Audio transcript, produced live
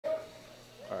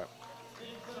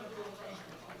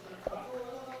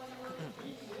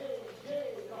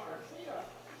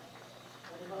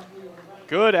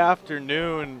Good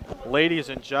afternoon, ladies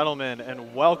and gentlemen,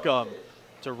 and welcome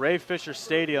to Ray Fisher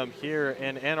Stadium here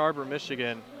in Ann Arbor,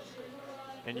 Michigan.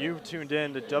 And you've tuned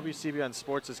in to WCBN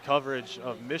Sports' coverage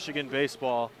of Michigan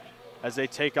baseball as they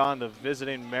take on the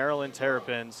visiting Maryland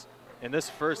Terrapins in this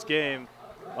first game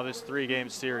of this three-game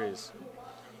series.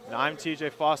 And I'm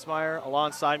TJ Fossmeyer.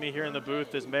 Alongside me here in the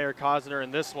booth is Mayor Cosner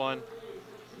in this one.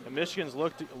 And Michigan's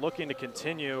looking to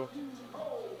continue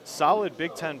solid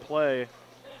Big Ten play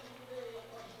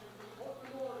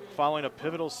following a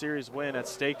pivotal series win at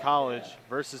State College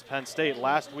versus Penn State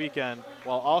last weekend,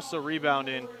 while also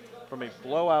rebounding from a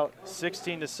blowout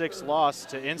 16-6 loss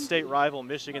to in-state rival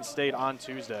Michigan State on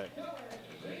Tuesday.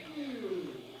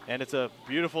 And it's a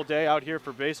beautiful day out here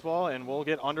for baseball, and we'll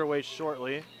get underway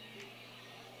shortly.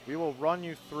 We will run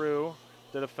you through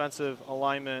the defensive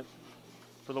alignment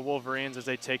for the Wolverines as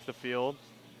they take the field.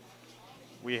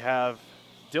 We have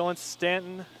Dylan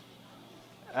Stanton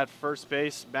at first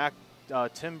base,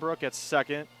 Tim Brook at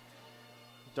second,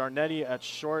 Darnetti at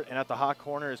short, and at the hot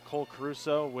corner is Cole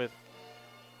Caruso, with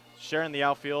sharing the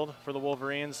outfield for the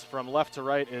Wolverines. From left to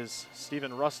right is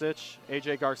Steven Rustich,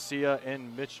 AJ Garcia,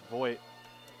 and Mitch Voigt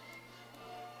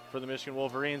for the Michigan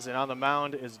Wolverines. And on the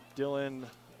mound is Dylan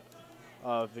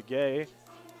Vigay,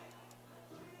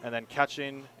 and then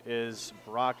catching is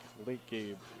Brock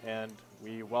Leitgeb. And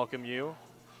we welcome you.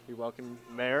 We welcome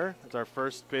Mayor. It's our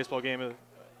first baseball game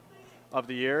of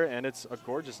the year, and it's a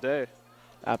gorgeous day.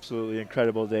 Absolutely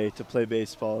incredible day to play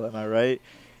baseball, am I right?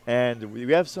 And we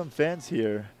have some fans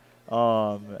here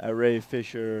at Ray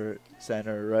Fisher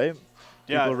Center, right?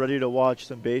 Yeah. People ready to watch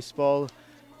some baseball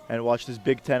and watch this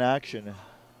Big Ten action.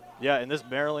 Yeah, and this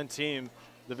Maryland team,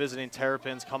 the visiting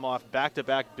Terrapins, come off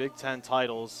back-to-back Big Ten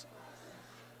titles.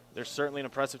 They're certainly an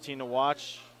impressive team to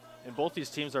watch, and both these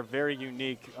teams are very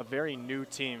unique, a very new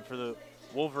team. For the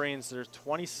Wolverines, there's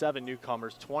 27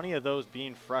 newcomers, 20 of those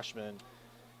being freshmen.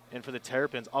 And for the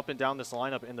Terrapins, up and down this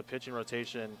lineup in the pitching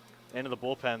rotation and in the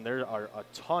bullpen, there are a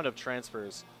ton of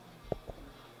transfers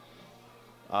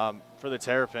for the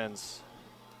Terrapins.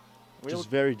 Just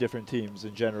very different teams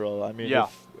in general. I mean, yeah.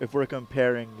 if we're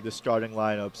comparing the starting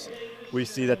lineups, we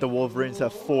see that the Wolverines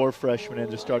have 4 freshmen in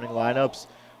the starting lineups,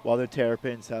 while the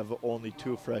Terrapins have only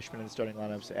 2 freshmen in the starting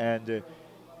lineups. And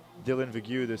Dylan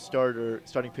Vigay, the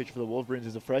starting pitcher for the Wolverines,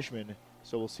 is a freshman,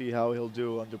 so we'll see how he'll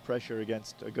do under pressure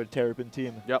against a good Terrapin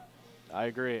team. Yep, I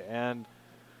agree. And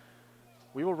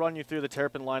we will run you through the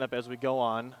Terrapin lineup as we go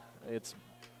on. It's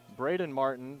Braden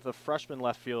Martin, the freshman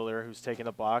left fielder who's taking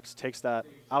the box, takes that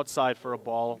outside for a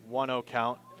ball, 1-0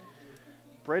 count.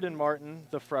 Braden Martin,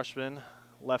 the freshman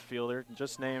left fielder,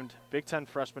 just named Big Ten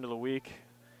Freshman of the Week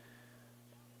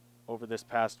over this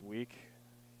past week.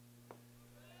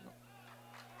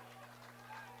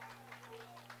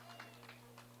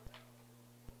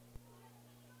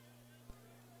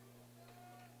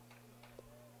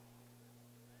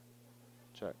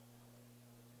 Check.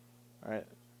 All right.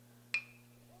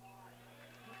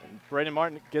 And Braden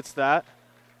Martin gets that.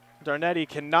 Darnetti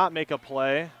cannot make a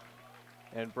play,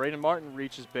 and Braden Martin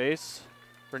reaches base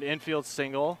for an infield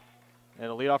single and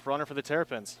a leadoff runner for the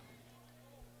Terrapins.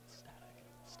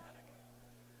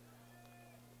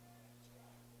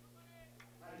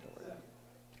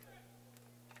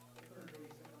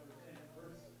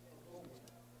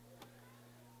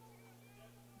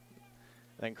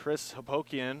 Then Chris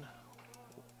Hopokian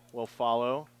will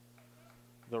follow,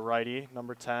 the righty,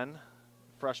 number 10,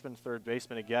 freshman third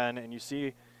baseman again. And you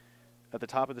see at the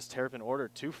top of this Terrapin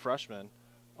order, 2 freshmen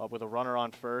up with a runner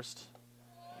on first.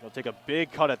 They'll take a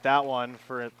big cut at that one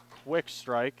for a quick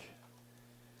strike.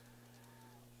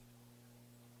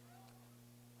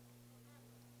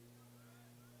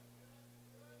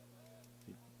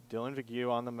 Dylan Vigay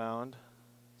on the mound.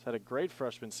 He's had a great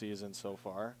freshman season so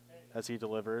far as he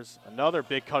delivers. Another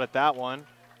big cut at that one.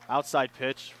 Outside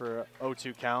pitch for a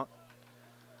 0-2 count.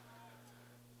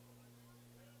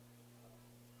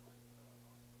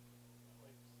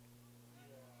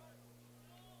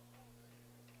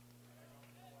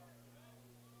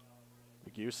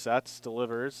 Vigay sets,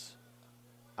 delivers.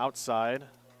 Outside.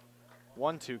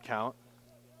 1-2 count.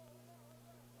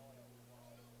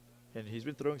 And he's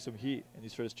been throwing some heat in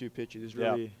these first 2 pitches. He's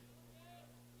really... Yeah.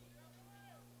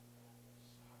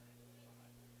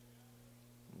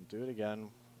 Do it again.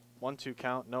 1-2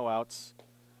 count, no outs.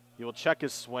 He will check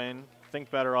his swing, think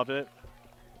better of it.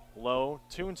 Low,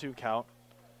 2-2 count.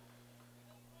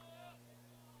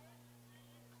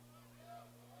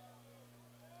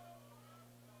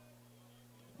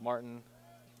 Martin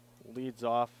leads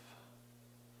off.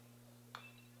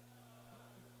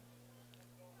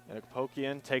 And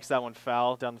Pokian takes that one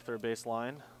foul down the third base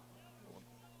line.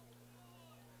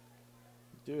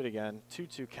 Do it again.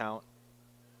 2-2 count.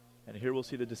 And here we'll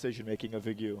see the decision-making of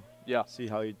Vigu. Yeah. See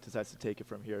how he decides to take it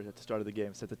from here at the start of the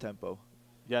game, set the tempo.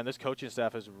 Yeah, and this coaching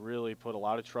staff has really put a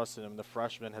lot of trust in him. The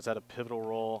freshman has had a pivotal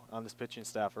role on this pitching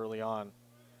staff early on.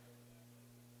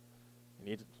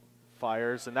 He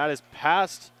fires, and that is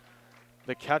past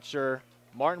the catcher.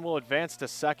 Martin will advance to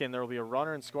second. There will be a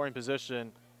runner in scoring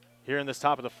position here in this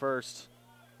top of the first,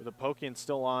 with a Apokian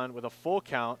still on with a full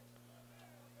count.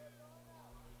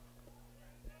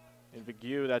 And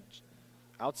Vigu, that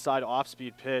outside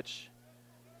off-speed pitch,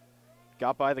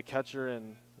 got by the catcher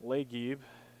and Legib.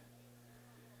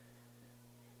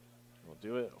 We'll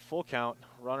do it, full count,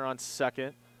 runner on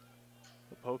second.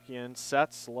 Apokian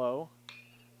sets low,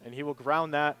 and he will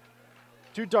ground that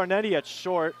to Darnetti at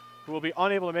short, who will be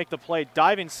unable to make the play.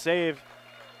 Diving save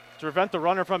to prevent the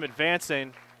runner from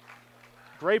advancing.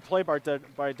 Great play by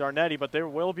Darnetti, but there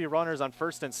will be runners on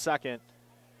first and second.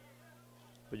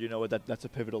 But you know what? That's a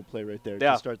pivotal play right there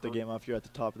Yeah. to start the game off here at the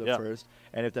top of the first.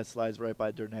 And if that slides right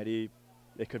by Darnetti,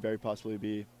 it could very possibly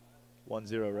be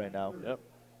 1-0 right now. Yep,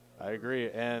 I agree.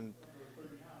 And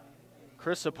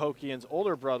Chris Apokian's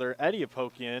older brother, Eddie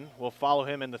Apokian, will follow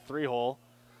him in the 3-hole.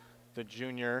 The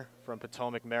junior from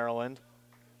Potomac, Maryland,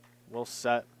 will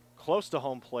set close to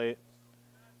home plate.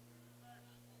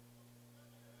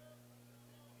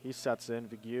 He sets in.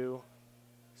 Vigu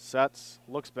sets,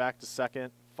 looks back to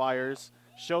second, fires,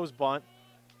 shows bunt,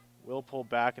 will pull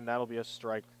back, and that'll be a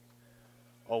strike.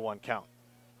 0-1 count.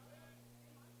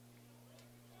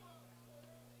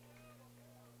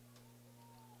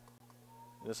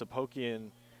 This Apokian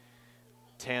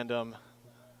tandem,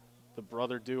 the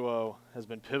brother duo, has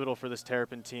been pivotal for this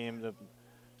Terrapin team. The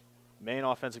main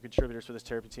offensive contributors for this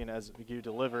Terrapin team as Vigu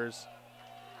delivers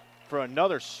for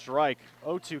another strike.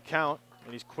 0-2 count,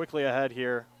 and he's quickly ahead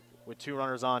here with 2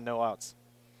 runners on, no outs.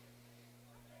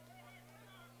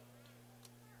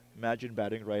 Imagine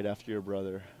batting right after your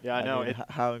brother. Yeah, I know. Mean,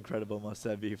 how incredible must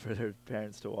that be for their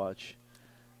parents to watch?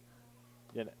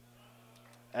 Yeah,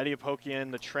 Eddie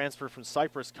Apokian, the transfer from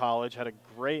Cypress College, had a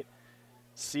great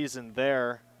season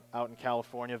there out in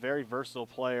California. Very versatile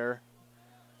player.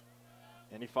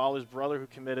 And he followed his brother, who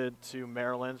committed to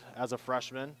Maryland as a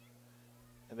freshman.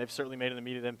 And they've certainly made an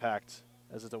immediate impact.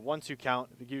 As it's a 1-2 count,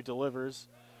 Vigu delivers.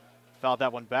 Fouled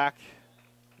that one back.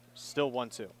 Still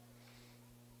 1-2.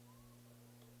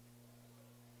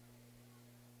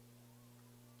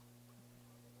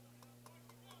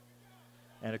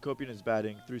 And Akopian is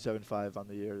batting .375 on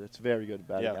the year. That's very good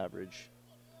batting average.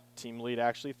 Team lead,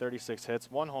 actually, 36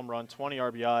 hits, 1 home run, 20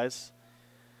 RBIs.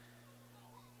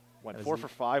 Went 4 for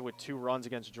 5 with 2 runs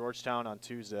against Georgetown on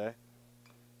Tuesday.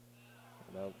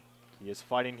 He is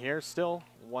fighting here still.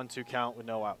 1-2 count with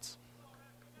no outs.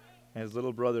 And his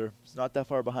little brother is not that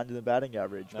far behind in the batting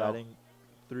average, no. batting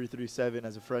 .337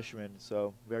 as a freshman.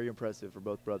 So very impressive for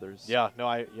both brothers. Yeah, no,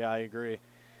 I agree.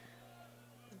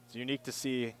 It's unique to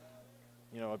see,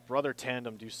 a brother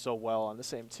tandem do so well on the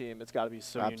same team. It's got to be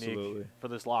so unique for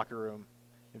this locker room.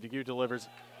 If Vigu delivers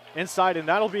inside, and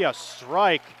that'll be a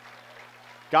strike.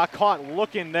 Got caught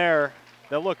looking there.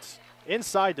 That looked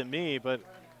inside to me, but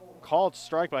called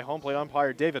strike by home plate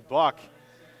umpire David Buck.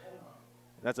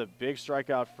 That's a big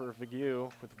strikeout for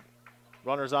Vigu with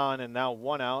runners on and now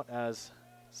 1 out as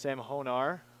Sam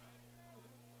Honar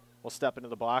will step into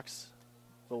the box.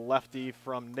 The lefty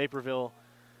from Naperville,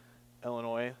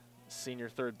 Illinois, senior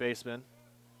third baseman.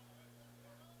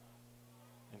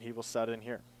 And he will set in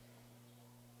here.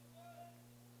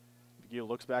 Vigu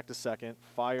looks back to second,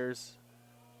 fires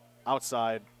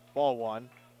outside, ball 1.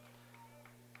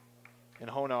 And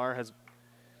Honar has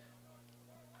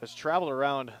traveled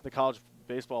around the college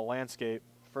baseball landscape.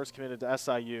 First committed to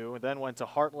SIU, and then went to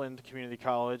Heartland Community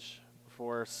College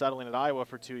before settling at Iowa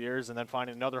for 2 years, and then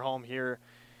finding another home here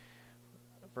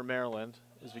for Maryland.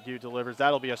 As Vigu delivers,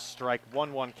 that'll be a strike,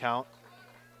 1-1 count.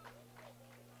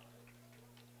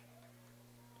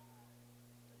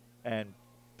 And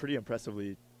pretty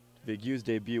impressively, Vigu's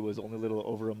debut was only a little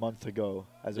over a month ago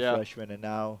as a freshman, and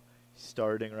now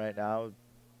starting right now,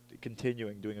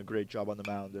 continuing, doing a great job on the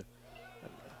mound.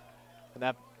 And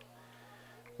that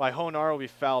by Honar will be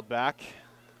fouled back.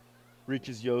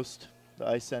 Reaches Yost, the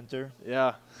ice center.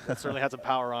 Yeah, that certainly had some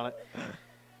power on it.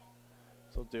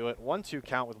 So do it. 1-2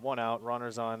 count with 1 out.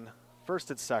 Runners on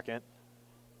first and second.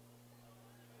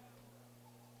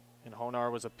 And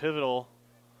Honar was a pivotal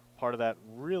part of that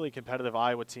really competitive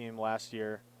Iowa team last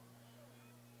year,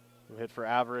 who hit for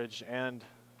average and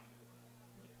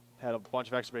had a bunch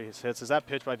of extra base hits. As that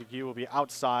pitch by Vigu will be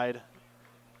outside,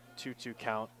 2-2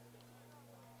 count.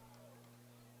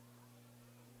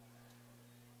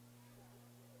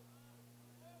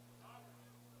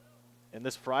 And And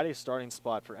this Friday starting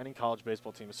spot for any college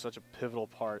baseball team is such a pivotal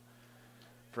part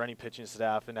for any pitching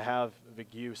staff. And to have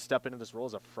Vigue step into this role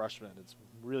as a freshman, it's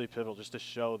really pivotal just to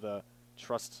show the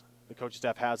trust the coaching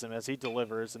staff has him as he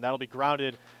delivers. And that'll be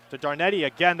grounded to Darnetti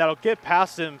again. That'll get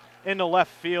past him into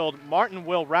left field. Martin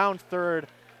will round third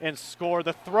and score.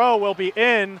 The throw will be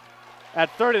in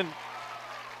at third, and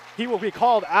he will be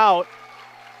called out.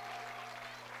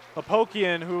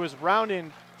 Popokian, who was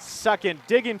rounding second,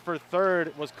 digging for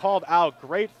third, was called out.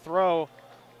 Great throw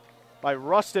by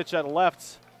Rustich at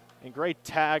left, and great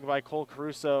tag by Cole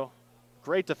Caruso.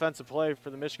 Great defensive play for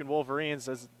the Michigan Wolverines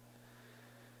as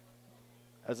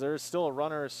there is still a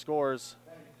runner who scores.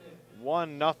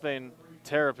 1-0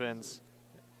 Terrapins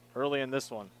early in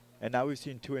this one. And now we've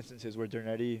seen two instances where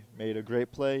Darnetti made a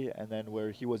great play and then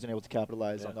where he wasn't able to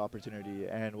capitalize on the opportunity.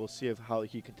 And we'll see how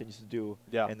he continues to do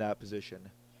in that position.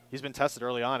 He's been tested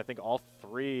early on. I think all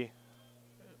 3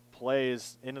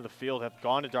 plays into the field have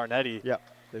gone to Darnetti. Yeah,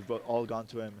 they've all gone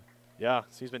to him. Yeah,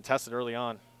 so he's been tested early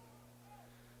on.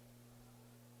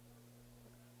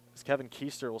 As Kevin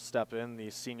Keister will step in, the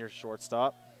senior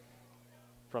shortstop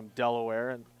from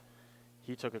Delaware. And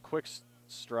he took a quick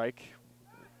strike,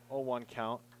 0-1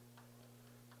 count.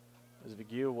 As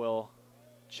Vigue will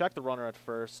check the runner at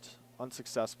first,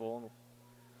 unsuccessful.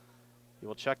 He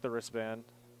will check the wristband.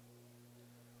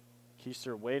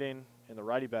 Keister waiting in the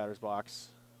righty batter's box.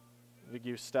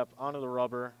 Vigue step onto the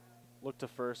rubber, look to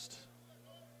first,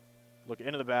 look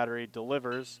into the battery,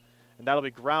 delivers, and that'll be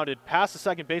grounded past the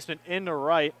second baseman into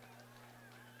right.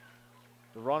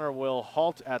 The runner will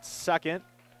halt at second,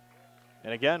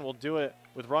 and again, we'll do it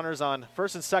with runners on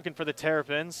first and second for the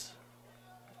Terrapins.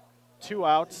 2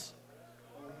 outs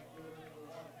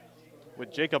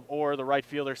with Jacob Orr, the right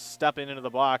fielder, stepping into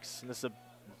the box, and this is a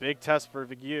big test for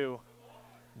Vigue.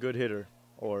 Good hitter,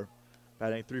 or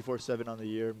batting .347 on the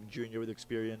year, junior with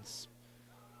experience.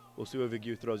 We'll see what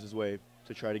Vigue throws his way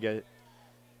to try to get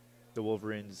the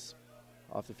Wolverines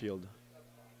off the field.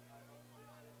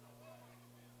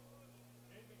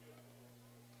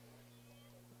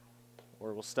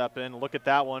 Or we'll step in. Look at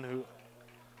that one.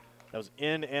 That was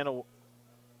in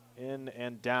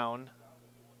and down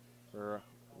for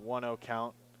a 1-0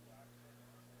 count.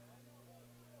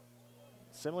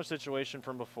 Similar situation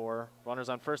from before. Runners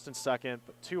on first and second,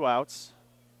 but 2 outs.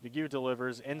 Vigue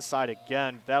delivers inside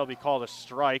again. That'll be called a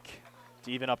strike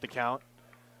to even up the count.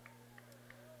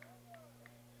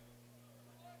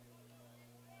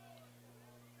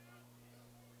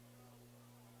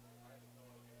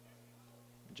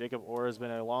 Jacob Orr has been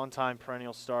a long-time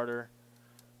perennial starter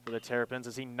for the Terrapins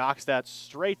as he knocks that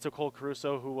straight to Cole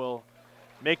Caruso, who will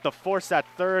make the force at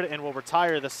third and will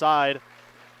retire the side.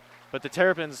 But the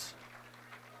Terrapins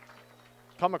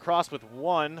come across with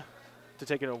 1 to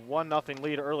take it a 1-0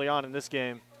 lead early on in this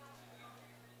game,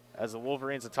 as the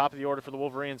Wolverines, the top of the order for the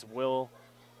Wolverines, will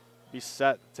be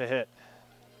set to hit.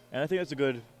 And I think that's a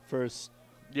good first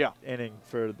inning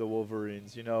for the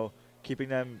Wolverines. You know, keeping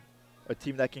them a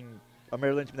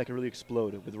Maryland team that can really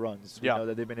explode with runs. We know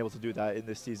that they've been able to do that in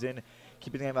this season,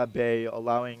 keeping them at bay,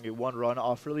 allowing 1 run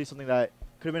off really something that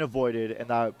could have been avoided, and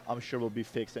that I'm sure will be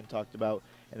fixed and talked about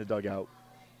in the dugout.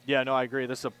 Yeah, no, I agree.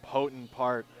 This is a potent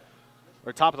part,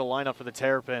 or top of the lineup for the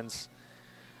Terrapins.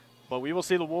 But we will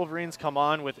see the Wolverines come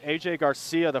on with A.J.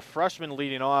 Garcia, the freshman,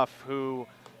 leading off, who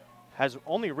has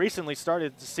only recently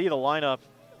started to see the lineup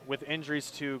with injuries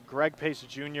to Greg Pace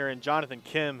Jr. and Jonathan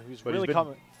Kim, who's really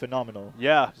coming. Phenomenal.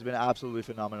 Yeah. He's been absolutely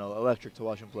phenomenal. Electric to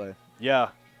watch him play. Yeah.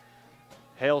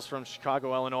 Hails from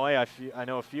Chicago, Illinois. I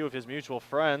know a few of his mutual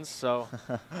friends, so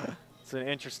it's an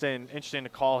interesting to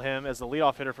call him as the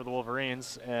leadoff hitter for the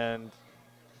Wolverines. And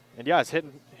yeah, it's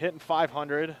hitting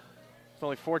 500. It's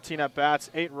only 14 at bats,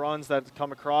 8 runs that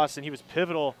come across, and he was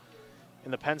pivotal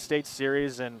in the Penn State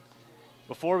series. And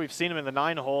before, we've seen him in the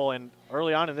 9-hole, and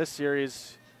early on in this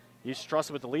series, he's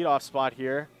trusted with the leadoff spot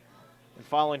here. And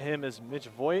following him is Mitch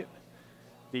Voigt,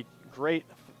 the great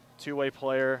 2-way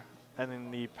player, and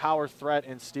then the power threat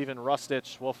in Steven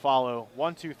Rustich will follow.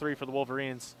 1, 2, 3 for the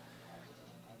Wolverines.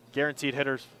 Guaranteed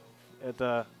hitters at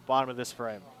the bottom of this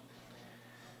frame.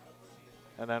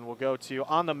 And then we'll go to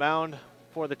on the mound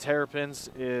for the Terrapins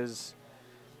is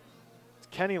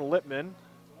Kenny Lippman,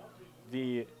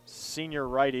 the senior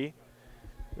righty,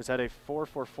 who's had a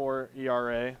 4.44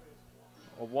 ERA,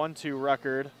 a 1-2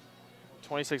 record,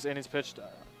 26 innings pitched,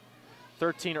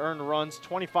 13 earned runs,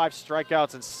 25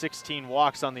 strikeouts, and 16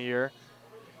 walks on the year.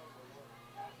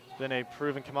 He's been a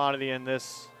proven commodity in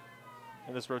this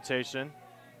rotation.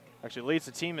 Actually leads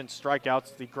the team in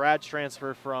strikeouts. The grad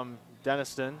transfer from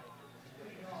Denniston,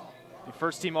 the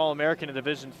first-team All-American in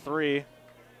Division III.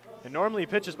 And normally he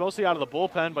pitches mostly out of the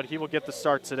bullpen, but he will get the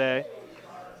start today.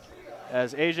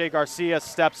 as AJ Garcia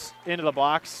steps into the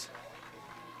box.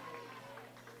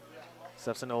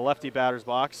 Steps into the lefty batter's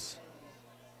box.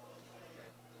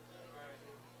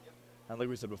 And like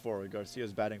we said before,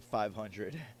 Garcia's batting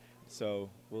 .500. So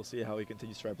we'll see how he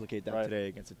continues to replicate that today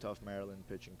against a tough Maryland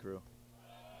pitching crew.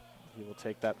 He will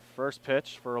take that first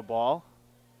pitch for a ball.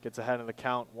 Gets ahead in the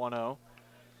count 1-0.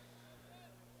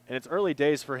 And it's early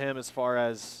days for him as far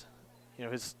as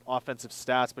his offensive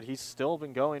stats, but he's still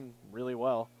been going really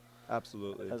well.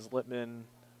 Absolutely. As Littman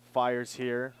fires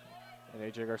here, and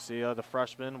AJ Garcia, the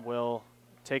freshman, will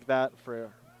take that for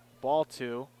ball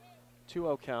 2.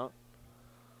 2-0 count.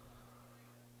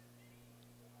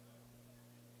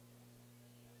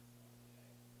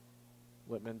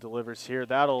 Littman delivers here.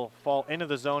 That'll fall into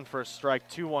the zone for a strike.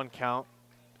 2-1 count.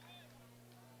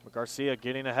 But Garcia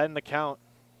getting ahead in the count.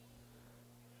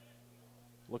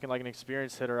 Looking like an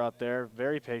experienced hitter out there.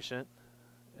 Very patient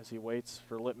as he waits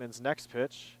for Littman's next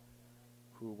pitch,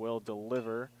 who will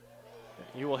deliver.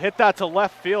 He will hit that to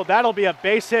left field. That'll be a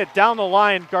base hit down the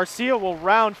line. Garcia will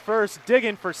round first, dig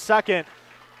in for second.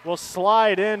 Will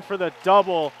slide in for the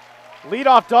double.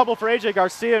 Leadoff double for AJ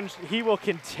Garcia, and he will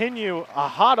continue a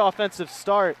hot offensive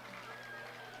start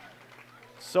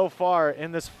so far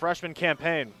in this freshman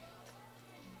campaign.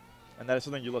 And that is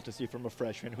something you love to see from a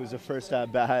freshman who's a first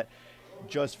at bat,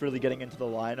 just really getting into the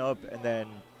lineup, and then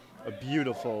a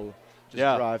beautiful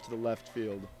drive to the left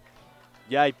field.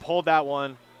 Yeah, he pulled that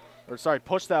one,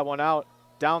 pushed that one out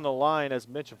down the line as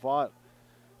Mitch Vaught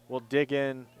will dig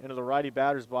into the righty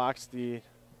batter's box. The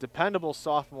dependable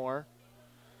sophomore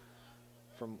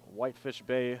from Whitefish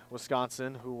Bay,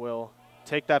 Wisconsin, who will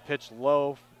take that pitch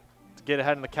low to get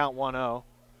ahead in the count 1-0.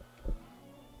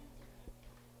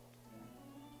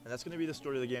 And that's going to be the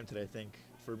story of the game today, I think,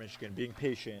 for Michigan, being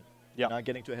patient, not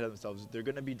getting too ahead of themselves. They're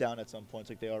going to be down at some points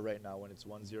like they are right now when it's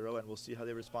 1-0, and we'll see how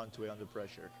they respond to it under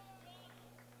pressure.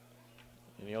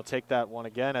 And he'll take that one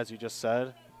again, as you just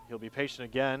said. He'll be patient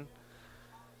again.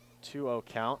 2-0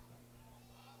 count.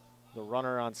 The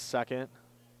runner on second.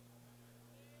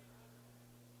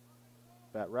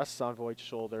 Bat rests on Voigt's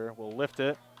shoulder. Will lift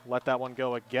it. Let that one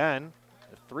go again.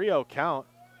 A 3-0 count.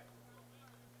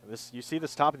 You see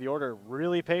this top of the order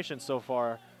really patient so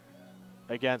far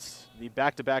against the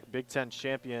back-to-back Big Ten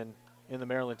champion in the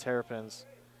Maryland Terrapins.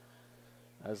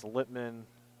 As Littman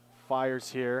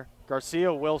fires here.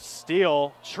 Garcia will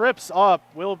steal. Trips up.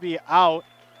 Will be out.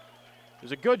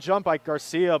 There's a good jump by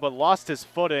Garcia, but lost his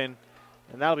footing.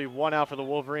 And that'll be 1 out for the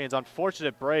Wolverines.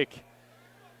 Unfortunate break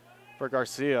for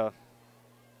Garcia.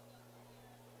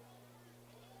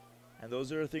 And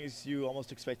those are things you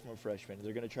almost expect from a freshman.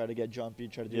 They're going to try to get jumpy,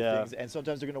 try to do things. And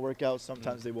sometimes they're going to work out,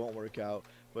 sometimes they won't work out.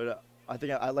 But I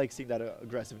think I like seeing that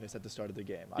aggressiveness at the start of the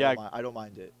game. I don't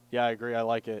mind it. Yeah, I agree. I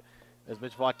like it. As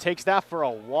Mitch Vaught takes that for a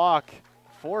walk.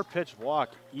 4-pitch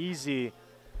walk. Easy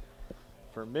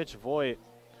for Mitch Voigt.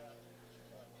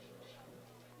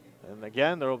 And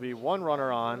again, there will be 1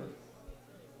 runner on.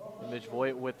 Mitch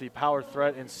Voigt with the power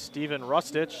threat, and Steven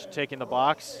Rustich taking the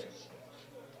box.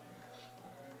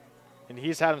 And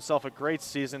he's had himself a great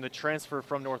season. The transfer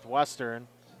from Northwestern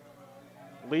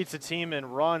leads the team in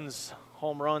runs,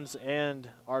 home runs, and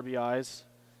RBIs.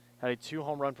 Had a 2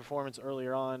 home run performance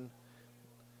earlier on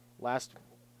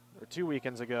 2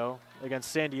 weekends ago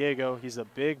against San Diego. He's a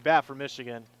big bat for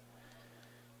Michigan.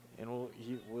 And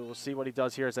we'll see what he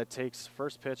does here as that takes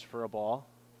first pitch for a ball.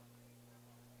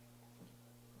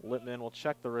 Littman will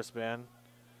check the wristband,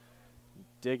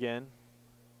 dig in.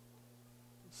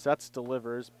 Sets,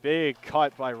 delivers. Big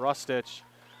cut by Rustich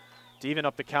to even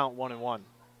up the count 1-1.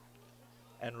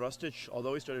 And Rustich,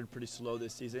 although he started pretty slow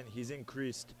this season, he's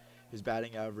increased his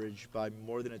batting average by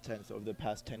more than 1/10 over the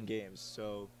past 10 games.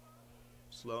 So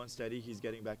slow and steady, he's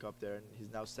getting back up there, and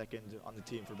he's now second on the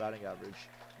team for batting average.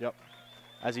 Yep.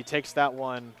 As he takes that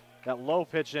low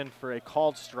pitch in for a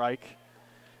called strike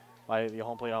by the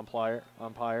home plate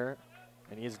umpire.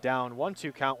 And he is down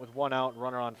 1-2 count with 1 out,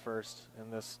 runner on first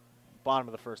in this bottom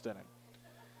of the first inning.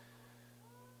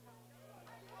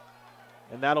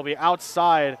 And that'll be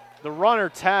outside. The runner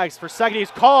tags for second. He's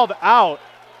called out.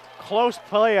 Close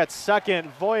play at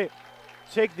second. Voigt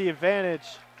take the advantage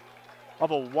of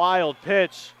a wild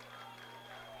pitch.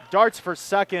 Darts for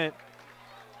second.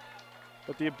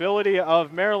 But the ability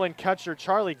of Maryland catcher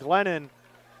Charlie Glennon,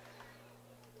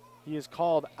 he is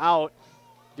called out.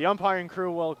 The umpiring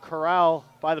crew will corral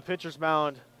by the pitcher's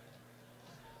mound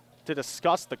to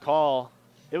discuss the call.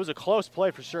 It was a close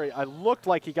play for sure. I looked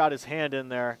like he got his hand in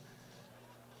there.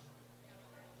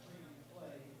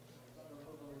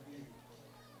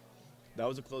 That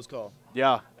was a close call.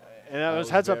 Yeah, and that was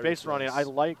heads-up base running.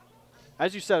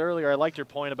 As you said earlier, I liked your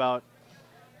point about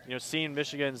you know, seeing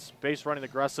Michigan's base running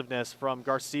aggressiveness from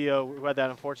Garcia, who had that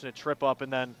unfortunate trip up,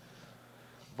 and then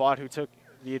Voigt, who took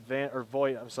the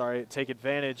take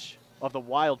advantage of the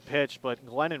wild pitch, but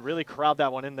Glennon really corralled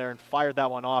that one in there and fired that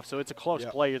one off. So it's a close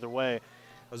play either way. It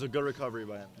was a good recovery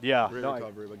by him. Yeah, great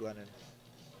recovery by Glennon.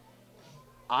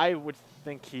 I would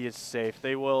think he is safe.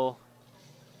 They will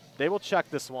check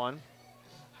this one.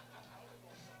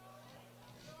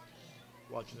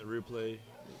 Watching the replay.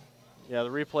 Yeah, the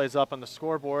replay's up on the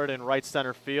scoreboard in right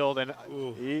center field, and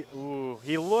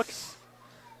he looks.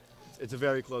 It's a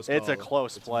very close call. It's a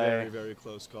close play. Very, very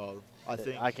close call. I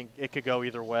think it could go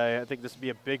either way. I think this would be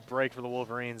a big break for the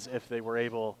Wolverines if they were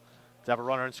able to have a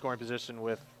runner in scoring position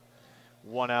with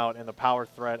one out and the power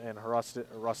threat and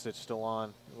Hrustic still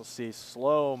on. We'll see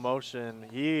slow motion.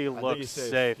 He looks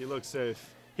safe. He looks safe.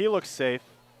 He looks safe,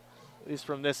 at least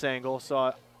from this angle.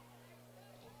 So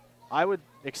I would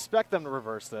expect them to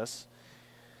reverse this.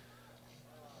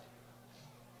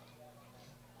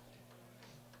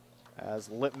 As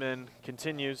Lippman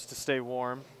continues to stay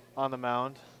warm on the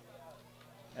mound.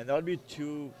 And that would be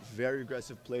two very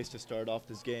aggressive plays to start off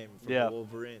this game for the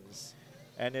Wolverines.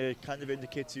 And it kind of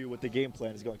indicates you what the game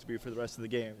plan is going to be for the rest of the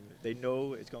game. They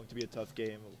know it's going to be a tough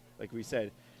game. Like we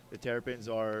said, the Terrapins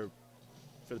are,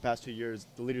 for the past 2 years,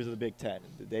 the leaders of the Big Ten.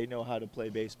 They know how to play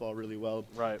baseball really well.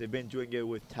 Right. They've been doing it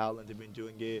with talent. They've been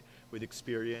doing it with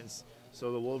experience.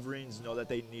 So the Wolverines know that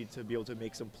they need to be able to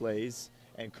make some plays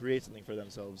and create something for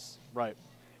themselves. Right.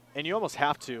 And you almost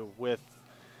have to with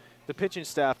the pitching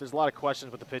staff. There's a lot of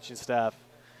questions with the pitching staff,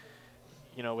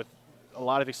 you know, with a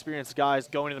lot of experienced guys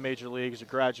going to the major leagues or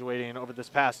graduating over this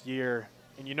past year,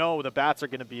 and you know the bats are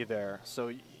going to be there.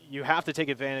 So you have to take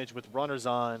advantage with runners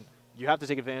on. You have to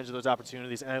take advantage of those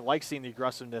opportunities. And I like seeing the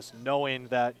aggressiveness, knowing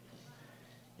that,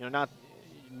 you know, not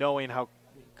knowing how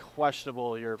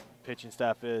questionable your pitching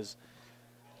staff is.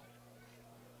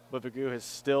 But Vagu has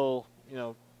still,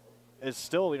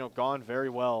 gone very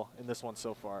well in this one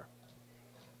so far.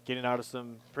 Getting out of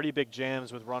some pretty big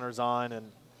jams with runners on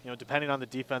and, depending on the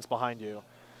defense behind you.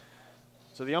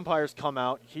 So the umpires come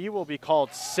out. He will be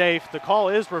called safe. The call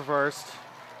is reversed.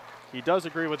 He does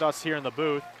agree with us here in the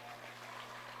booth.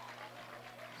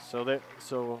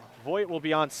 So Voigt will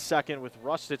be on second with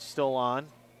Hrustic still on.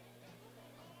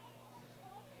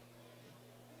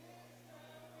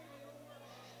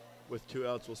 With 2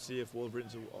 outs, we'll see if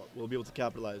Wolverines will be able to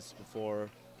capitalize before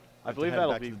I believe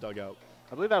that'll back to the dugout.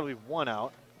 I believe that'll be 1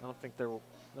 out. I don't think there'll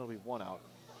be 1 out.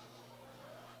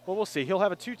 Well, we'll see. He'll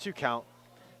have a 2-2 count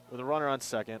with a runner on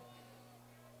second.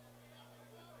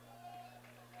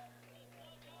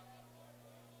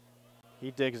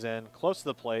 He digs in, close to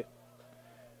the plate.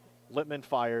 Lippman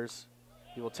fires.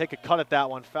 He will take a cut at that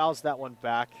one, fouls that one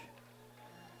back.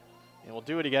 And we'll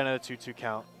do it again at a 2-2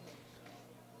 count.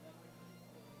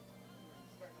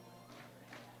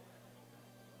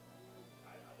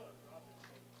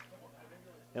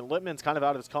 And Lippman's kind of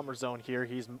out of his comfort zone here.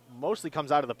 He's mostly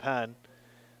comes out of the pen,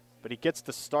 but he gets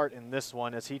the start in this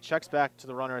one as he checks back to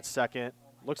the runner at second,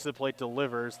 looks at the plate,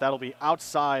 delivers. That'll be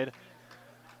outside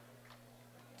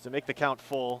to make the count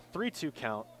full. 3-2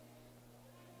 count.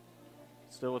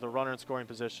 Still with a runner in scoring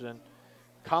position.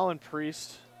 Colin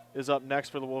Priest is up next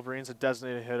for the Wolverines, a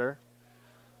designated hitter.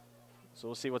 So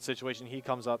we'll see what situation he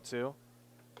comes up to.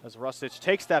 As Hrustic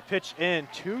takes that pitch in,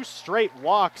 2 straight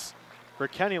walks for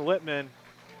Kenny Lippman.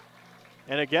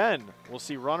 And again, we'll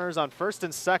see runners on first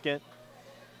and second.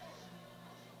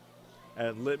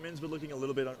 And Lippman's been looking a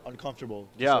little bit uncomfortable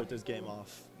to start this game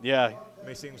off. Yeah.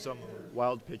 Missing some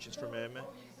wild pitches from him.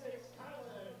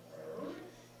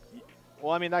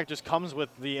 Well, I mean, that just comes with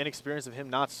the inexperience of him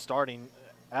not starting.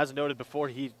 As noted before,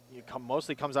 he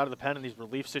mostly comes out of the pen in these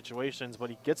relief situations,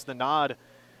 but he gets the nod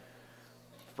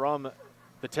from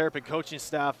the Terrapin coaching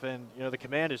staff, and the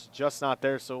command is just not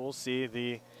there. So we'll see.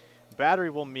 The battery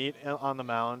will meet on the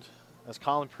mound as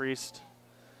Colin Priest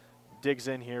digs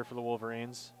in here for the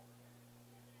Wolverines.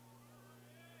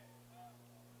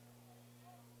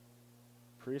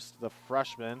 Priest, the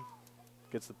freshman,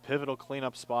 gets the pivotal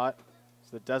cleanup spot.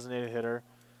 He's the designated hitter.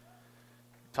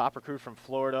 Top recruit from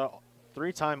Florida,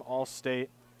 3-time All-State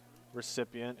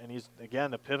recipient, and he's,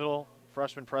 again, the pivotal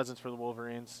freshman presence for the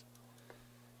Wolverines.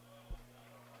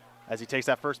 As he takes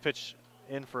that first pitch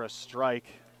in for a strike,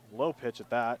 low pitch at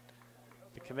that.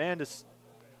 The command is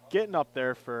getting up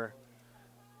there for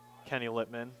Kenny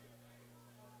Lippman,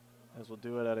 as we'll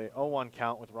do it at a 0-1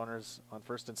 count with runners on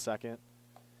first and second.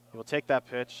 He will take that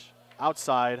pitch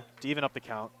outside to even up the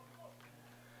count.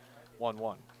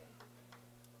 1-1.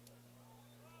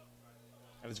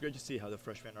 And it's great to see how the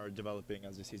freshmen are developing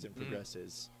as the season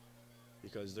progresses,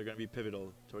 because they're going to be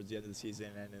pivotal towards the end of the season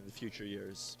and in the future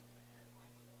years.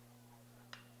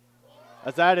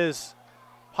 as that is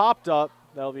popped up.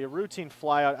 That'll be a routine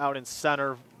flyout out in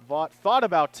center. Vaught thought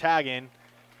about tagging,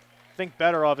 think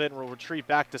better of it, and will retreat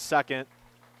back to second.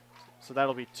 So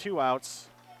that'll be 2 outs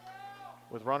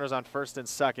with runners on first and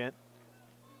second.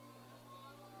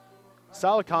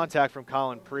 Solid contact from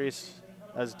Colin Priest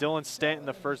as Dylan Stanton,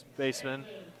 the first baseman,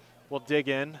 will dig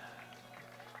in.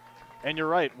 And you're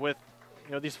right, with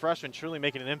these freshmen truly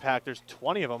making an impact. There's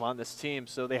 20 of them on this team,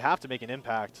 so they have to make an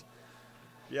impact.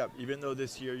 Yeah, even though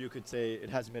this year you could say it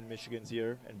hasn't been Michigan's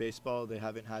year in baseball, they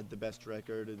haven't had the best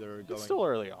record. They're going it's still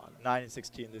early on.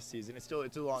 9-16 this season. It's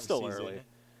a long still season. Early.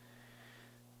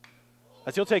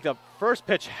 As he'll take the first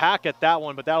pitch hack at that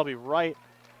one, but that'll be right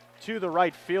to the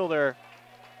right fielder.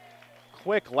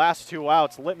 Quick last 2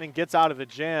 outs. Littman gets out of the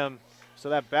jam,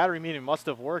 so that battery meeting must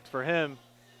have worked for him.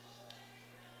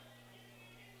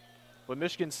 But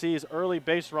Michigan sees early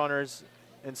base runners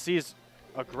and sees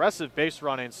aggressive base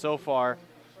running so far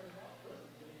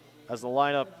as the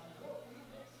lineup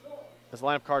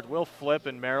cards will flip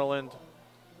and Maryland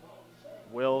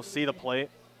will see the plate.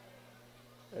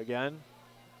 Again,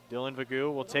 Dylan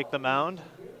Vigou will take the mound.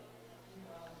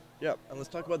 Yeah, and let's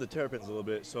talk about the Terrapins a little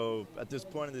bit. So at this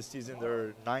point in the season,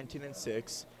 they're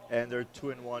 19-6, and they're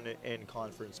 2-1 in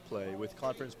conference play, with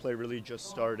conference play really just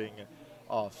starting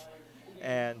off.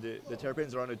 And the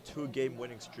Terrapins are on a 2-game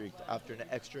winning streak after an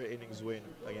extra innings win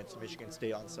against Michigan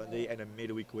State on Sunday and a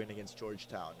midweek win against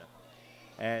Georgetown.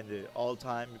 And all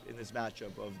time in this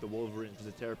matchup of the Wolverines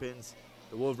versus the Terrapins,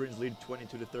 the Wolverines lead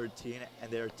 22-13,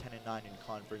 and they're 10-9 in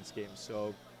conference games.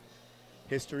 So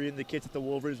history indicates that the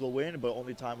Wolverines will win, but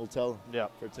only time will tell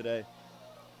for today.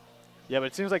 Yeah, but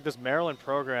it seems like this Maryland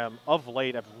program of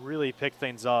late have really picked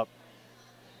things up.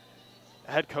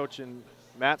 Head coach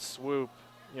Matt Swoop,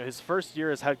 his first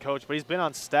year as head coach, but he's been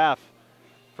on staff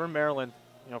for Maryland,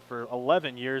 for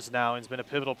 11 years now, and has been a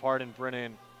pivotal part in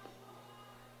bringing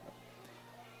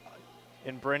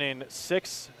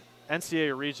 6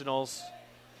 NCAA regionals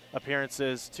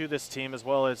appearances to this team, as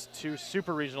well as 2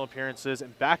 super regional appearances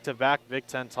and back-to-back Big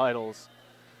Ten titles.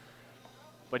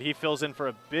 But he fills in for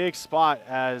a big spot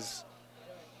as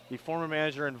the former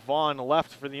manager in Vaughn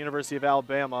left for the University of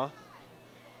Alabama.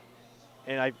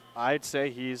 And I'd say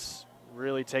he's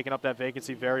really taken up that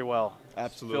vacancy very well.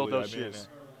 Absolutely. Filled those shoes.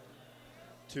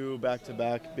 2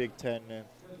 back-to-back Big Ten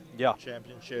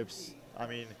championships. I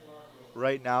mean,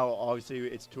 right now, obviously,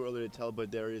 it's too early to tell,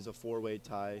 but there is a 4-way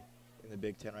tie in the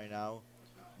Big Ten right now.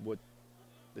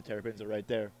 The Terrapins are right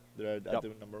there. They're at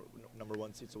the number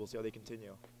 1 seed, so we'll see how they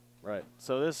continue. Right.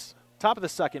 So this top of the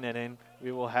second inning,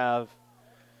 we will have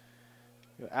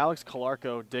Alex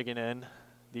Calarco digging in,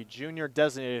 the junior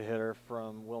designated hitter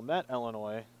from Wilmette,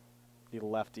 Illinois, the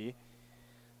lefty.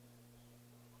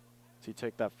 So he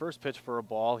take that first pitch for a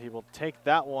ball. He will take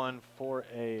that one for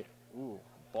a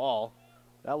ball.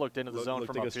 That looked into the zone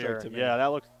from up here. Yeah, that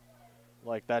looked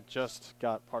like that just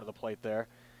got part of the plate there.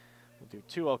 We'll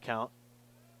do 2-0 count.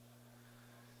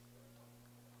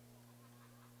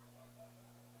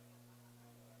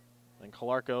 And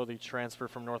Calarco, the transfer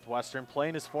from Northwestern,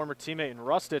 playing his former teammate in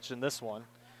Rustich in this one.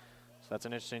 So that's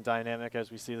an interesting dynamic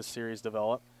as we see the series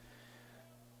develop.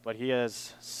 But he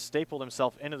has stapled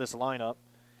himself into this lineup.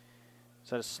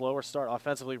 He's had a slower start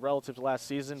offensively relative to last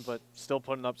season, but still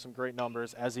putting up some great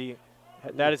numbers as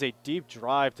that is a deep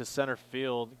drive to center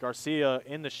field. Garcia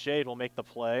in the shade will make the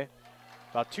play.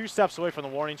 About 2 steps away from the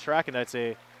warning track, and that's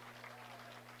a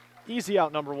easy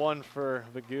out number 1 for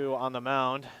Vigou on the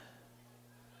mound.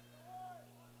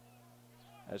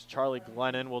 As Charlie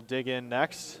Glennon will dig in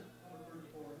next.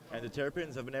 And the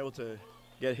Terrapins have been able to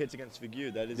get hits against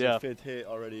Vigou. That is his 5th hit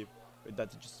already.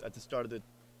 That's just at the start of the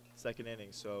second inning.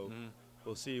 So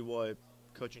we'll see what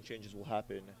coaching changes will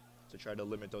happen to try to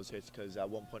limit those hits, because at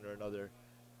one point or another,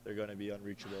 they're going to be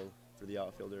unreachable for the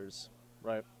outfielders.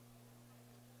 Right.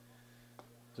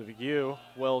 So Vigou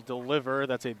will deliver.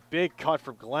 That's a big cut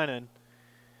from Glennon.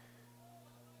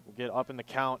 We'll get up in the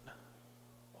count,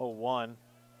 0-1.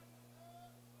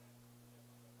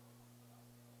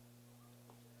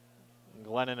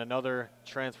 Glennon, another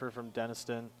transfer from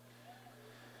Denison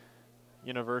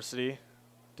University,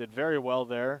 did very well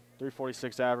there.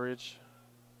 346 average,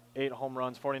 8 home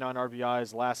runs, 49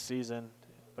 RBIs last season,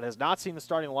 but has not seen the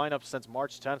starting lineup since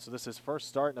March 10th, so this is his first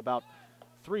start in about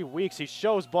 3 weeks. He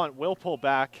shows bunt, will pull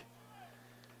back.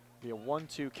 Be a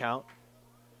 1-2 count.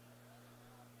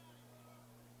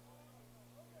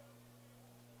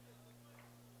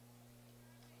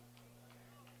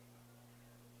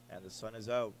 And the sun is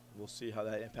out. We'll see how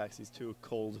that impacts these 2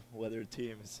 cold weather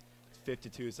teams. It's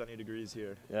 52 sunny degrees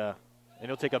here. Yeah. And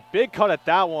he'll take a big cut at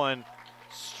that one.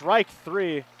 Strike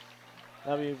 3.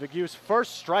 That'll be Vigou's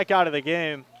first strikeout of the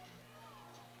game.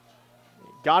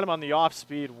 got him on the off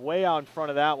speed, way out in front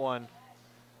of that one.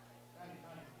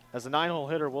 As the 9-hole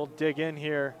hitter will dig in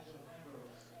here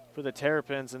for the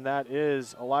Terrapins, and that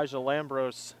is Elijah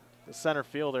Lambros, the center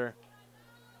fielder,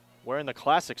 wearing the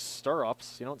classic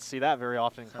stirrups. You don't see that very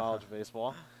often in college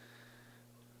baseball.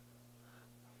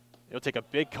 He'll take a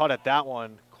big cut at that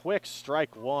one. Quick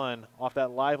strike one off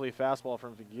that lively fastball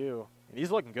from Vigue. And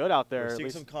he's looking good out there. We're seeing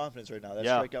some confidence right now. That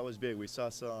Yeah. strikeout was big. We saw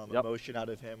some emotion out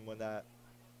of him when that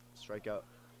strikeout.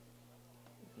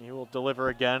 He will deliver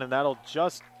again, and that'll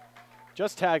just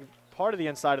tag part of the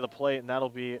inside of the plate, and that'll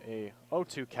be a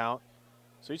 0-2 count.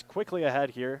 So he's quickly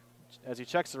ahead here as he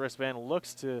checks the wristband,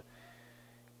 looks to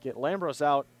get Lambros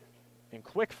out in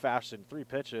quick fashion, 3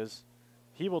 pitches.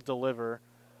 He will deliver.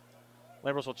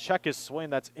 Lambros will check his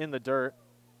swing. That's in the dirt.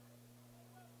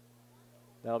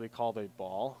 That'll be called a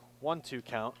ball. 1-2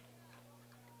 count.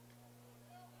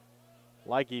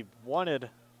 Like he wanted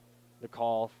the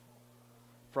call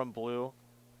from Blue.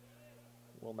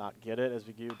 Will not get it as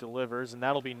Vigue delivers, and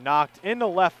that'll be knocked into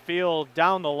left field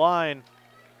down the line.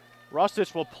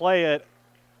 Rustich will play it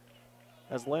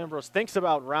as Lambros thinks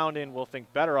about rounding, will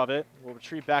think better of it. Will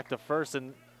retreat back to first,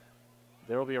 and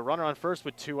there will be a runner on first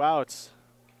with 2 outs.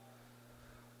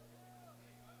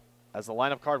 As the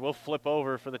lineup card will flip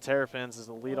over for the Terrapins as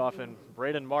the leadoff in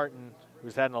Braden Martin,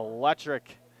 who's had an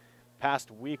electric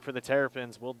past week for the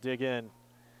Terrapins, will dig in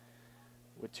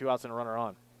with 2 outs and a runner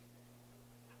on.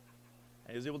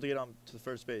 And he was able to get on to the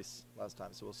first base last time,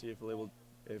 so we'll see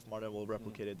if Martin will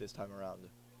replicate it this time around.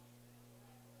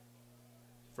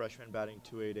 Freshman batting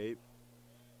 .288.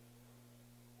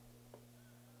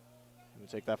 We'll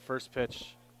take that first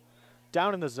pitch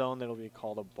down in the zone. That'll be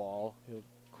called a ball. He'll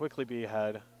quickly be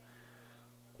ahead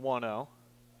 1-0.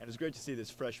 And it's great to see this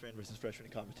freshman versus freshman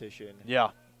competition. Yeah.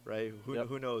 Right?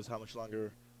 Who knows how much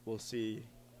longer we'll see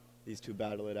these two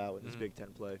battle it out in this Big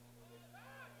Ten play.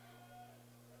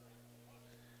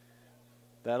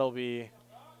 That'll be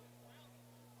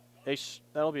a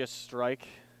strike.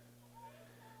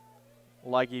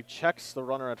 Leggy checks the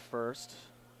runner at first,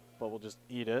 but will just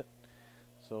eat it.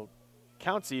 So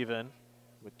counts even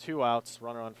with 2 outs,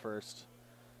 runner on first.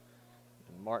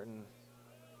 And Martin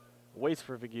waits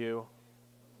for Vigue,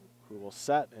 who will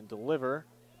set and deliver.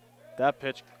 That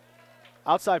pitch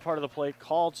outside part of the plate,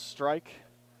 called strike.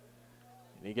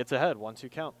 And he gets ahead,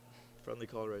 1-2 count. Friendly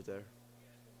call right there.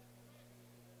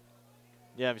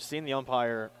 Yeah, I've seen the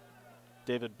umpire,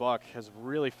 David Buck, has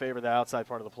really favored the outside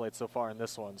part of the plate so far in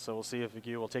this one. So we'll see if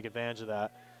Vigue will take advantage of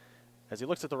that. As he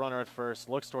looks at the runner at first,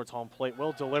 looks towards home plate,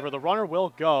 will deliver. The runner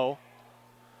will go.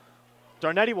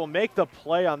 Darnetti will make the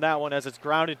play on that one as it's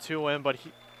grounded to him, but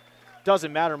he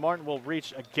doesn't matter. Martin will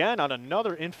reach again on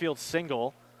another infield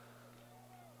single.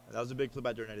 And that was a big play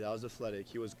by Darnetti. That was athletic.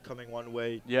 He was coming one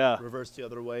way, yeah, reversed the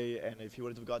other way, and if he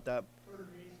would have got that,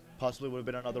 possibly would have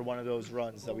been another one of those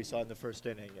runs that we saw in the first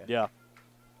inning. Yeah.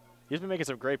 He's been making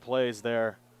some great plays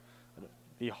there.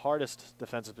 The hardest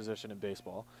defensive position in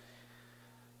baseball.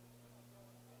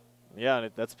 Yeah,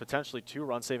 and that's potentially 2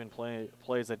 run-saving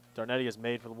plays that Darnetti has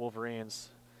made for the Wolverines.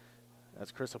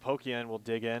 As Chris Hopokian will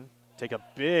dig in. Take a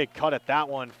big cut at that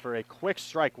one for a quick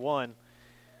strike one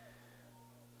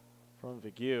from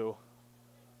Vigue.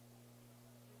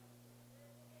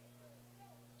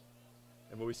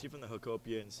 And what we see from the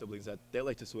Hakopian siblings that they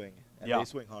like to swing, and Yeah. they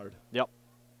swing hard. Yep.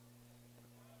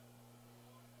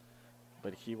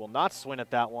 But he will not swing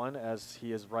at that one as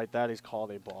he is right. That is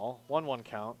called a ball. 1-1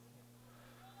 count.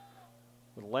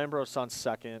 With Lambros on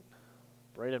second.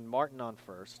 Braden Martin on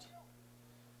first.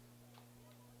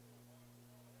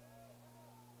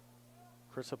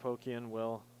 Chris Hopokian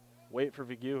will wait for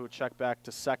Vigue, who check back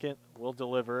to second. Will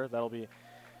deliver. That'll be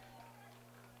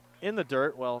in the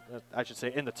dirt. Well, I should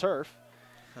say in the turf.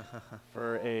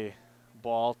 For a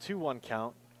ball, 2-1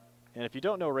 count. And if you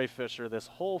don't know Ray Fisher, this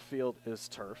whole field is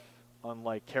turf,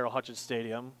 unlike Carroll Hutchins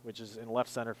Stadium, which is in left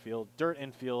center field, dirt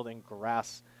infield and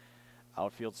grass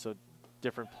outfield, so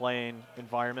different playing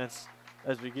environments.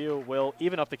 As Vigue will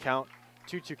even up the count,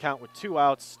 2-2 count with 2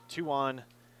 outs, 2 on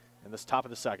in this top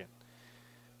of the second.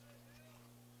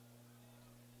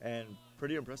 And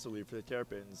pretty impressively for the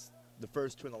Terrapins, the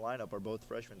first 2 in the lineup are both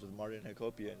freshmen, with Martin and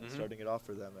Hakopian starting it off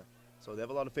for them. So they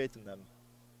have a lot of faith in them.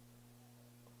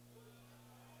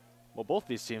 Well, both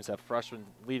these teams have freshmen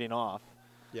leading off.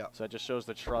 Yeah. So that just shows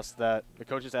the trust that the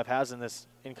coaching staff has in this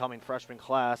incoming freshman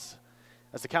class.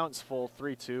 As the count is full,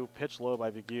 3-2, pitch low by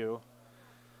Vigue.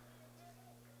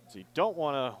 So you don't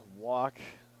want to walk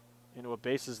into a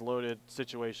bases loaded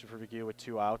situation for Vigue with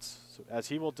 2 outs. So as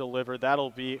he will deliver,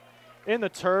 that'll be in the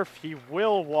turf. He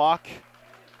will walk.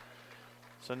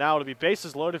 So now it'll be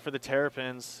bases loaded for the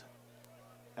Terrapins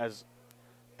as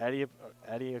Eddie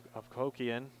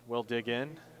Avkokian will dig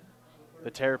in. The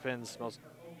Terrapins' most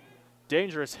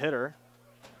dangerous hitter.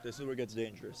 This is where it gets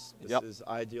dangerous. This Yep. is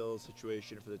ideal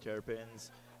situation for the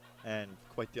Terrapins and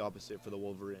quite the opposite for the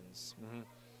Wolverines. Mm-hmm.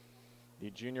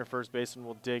 The junior first baseman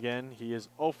will dig in. He is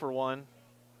 0 for 1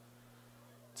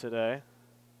 today,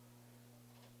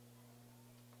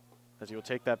 as he will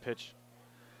take that pitch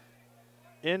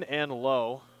in and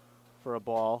low for a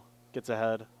ball. Gets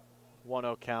ahead.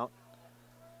 1-0 count.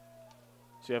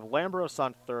 So you have Lambros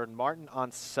on third, Martin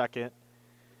on second.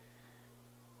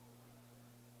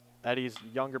 Eddie's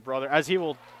younger brother, as he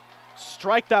will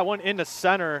strike that one into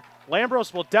center.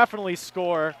 Lambros will definitely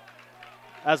score,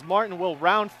 as Martin will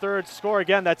round third, score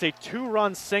again. That's a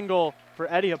 2-run single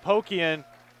for Eddie Apokian,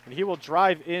 and he will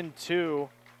drive in two.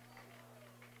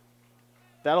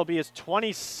 That'll be his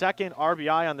 22nd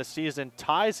RBI on the season,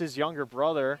 ties his younger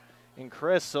brother in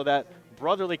Chris, so that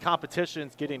brotherly competition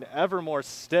is getting ever more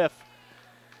stiff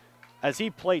as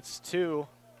he plates two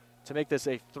to make this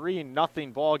a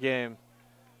 3-0 ball game.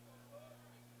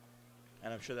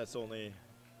 And I'm sure that's only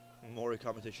more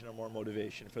competition or more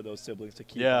motivation for those siblings to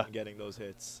keep Yeah. on getting those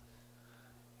hits.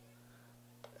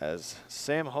 As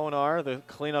Sam Honar, the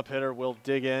cleanup hitter, will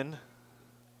dig in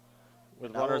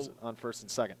with Now runners on first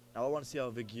and second. Now I want to see how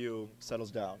Vigue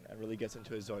settles down and really gets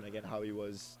into his zone again, how he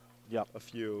was Yep. a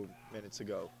few minutes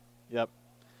ago. Yep.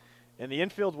 And the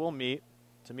infield will meet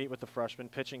with the freshman.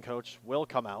 Pitching coach will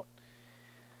come out.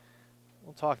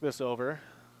 We'll talk this over.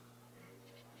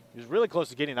 He was really close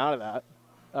to getting out of that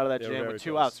They were jam very with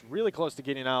two close. outs. Really close to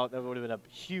getting out. That would have been a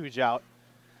huge out.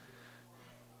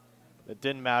 It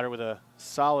didn't matter with a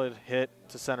solid hit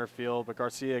to center field, but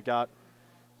Garcia got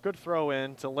good throw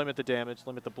in to limit the damage,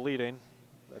 limit the bleeding.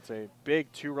 That's a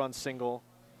big 2-run single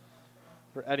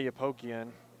for Eddie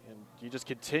Apokian, and he just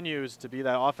continues to be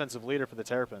that offensive leader for the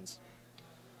Terrapins.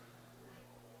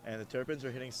 And the Terrapins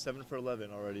are hitting 7 for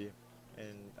 11 already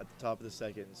at the top of the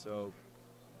second. So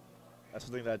that's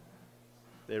something that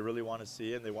they really want to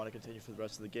see, and they want to continue for the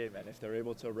rest of the game. And if they're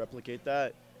able to replicate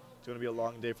that, it's going to be a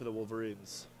long day for the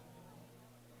Wolverines.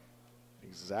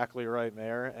 Exactly right,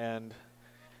 Mayor. And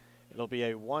it'll be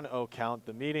a 1-0 count.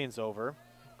 The meeting's over.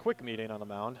 Quick meeting on the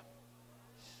mound.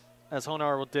 As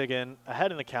Honar will dig in,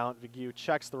 ahead in the count. Vigue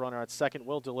checks the runner at second,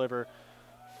 will deliver.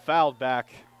 Fouled back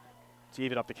to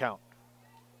even up the count.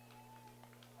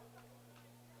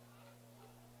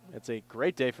 It's a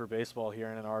great day for baseball here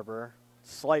in Ann Arbor.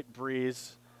 Slight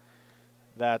breeze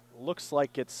that looks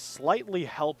like it's slightly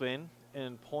helping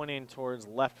and pointing towards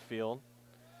left field.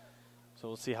 So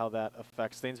we'll see how that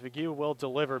affects things. Vigue will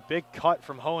deliver. Big cut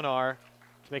from Honar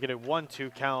to make it a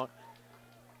 1-2 count.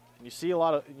 And you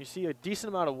see a decent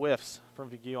amount of whiffs from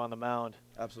Vigue on the mound.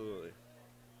 Absolutely.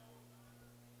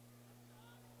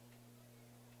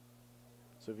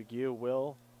 So Vigue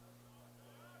will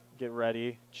get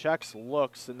ready, checks,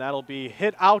 looks, and that'll be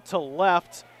hit out to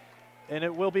left, and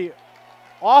it will be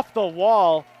off the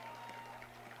wall.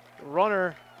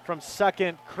 Runner from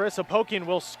second, Chris Apokian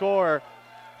will score.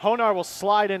 Honar will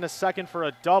slide into second for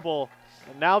a double,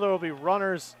 and now there will be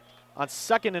runners on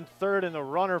second and third, and the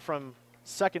runner from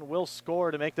second will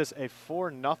score to make this a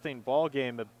 4-0 ball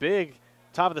game. A big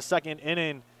top of the second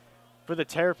inning for the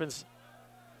Terrapins.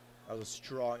 That was a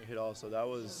strong hit also. That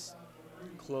was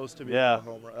close to being Yeah. a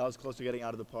home run. That was close to getting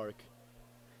out of the park.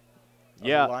 That was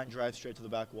Yeah. a line drive straight to the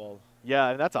back wall. Yeah,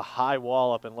 and that's a high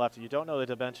wall up and left. You don't know the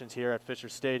dimensions here at Fisher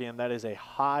Stadium. That is a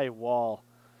high wall.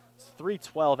 It's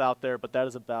 312 out there, but that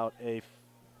is about a,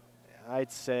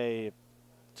 I'd say,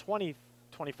 20,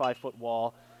 25-foot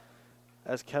wall.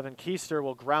 As Kevin Keister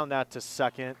will ground that to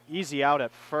second. Easy out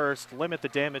at first. Limit the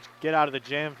damage. Get out of the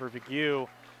jam for Vigue.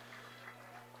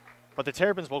 But the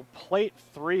Terrapins will plate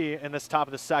 3 in this top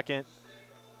of the second,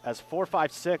 as 4,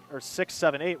 5, 6, or 6,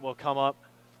 7, 8 will come up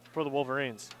for the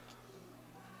Wolverines.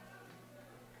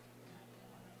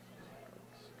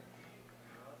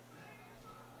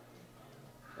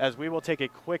 As we will take a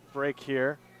quick break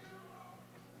here.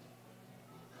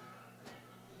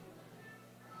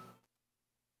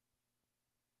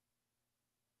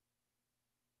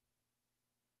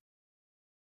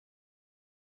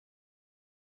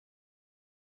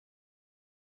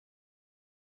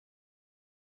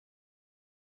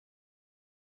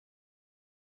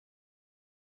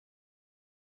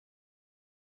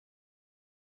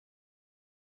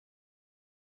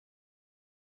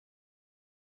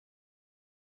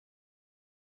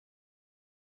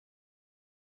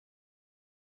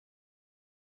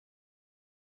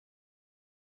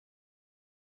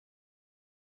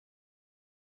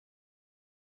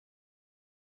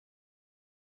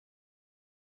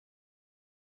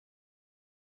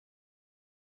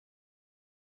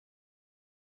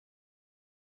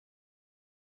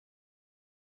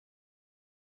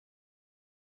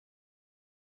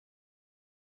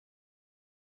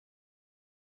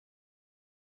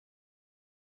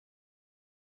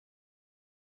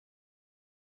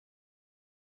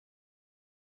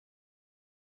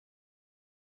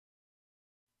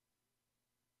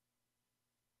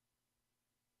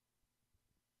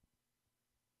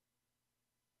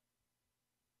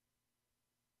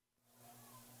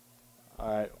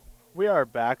 We are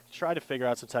back. Try to figure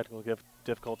out some technical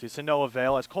difficulties to no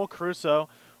avail as Cole Crusoe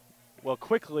will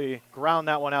quickly ground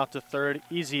that one out to third.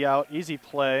 Easy out, easy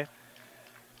play.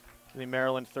 The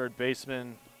Maryland third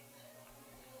baseman.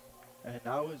 And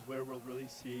now is where we'll really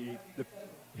see the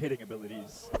hitting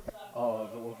abilities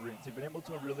of the Wolverines. They've been able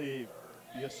to really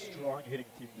be a strong hitting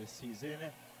team this season.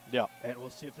 Yeah. And we'll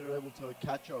see if they're able to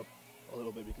catch up a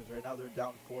little bit, because right now they're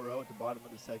down 4-0 at the bottom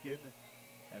of the second,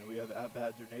 and we have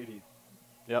at-bats or 80.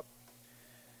 Yep.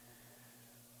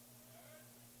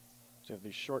 So you have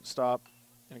the shortstop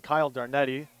and Kyle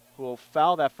Darnetti, who will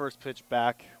foul that first pitch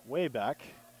back, way back.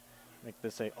 Make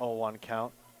this a 0-1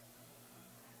 count.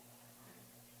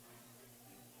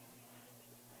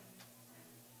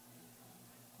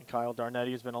 And Kyle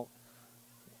Darnetti has been a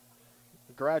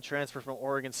grad transfer from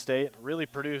Oregon State, really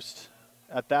produced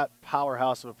at that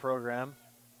powerhouse of a program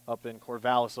up in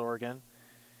Corvallis, Oregon.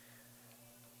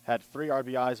 Had 3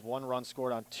 RBIs, 1 run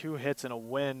scored on 2 hits and a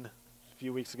win a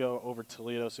few weeks ago over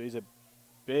Toledo. So he's a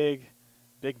big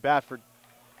bat for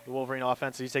the Wolverine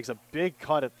offense. He takes a big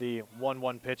cut at the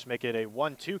 1-1 pitch, make it a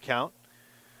 1-2 count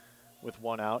with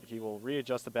 1 out. He will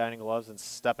readjust the batting gloves and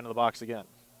step into the box again.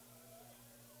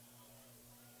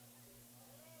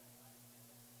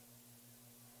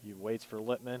 He waits for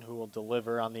Littman, who will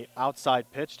deliver on the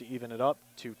outside pitch to even it up,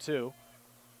 2-2.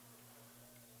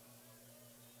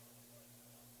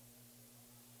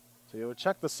 So you would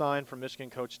check the sign from Michigan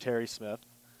coach Terry Smith.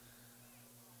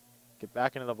 Get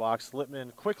back into the box.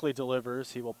 Littman quickly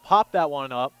delivers. He will pop that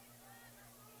one up.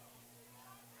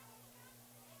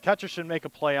 Catcher should make a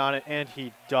play on it, and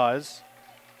he does.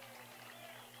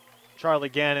 Charlie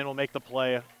Gannon will make the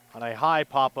play on a high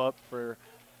pop-up for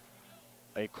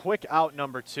a quick out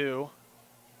number 2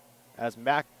 as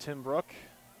Mac Timbrook,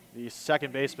 the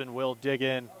second baseman, will dig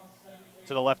in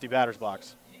to the lefty batter's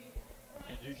box.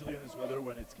 And usually in this weather,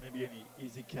 when it's going to be an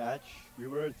easy catch, we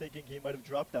were thinking he might have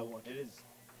dropped that one. It is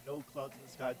no clouds in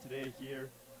the sky today here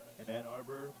in Ann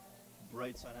Arbor.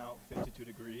 Bright sun out, 52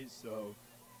 degrees, so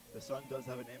the sun does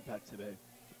have an impact today.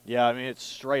 Yeah, I mean, it's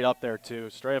straight up there, too,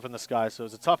 straight up in the sky. So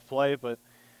it's a tough play, but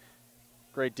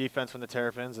great defense from the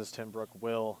Terrapins as Timbrook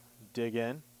will dig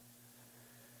in.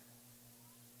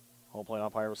 Home plate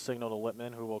umpire will signal to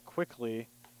Littman, who will quickly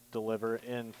deliver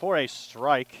in for a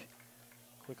strike.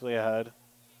 Quickly ahead,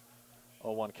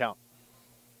 0-1 count.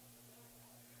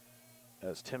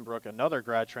 As Timbrook, another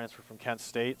grad transfer from Kent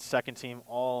State, second team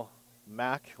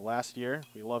All-MAC last year.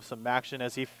 We love some action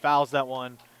as he fouls that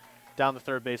one down the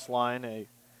third base line.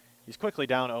 He's quickly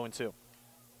down 0-2.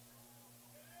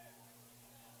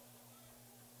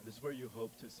 This is where you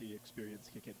hope to see experience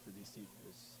kick in for these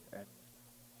seniors and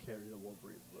carry the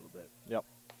Wolverines a little bit. Yep.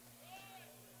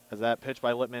 As that pitch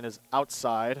by Littman is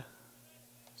outside.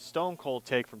 Stone cold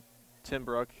take from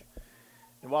Timbrook.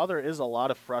 And while there is a lot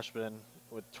of freshmen,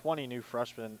 with 20 new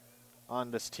freshmen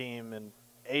on this team and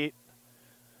 8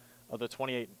 of the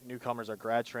 28 newcomers are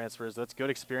grad transfers, that's good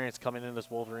experience coming into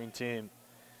this Wolverine team.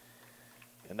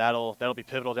 And that'll be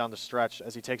pivotal down the stretch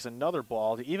as he takes another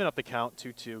ball to even up the count,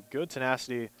 2-2. Good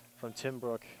tenacity from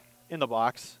Timbrook in the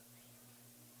box.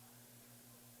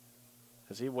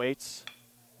 As he waits,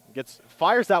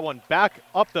 fires that one back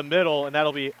up the middle, and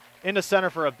that'll be into center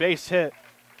for a base hit.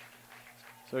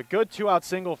 So a good 2-out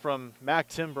single from Mac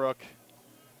Timbrook.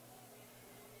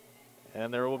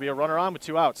 And there will be a runner on with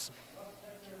 2 outs.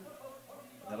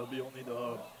 That'll be only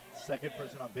the second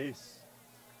person on base,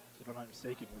 if I'm not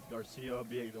mistaken, with Garcia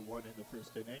being the one in the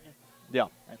first inning. Yeah.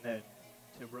 And then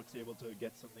Timbrook's able to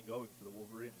get something going for the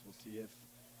Wolverines. We'll see if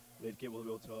Lightgive will be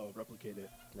able to replicate it.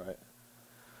 Right.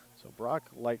 So Brock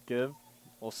Lightgive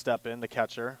will step in, the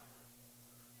catcher.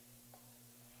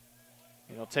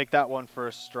 And he'll take that one for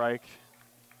a strike.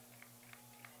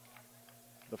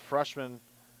 The freshman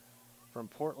from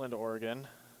Portland, Oregon,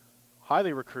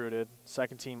 highly recruited,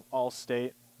 second team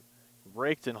All-State,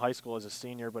 raked in high school as a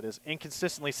senior, but has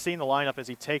inconsistently seen the lineup as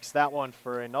he takes that one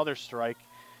for another strike.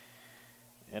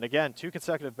 And again, 2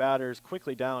 consecutive batters,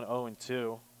 quickly down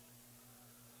 0-2.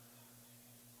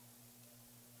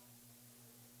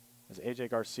 As A.J.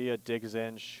 Garcia digs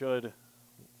in, should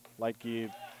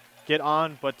Lightgive get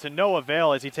on, but to no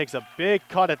avail as he takes a big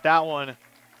cut at that one.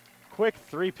 Quick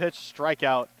 3-pitch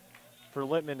strikeout for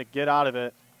Littman to get out of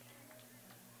it.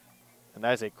 And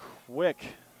that is a quick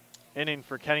inning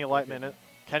for Kenny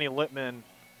Littman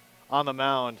on the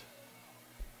mound.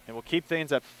 And we'll keep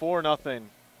things at 4-0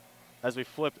 as we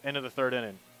flip into the third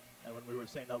inning. And when we were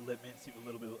saying that Littman seemed a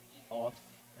little bit off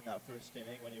in that first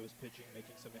inning when he was pitching,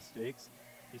 making some mistakes,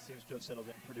 he seems to have settled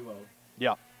in pretty well.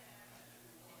 Yeah.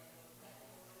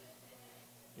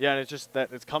 Yeah, and it's just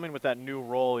that it's coming with that new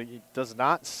role. He does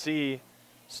not see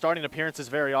starting appearances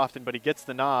very often, but he gets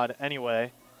the nod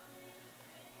anyway.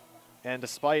 And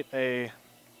despite a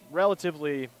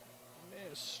relatively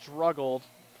struggled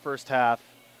first half,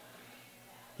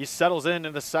 he settles in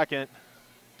the second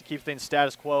to keep things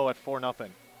status quo at 4-0.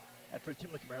 And for a team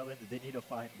like Maryland, they need to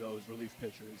find those relief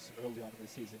pitchers early on in the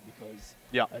season because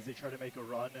as they try to make a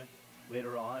run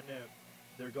later on,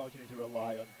 they're going to need to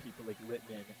rely on people like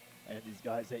Littman and these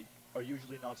guys that are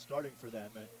usually not starting for them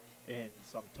in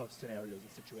some tough scenarios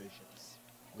and situations.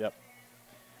 Yep.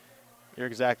 You're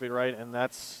exactly right, and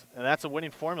that's a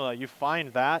winning formula. You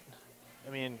find that.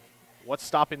 I mean, what's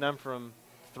stopping them from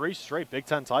 3 straight Big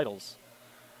Ten titles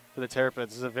for the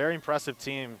Terrapins? It's a very impressive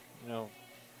team,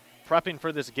 prepping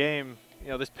for this game.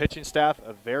 This pitching staff,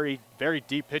 a very, very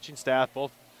deep pitching staff,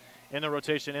 both in the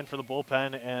rotation and for the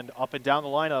bullpen and up and down the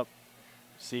lineup.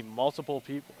 See multiple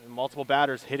people, multiple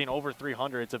batters hitting over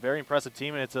 300. It's a very impressive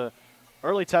team, and it's a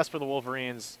early test for the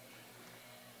Wolverines.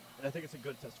 And I think it's a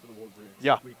good test for the Wolverines.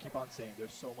 Yeah. We keep on saying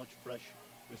there's so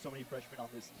many freshmen on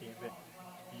this team, and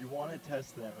you want to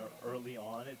test them early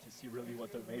on to see really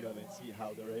what they're made of and see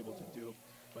how they're able to do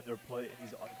when they're put in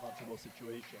these uncomfortable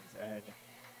situations. And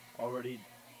already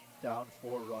down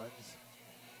 4 runs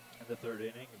in the 3rd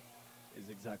inning is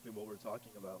exactly what we're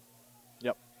talking about.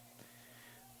 Yep.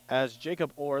 As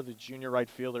Jacob Orr, the junior right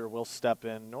fielder, will step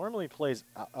in. Normally plays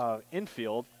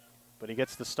infield, but he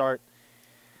gets the start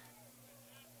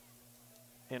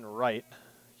in right.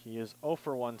 He is 0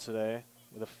 for 1 today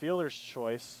with a fielder's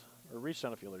choice, or reached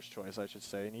on a fielder's choice, I should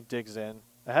say, and he digs in.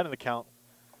 Ahead of the count,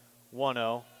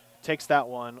 1-0. Takes that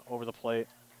one over the plate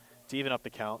to even up the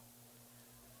count.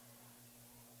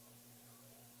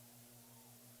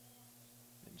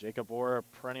 And Jacob Orr, a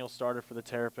perennial starter for the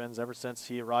Terrapins ever since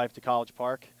he arrived to College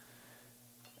Park,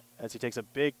 as he takes a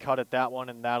big cut at that one,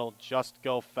 and that'll just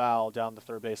go foul down the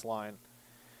 3rd base line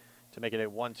to make it a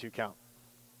 1-2 count.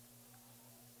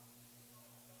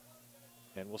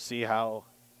 And we'll see how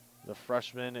the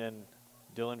freshman and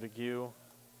Dylan Vigue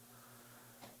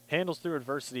handles through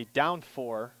adversity. Down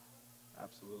 4.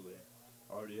 Absolutely.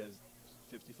 Already has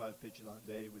 55 pitches on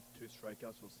the day with 2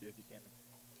 strikeouts. We'll see if he can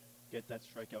get that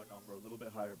strikeout number a little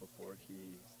bit higher before he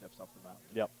steps off the mound.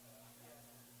 Yep.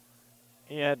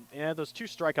 He had those 2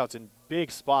 strikeouts in big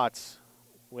spots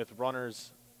with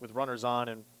runners on,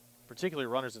 and particularly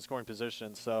runners in scoring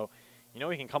position. So he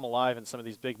can come alive in some of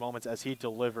these big moments as he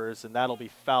delivers, and that'll be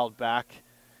fouled back.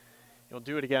 He'll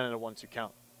do it again in a 1-2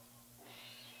 count.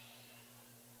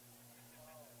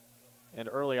 And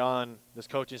early on, this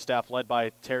coaching staff led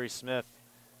by Terry Smith,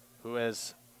 who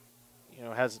has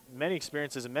many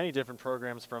experiences in many different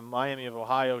programs from Miami of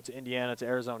Ohio to Indiana to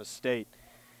Arizona State.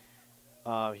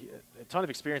 A ton of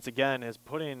experience again is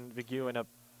putting Vigue in a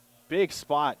big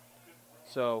spot.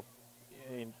 So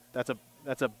that's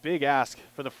a big ask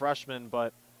for the freshman,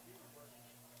 but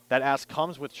that ask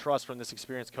comes with trust from this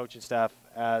experienced coaching staff,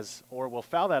 or we'll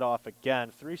foul that off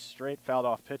again. 3 straight fouled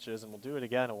off pitches, and we'll do it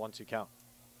again, a 1-2 count.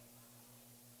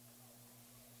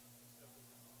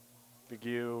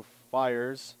 Vigue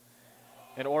fires,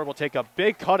 and Orr will take a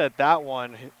big cut at that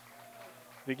one.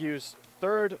 Vigue's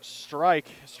 3rd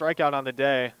strikeout on the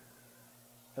day,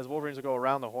 as Wolverines will go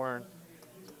around the horn.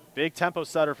 Big tempo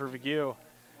setter for Vigue. And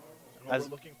what we're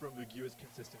looking from Vigue is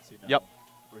consistency now. Yep.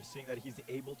 We're seeing that he's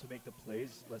able to make the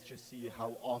plays. Let's just see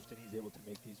how often he's able to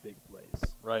make these big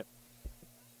plays. Right.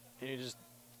 And you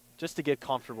just to get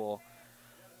comfortable,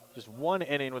 just 1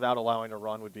 inning without allowing a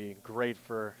run would be great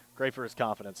for his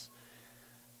confidence.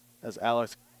 As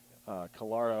Alex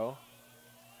Calarco,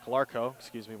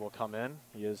 will come in.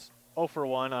 He is 0 for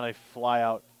 1 on a fly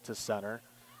out to center.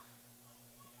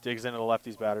 Digs into the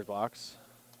lefty's batter's box.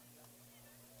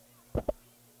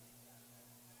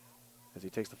 As he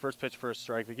takes the first pitch for a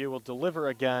strike, Vigue will deliver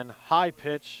again. High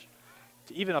pitch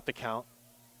to even up the count.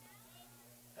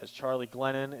 As Charlie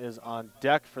Glennon is on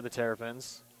deck for the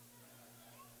Terrapins.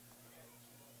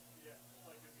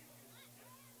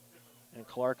 And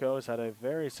Calarco has had a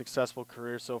very successful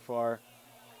career so far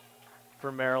for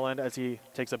Maryland, as he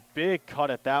takes a big cut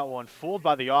at that one, fooled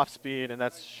by the off speed, and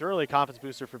that's surely a confidence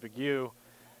booster for Vigue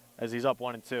as he's up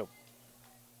 1-2.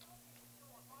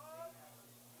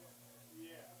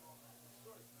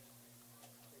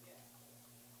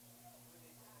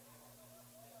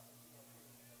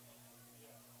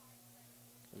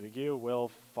 Vigue will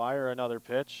fire another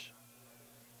pitch.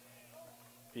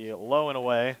 Be low and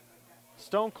away.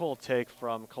 Stone cold take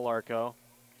from Calarco.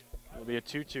 It'll be a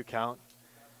 2-2 count.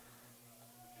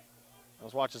 I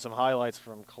was watching some highlights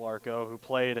from Calarco, who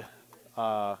played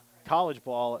college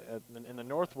ball in the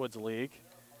Northwoods League.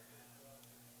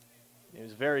 He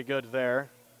was very good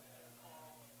there,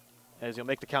 as he'll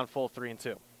make the count full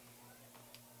 3-2.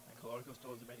 Clarko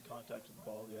still hasn't made contact with the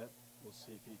ball yet. We'll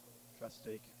see if he tries to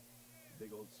take a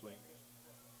big old swing.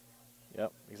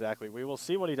 Yep, exactly. We will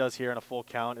see what he does here in a full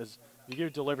count. As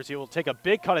Vigu delivers, he will take a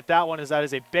big cut at that one, as that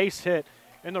is a base hit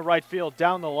in the right field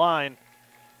down the line.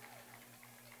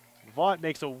 Vaught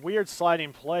makes a weird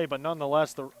sliding play, but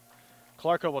nonetheless, the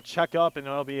Clarko will check up, and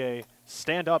it'll be a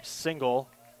stand-up single.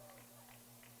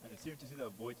 And it seemed to see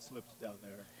that Voigt slipped down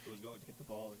there. He was going to get the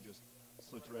ball and just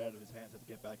slipped right out of his hands, had to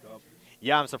get back up.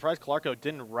 Yeah, I'm surprised Clarko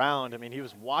didn't round. I mean, he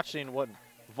was watching what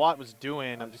Vaught was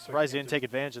doing. I'm surprised he didn't take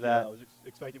advantage of that. Yeah, I was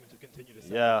expecting him to continue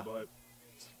to but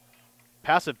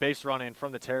passive base running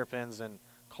from the Terrapins, and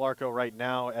Clarko right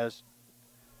now, as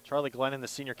Charlie Glennon, the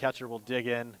senior catcher, will dig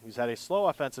in, who's had a slow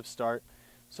offensive start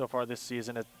so far this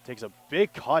season. It takes a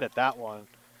big cut at that one.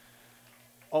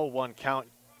 0-1 count.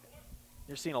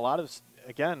 You're seeing a lot of,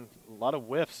 again, a lot of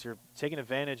whiffs. You're taking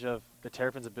advantage of the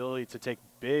Terrapins' ability to take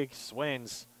big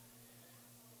swings.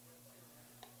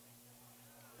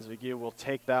 As Vigu will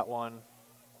take that one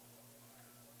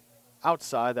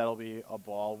outside. That'll be a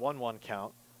ball. 1-1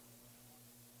 count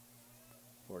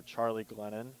for Charlie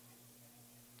Glennon.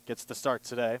 Gets the start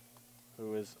today,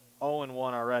 who is 0-1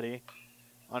 already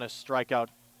on a strikeout.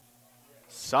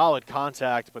 Solid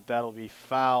contact, but that'll be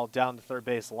foul down the third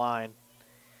base line.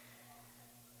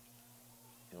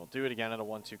 And we'll do it again at a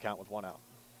 1-2 count with 1 out.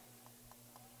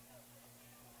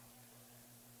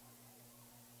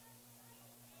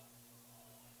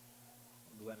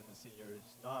 Glennon, the senior, is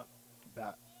not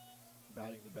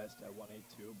batting the best at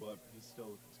 182, but he's still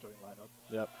in the starting lineup.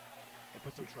 Yep. They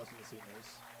put some trust in the seniors.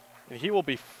 And he will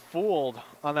be fooled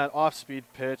on that off-speed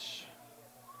pitch.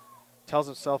 Tells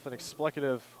himself an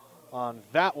explicative on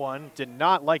that one. Did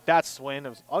not like that swing. It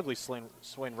was an ugly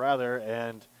swing rather,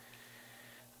 and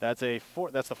that's the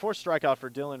fourth strikeout for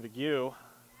Dylan Vigu.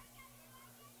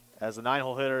 As the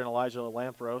 9-hole hitter in Elijah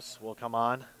Lampros will come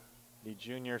on, the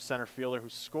junior center fielder who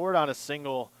scored on a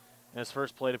single in his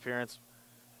first plate appearance.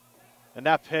 And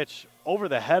that pitch over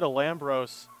the head of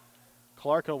Lambros.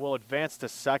 Clarko will advance to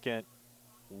second.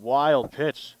 Wild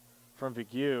pitch from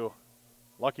Vigu.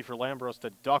 Lucky for Lambros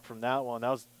to duck from that one. That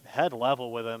was head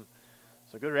level with him.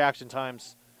 So good reaction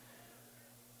times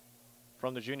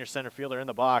from the junior center fielder in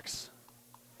the box.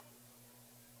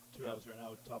 2 outs right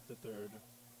now, top the third.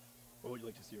 What would you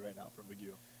like to see right now from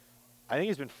Vigu? I think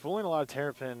he's been fooling a lot of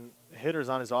Terrapin hitters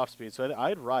on his off-speed, so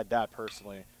I'd ride that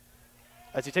personally.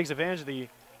 As he takes advantage of the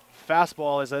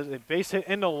fastball, as a base hit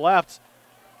into left,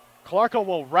 Clarko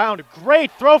will round.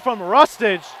 Great throw from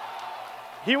Rustage.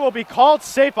 He will be called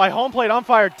safe by home plate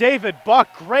umpire David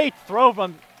Buck. Great throw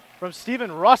from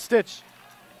Stephen Rustage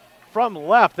from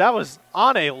left. That was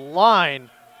on a line.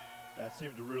 That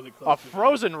seemed really close. A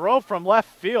frozen rope from left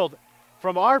field.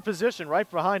 From our position right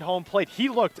behind home plate, he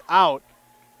looked out.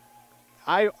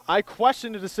 I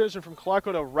questioned the decision from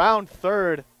Clarko to round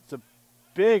third. It's a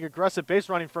big, aggressive base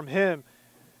running from him.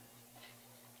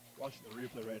 Watching the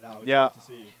replay right now, yeah, to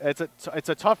see. It's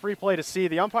a tough replay to see.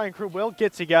 The umpiring crew will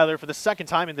get together for the second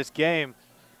time in this game.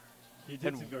 He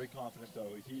did seem very confident, though.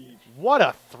 What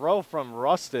a throw from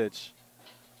Rustage.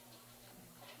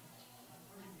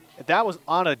 That was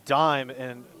on a dime,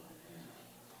 and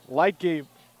Lightgate,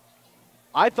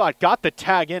 I thought, got the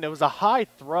tag in. It was a high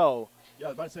throw. Yeah, I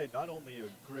was about to say, not only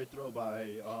a great throw by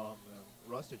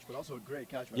Rustage, but also a great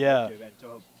catch by Lightgate.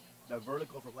 And that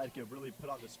vertical from Lightgate really put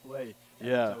on display.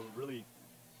 Yeah. To really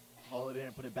haul it in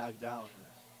and put it back down.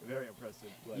 Very impressive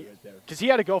play right there. Because he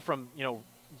had to go from,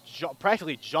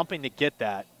 practically jumping to get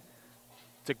that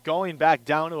to going back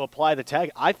down to apply the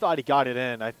tag. I thought he got it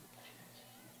in.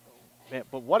 Man,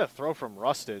 but what a throw from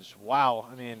Rustage. Wow.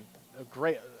 I mean,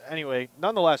 anyway,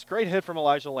 nonetheless, great hit from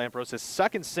Elijah Lampros, his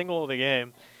second single of the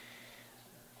game.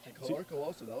 And Clarko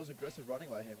also, that was aggressive running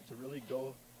by him to really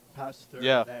go past third.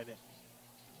 Yeah. And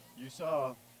he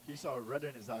saw red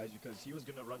in his eyes because he was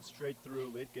going to run straight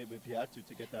through late game if he had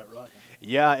to get that run.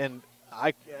 Yeah, and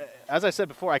as I said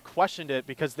before, I questioned it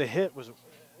because the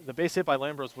base hit by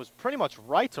Lambros was pretty much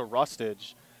right to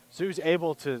Rustage. So he was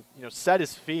able to, set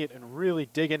his feet and really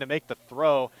dig in to make the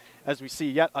throw. As we see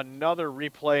yet another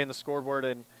replay in the scoreboard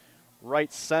in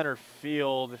right center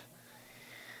field.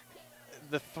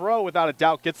 The throw, without a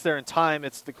doubt, gets there in time.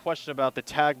 It's the question about the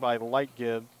tag by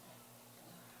Lightgib.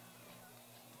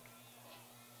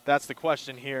 That's the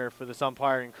question here for this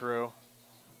umpiring crew.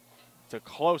 It's a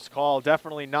close call.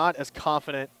 Definitely not as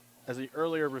confident as the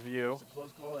earlier review. It's a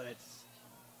close call, and it's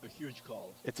a huge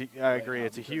call. I agree.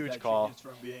 It's a huge call. It's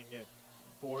from being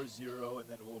 4-0, and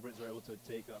then Wolverines are able to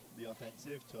take the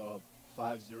offensive to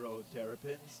 5-0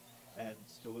 Terrapins, and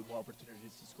still with more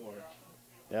opportunities to score.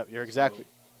 Yep, you're exactly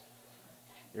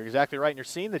right. And you're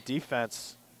seeing the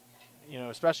defense, you know,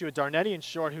 especially with Darnetti in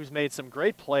short, who's made some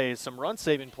great plays, some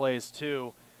run-saving plays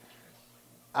too,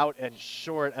 out and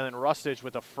short, and then Rustage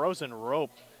with a frozen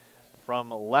rope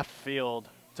from left field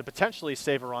to potentially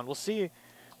save a run. We'll see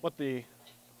what the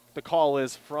call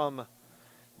is from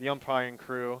the umpiring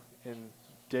crew in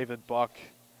David Buck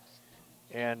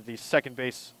and the second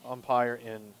base umpire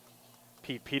in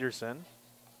Pete Peterson.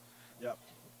 Yep.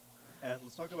 And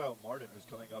let's talk about Martin, who's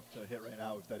coming up to hit right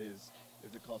now. If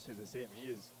the call stays the same,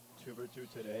 he is 2 for 2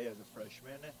 today as a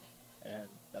freshman, and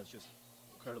that's just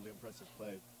incredibly impressive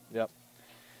play. Yep.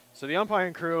 So the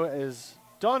umpiring crew is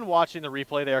done watching the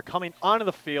replay. They are coming onto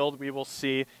the field. We will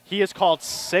see. He is called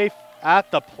safe at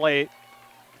the plate.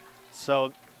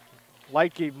 So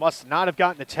Leitke must not have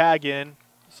gotten a tag in.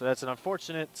 So that's an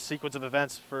unfortunate sequence of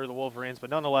events for the Wolverines, but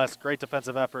nonetheless, great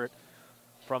defensive effort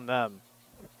from them.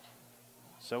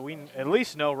 So we at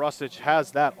least know Rustage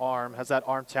has that arm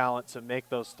talent to make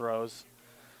those throws.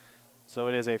 So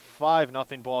it is a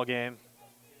 5-0 ball game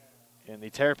in the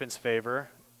Terrapins' favor,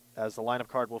 as the lineup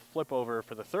card will flip over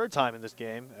for the 3rd time in this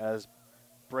game, as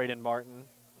Braden Martin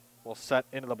will set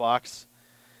into the box.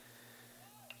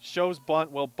 Show's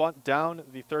bunt will bunt down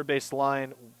the third base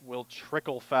line, will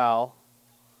trickle foul.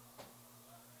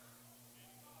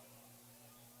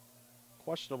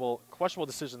 Questionable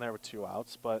decision there with 2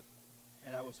 outs, but.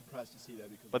 And I was surprised to see that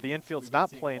because. But the infield's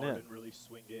not playing in. Really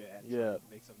swing it and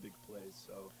make some big plays.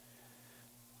 So.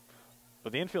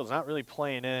 But the infield's not really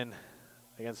playing in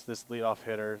against this leadoff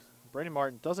hitter. Braden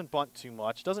Martin doesn't bunt too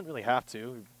much, doesn't really have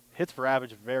to. Hits for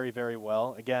average very, very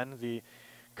well. Again, the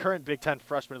current Big Ten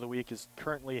Freshman of the Week is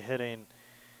currently hitting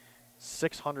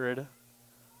 .600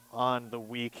 on the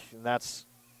week, and that's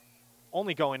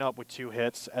only going up with 2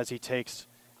 hits as he takes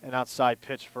an outside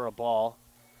pitch for a ball.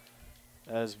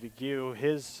 As Vigue,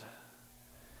 his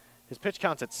pitch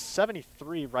count's at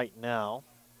 73 right now.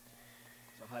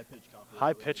 It's a high pitch count.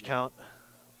 High pitch count.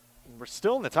 And we're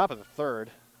still in the top of the 3rd.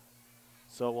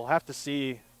 So we'll have to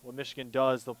see what Michigan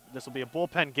does. This will be a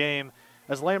bullpen game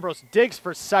as Lambros digs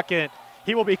for second.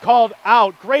 He will be called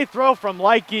out. Great throw from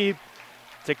Leitke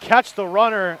to catch the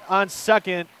runner on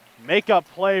second. Make-up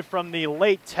play from the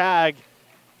late tag.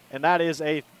 And that is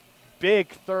a big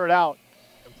 3rd out.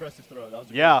 Impressive throw. That was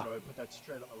a great throw. He put that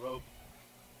straight on the rope.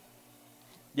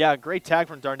 Yeah, great tag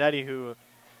from Darnetti, who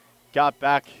got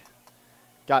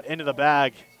into the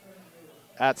bag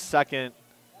at second.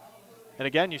 And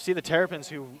again, you see the Terrapins,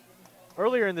 who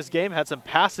earlier in this game had some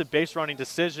passive base running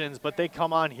decisions, but they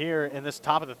come on here in this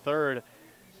top of the 3rd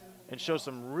and show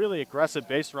some really aggressive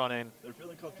base running. They're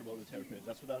feeling comfortable with the Terrapins.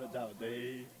 That's without a doubt.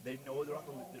 They know they're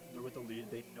with the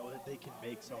lead. They know that they can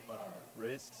make some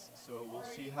risks. So we'll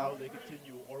see how they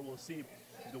continue, or we'll see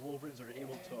if the Wolverines are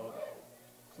able to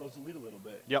close the lead a little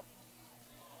bit. Yep.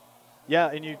 Yeah,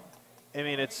 and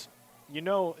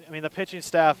the pitching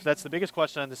staff, that's the biggest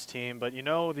question on this team, but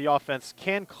the offense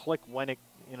can click when it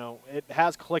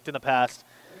has clicked in the past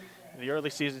in the early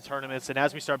season tournaments, and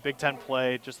as we start Big Ten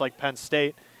play, just like Penn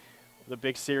State, the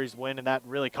big series win, and that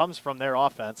really comes from their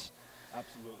offense.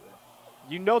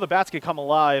 Absolutely. The bats could come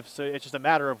alive, so it's just a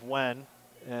matter of when,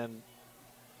 and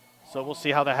so we'll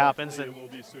see how that happens. It will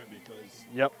be soon because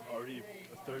already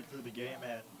a 3rd through the game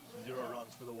and 0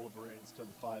 runs for the Wolverines to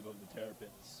the 5 of the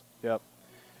Terrapins. Yep.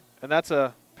 And that's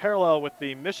a parallel with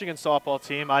the Michigan softball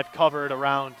team. I've covered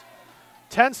around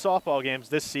 10 softball games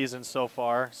this season so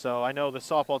far, so I know the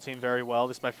softball team very well.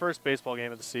 This is my first baseball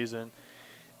game of the season.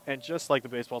 And just like the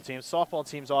baseball team, softball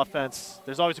team's offense,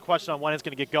 there's always a question on when it's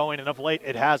going to get going, and of late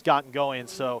it has gotten going.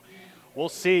 So we'll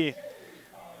see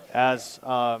as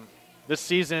this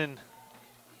season,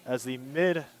 as the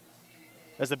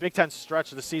Big Ten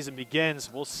stretch of the season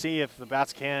begins, we'll see if the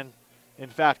bats can,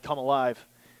 in fact, come alive,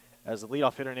 as the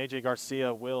leadoff hitter, A.J.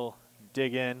 Garcia, will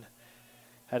dig in.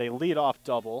 Had a leadoff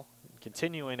double,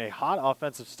 continuing a hot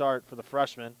offensive start for the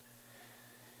freshman.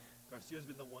 Garcia's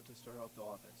been the one to start off the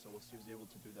offense, so we'll see if he's able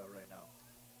to do that right now.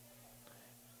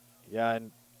 Yeah,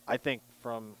 and I think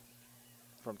from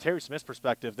Terry Smith's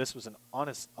perspective, this was an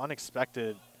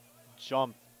unexpected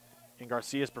jump in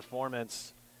Garcia's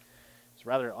performance. He's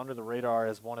rather under the radar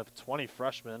as one of 20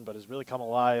 freshmen, but has really come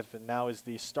alive and now is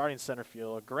the starting center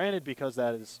fielder. Granted, because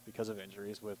that is because of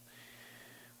injuries with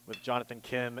Jonathan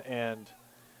Kim and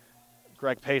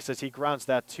Greg Pace, as he grounds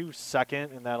that to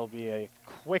second, and that'll be a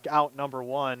quick out number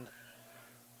 1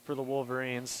 for the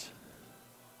Wolverines.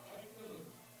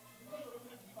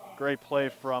 Great play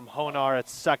from Honar at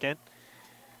second.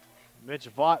 Mitch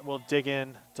Vaught will dig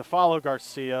in to follow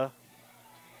Garcia,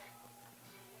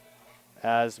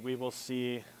 as we will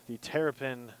see the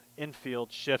Terrapin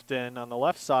infield shift in on the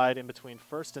left side in between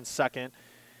first and second.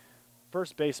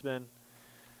 First baseman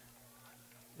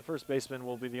The first baseman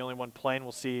will be the only one playing.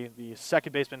 We'll see the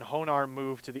second baseman, Honar,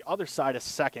 move to the other side of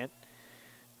second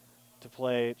to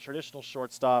play traditional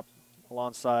shortstop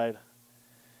alongside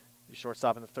the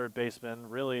shortstop and the third baseman,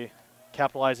 really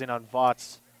capitalizing on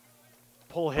Vought's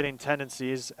pull-hitting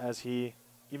tendencies as he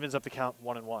evens up the count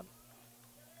 1-1.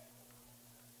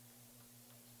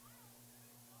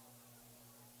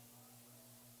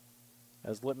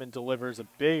 As Lippman delivers a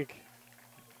big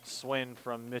swing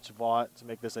from Mitch Vaught to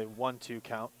make this a 1-2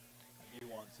 count. He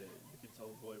wants it. You can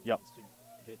tell Voigt Yep. wants to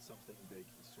hit something big.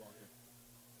 He swung it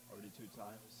already 2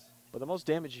 times. But the most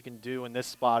damage you can do in this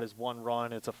spot is 1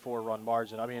 run. It's a 4-run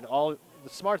margin. I mean, the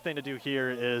smart thing to do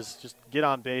here is just get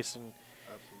on base and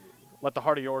let the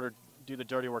heart of your order do the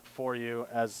dirty work for you,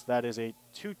 as that is a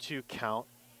 2-2 count.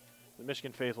 The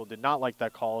Michigan faithful did not like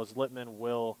that call, as Lippman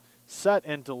will set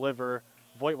and deliver.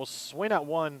 Voigt will swing at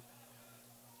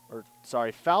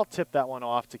foul tip that one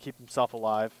off to keep himself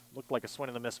alive. Looked like a swing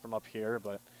and a miss from up here,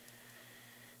 but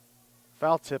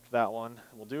foul tip that one.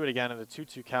 We'll do it again in the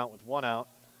 2-2 count with 1 out.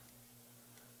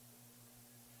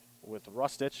 With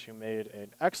Rustich, who made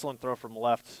an excellent throw from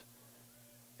left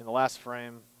in the last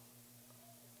frame,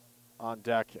 on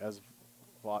deck as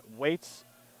Vaught waits.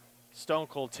 Stone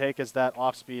cold take as that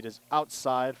off speed is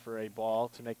outside for a ball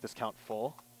to make this count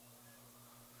full.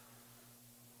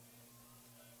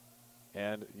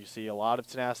 And you see a lot of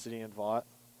tenacity in Vaught,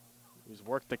 who's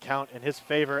worked the count in his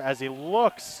favor as he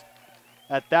looks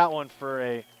at that one for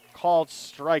a called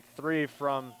strike 3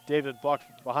 from David Buck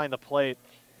behind the plate.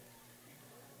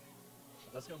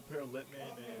 Let's compare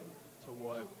Lippman to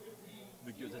what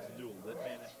McGill has to do.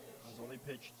 Lippman has only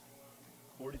pitched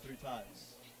 43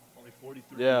 times. Only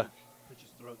 43 pitches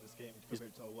throughout this game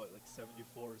compared to what, like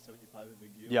 74 or 75 in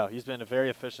McGill? Yeah, he's been very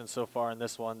efficient so far in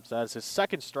this one. So that's his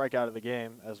second strikeout of the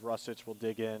game, as Rustich will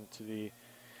dig into the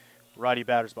righty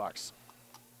batter's box.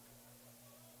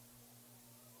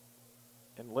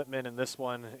 And Lippman in this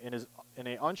one, in an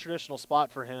untraditional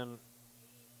spot for him,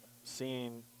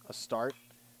 seeing a start,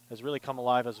 has really come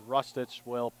alive as Rustich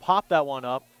will pop that one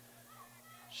up.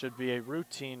 Should be a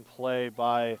routine play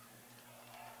by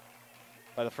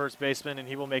the first baseman, and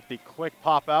he will make the quick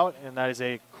pop out, and that is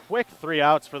a quick 3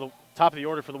 outs for the top of the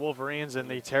order for the Wolverines, and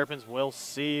the Terrapins will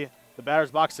see the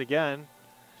batter's box again.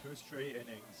 2 straight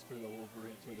innings for the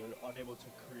Wolverines where they're unable to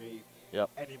create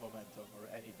any momentum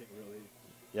or anything really.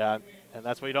 Yeah, and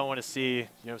that's what you don't want to see,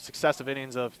 successive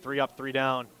innings of 3 up, 3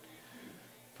 down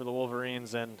for the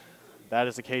Wolverines, and that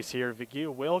is the case here. Vigue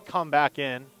will come back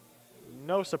in.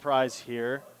 No surprise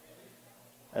here.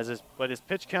 But his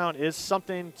pitch count is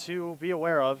something to be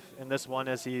aware of in this one,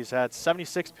 as he's had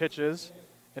 76 pitches.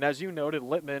 And as you noted,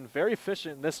 Lippman very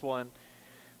efficient in this one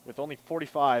with only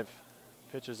 45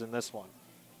 pitches in this one.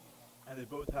 And they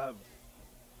both have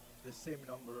the same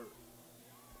number.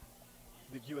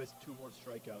 Vigue has 2 more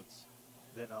strikeouts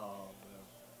than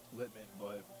Lippman,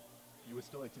 but you would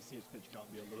still like to see his pitch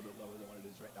count be a little bit lower than what it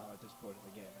is right now at this point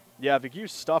in the game. Yeah,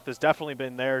 Vigue's stuff has definitely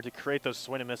been there to create those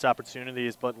swing and miss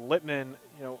opportunities, but Lippman,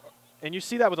 and you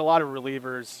see that with a lot of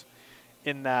relievers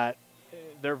in that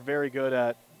they're very good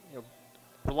at,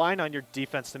 relying on your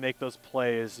defense to make those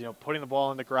plays, putting the ball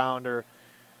on the ground or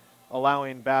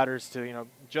allowing batters to,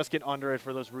 just get under it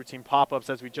for those routine pop-ups,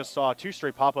 as we just saw 2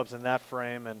 straight pop-ups in that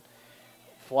frame and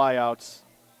fly-outs.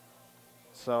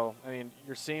 So,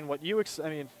 you're seeing what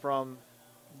from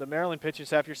the Maryland pitching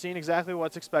staff, you're seeing exactly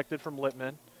what's expected from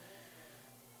Lippman.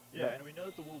 Yeah, and we know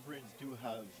that the Wolverines do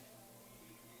have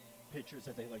pitchers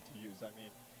that they like to use.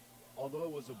 Although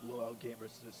it was a blowout game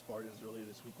versus the Spartans earlier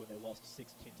this week when they lost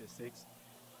 16-6,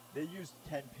 they used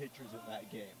 10 pitchers in that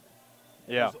game.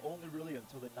 And it was only really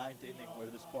until the 9th inning where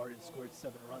the Spartans scored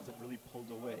 7 runs and really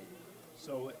pulled away.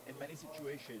 So, in many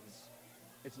situations,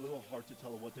 it's a little hard to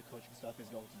tell what the coaching staff is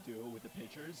going to do with the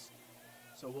pitchers.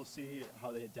 So we'll see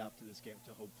how they adapt to this game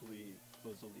to hopefully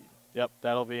close the lead. Yep,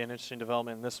 that'll be an interesting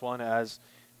development in this one, as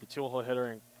the 2-hole hitter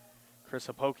and Chris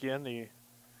Hapokian, the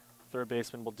third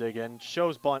baseman, will dig in.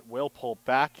 Shows bunt will pull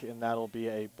back, and that'll be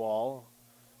a ball.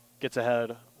 Gets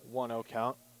ahead 1-0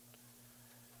 count.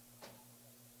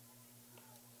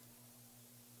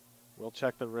 We'll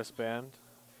check the wristband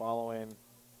following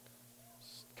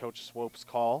Coach Swope's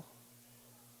call.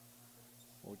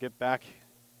 We'll get back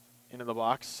into the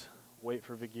box, wait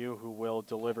for Vigue, who will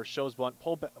deliver. Shows bunt,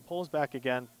 pulls back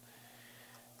again.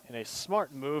 And a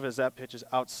smart move, as that pitch is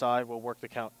outside, will work the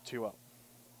count 2-0.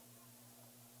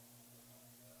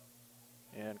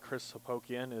 And Chris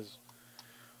Hapokian is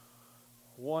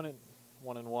 1-1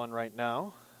 right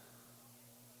now.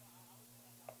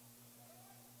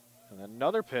 And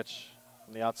another pitch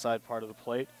from the outside part of the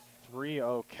plate,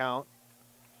 3-0 count.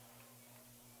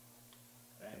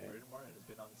 And Braden Martin has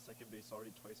been on second base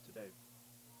already twice today.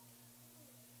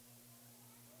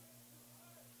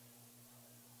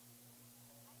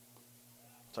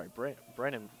 Sorry,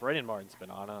 Brandon Martin's been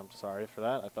on. I'm sorry for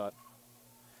that. I thought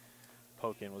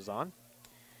Pokin was on.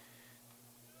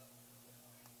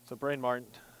 So Brandon Martin,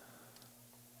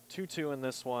 2-2 in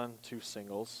this one, 2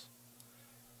 singles.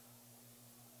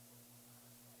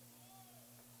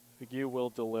 Vigue will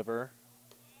deliver.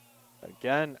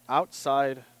 Again,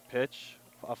 outside pitch,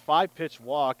 a 5-pitch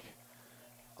walk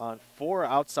on 4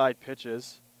 outside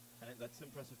pitches. And that's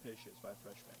impressive patience by a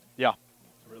freshman. Yeah.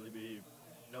 To really be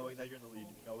knowing that you're in the lead,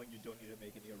 knowing you don't need to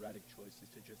make any erratic choices,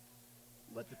 to just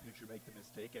let the pitcher make the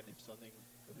mistake, and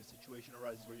if a situation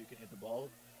arises where you can hit the ball,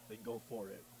 then go for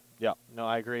it. Yeah, no,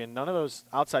 I agree. And none of those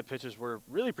outside pitches were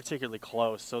really particularly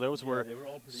close. So those were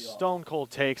stone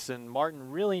cold takes, and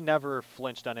Martin really never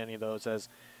flinched on any of those, as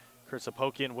Chris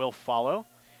Apokian will follow.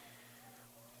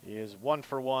 He is 1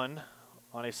 for 1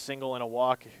 on a single and a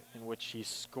walk in which he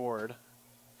scored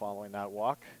following that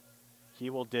walk. He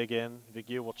will dig in.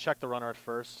 Vigue will check the runner at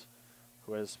first,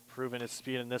 who has proven his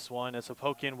speed in this one, as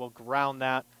Apokian will ground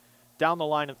that down the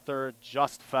line in third,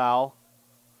 just foul.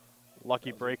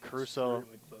 Lucky break, Caruso.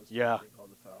 Yeah.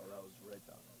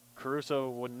 Caruso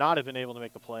would not have been able to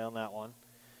make the play on that one.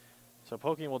 So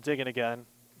Apokian will dig in again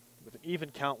with an even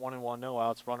count, 1-1, no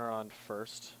outs, runner on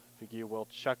first. Vigue will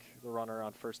check the runner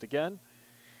on first again.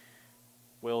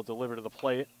 Will deliver to the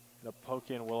plate. And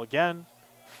Apokian will again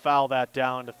foul that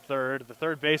down to third. The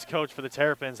third base coach for the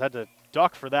Terrapins had to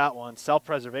duck for that one,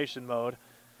 self-preservation mode.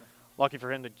 Lucky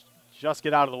for him to just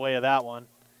get out of the way of that one.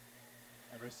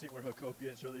 And we're seeing where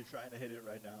Hakopian is really trying to hit it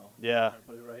right now. Yeah.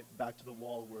 Put it right back to the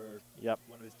wall where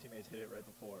one of his teammates hit it right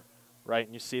before. Right,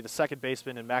 and you see the second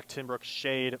baseman and Mac Tinbrook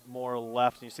shade more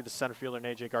left, and you see the center fielder and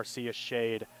AJ Garcia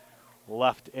shade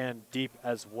left and deep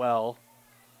as well,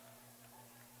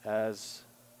 as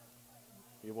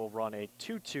we will run a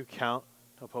 2-2 count.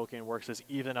 Apokian works as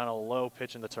even on a low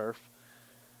pitch in the turf.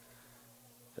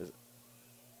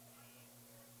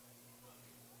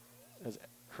 As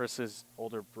Chris's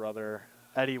older brother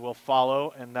Eddie will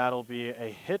follow, and that'll be a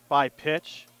hit by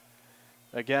pitch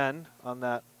again on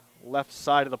that left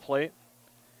side of the plate.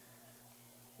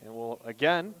 And we'll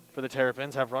again, for the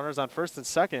Terrapins, have runners on first and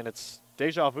second. It's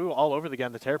deja vu all over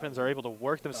again. The Terrapins are able to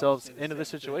work themselves into this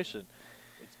situation.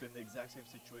 It's been the exact same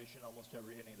situation almost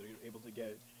every inning. They're able to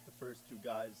get the first 2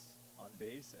 guys on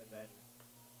base, and then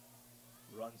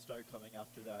runs start coming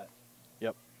after that.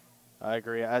 Yep, I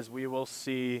agree. As we will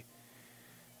see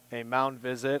a mound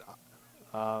visit,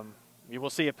 you will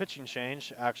see a pitching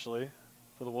change, actually,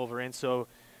 for the Wolverines. So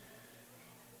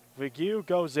Vigue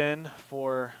goes in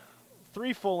for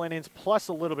 3 full innings plus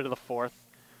a little bit of the fourth.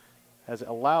 Has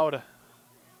allowed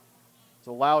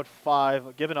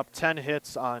 5, given up 10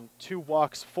 hits on 2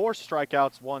 walks, 4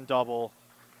 strikeouts, 1 double.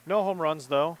 No home runs,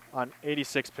 though, on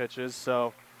 86 pitches.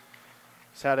 So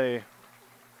he's had a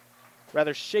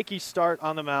rather shaky start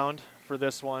on the mound for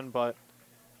this one, but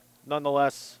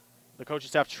nonetheless, the coaching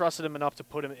staff trusted him enough to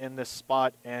put him in this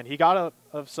spot, and he got out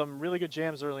of some really good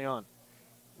jams early on.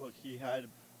 Look, he had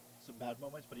some bad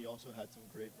moments, but he also had some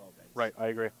great moments. Right, I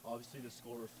agree. Obviously, the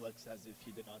score reflects as if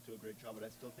he did not do a great job, but I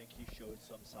still think he showed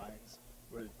some signs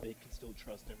where they can still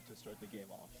trust him to start the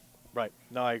game off. Right.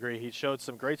 No, I agree. He showed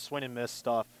some great swing and miss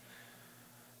stuff.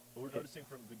 What we're noticing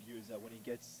from Vigue is that when he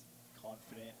gets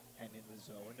confident and in the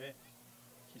zone,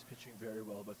 he's pitching very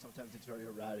well, but sometimes it's very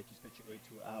erratic. He's pitching way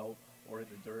too out or in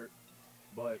the dirt.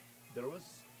 But there was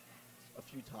a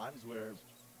few times where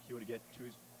he would get 2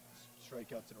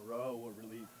 strikeouts in a row or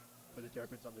really put the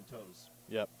Terrapins on their toes.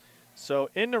 Yep. So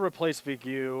in to replace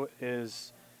Vigue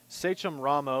is Sachem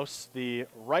Ramos, the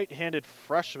right-handed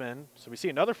freshman. So we see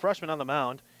another freshman on the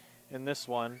mound in this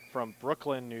one from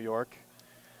Brooklyn, New York.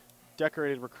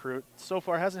 Decorated recruit. So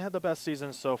far hasn't had the best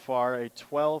season so far. A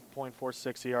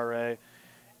 12.46 ERA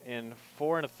in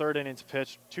 4 1/3 innings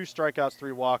pitched, 2 strikeouts,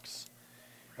 3 walks.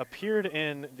 Appeared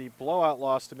in the blowout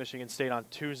loss to Michigan State on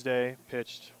Tuesday.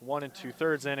 Pitched 1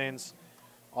 2/3 innings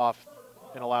off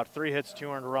and allowed 3 hits, 2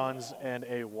 earned runs, and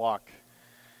a walk.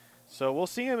 So we'll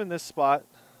see him in this spot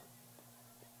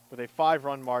with a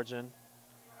 5-run margin.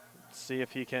 See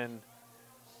if he can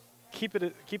keep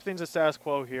things a status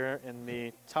quo here in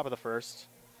the top of the first.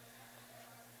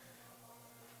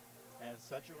 And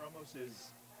Sachem Ramos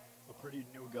is a pretty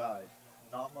new guy.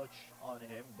 Not much on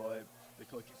him, but the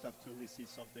coaching staff clearly sees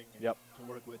something to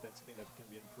work with and something that can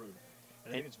be improved.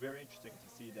 And I think it's very interesting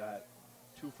to see that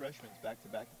 2 freshmen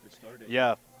back-to-back that they're starting.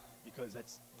 Yeah. Because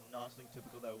that's not something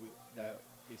typical that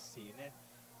is seen.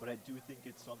 But I do think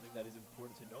it's something that is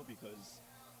important to know because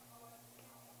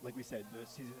like we said, the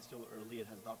season is still early. It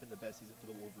has not been the best season for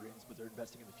the Wolverines, but they're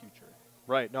investing in the future.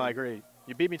 Right. No, I agree.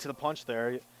 You beat me to the punch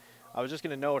there. I was just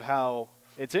going to note how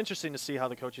it's interesting to see how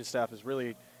the coaching staff is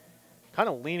really kind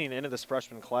of leaning into this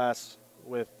freshman class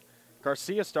with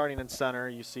Garcia starting in center.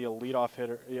 You see a leadoff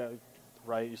hitter. Yeah,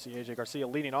 right. You see AJ Garcia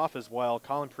leading off as well.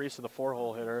 Colin Priest, the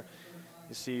 4-hole hitter.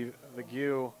 You see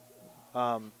Vigue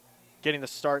getting the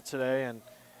start today, and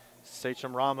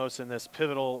Sachem Ramos in this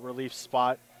pivotal relief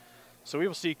spot. So we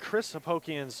will see Chris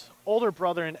Hopokian's older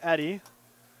brother and Eddie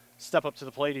step up to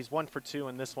the plate. He's 1 for 2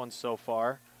 in this one so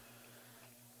far.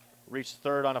 Reached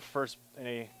third on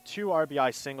a 2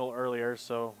 RBI single earlier,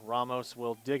 so Ramos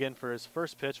will dig in for his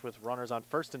first pitch with runners on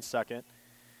first and second.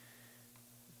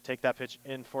 Take that pitch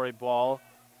in for a ball.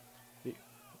 The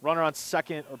runner on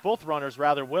second, or both runners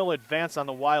rather, will advance on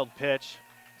the wild pitch.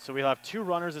 So we'll have 2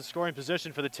 runners in scoring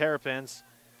position for the Terrapins.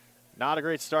 Not a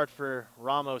great start for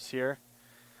Ramos here.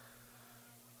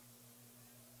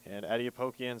 And Eddie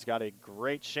Hopokian's got a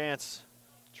great chance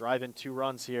driving 2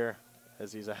 runs here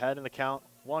as he's ahead in the count,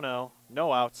 1-0,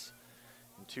 no outs,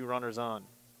 and 2 runners on.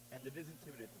 And it is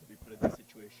intimidating to be put in this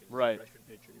situation. Right. Freshman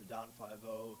pitcher, you're down 5-0.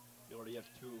 You already have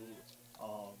 2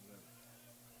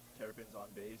 Terrapins on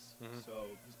base. So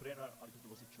he's put in an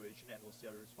uncomfortable situation, and we'll see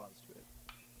how he responds to it.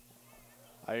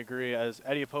 I agree, as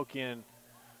Eddie Hopokian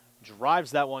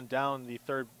drives that one down the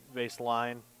third base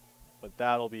line, but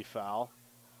that'll be foul.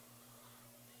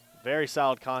 Very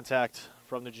solid contact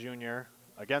from the junior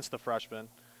against the freshman.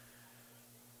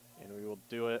 And we will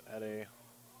do it at a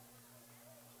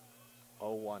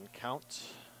 0-1 count.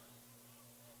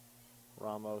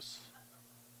 Ramos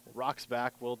rocks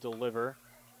back, will deliver.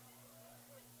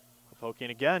 Hopokian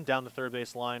again down the third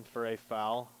base line for a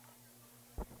foul.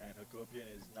 And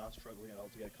Hopokian is not struggling at all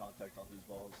to get contact on these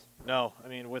balls. No, I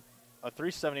mean, with a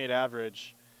 378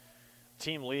 average,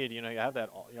 team lead, you have that,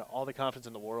 all the confidence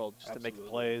in the world just Absolutely. to make the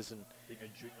plays. And being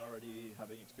a junior already,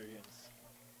 having experience.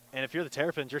 And if you're the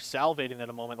Terrapins, you're salivating at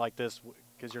a moment like this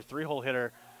because your 3-hole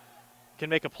hitter can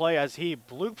make a play as he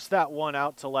bloops that one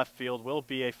out to left field. Will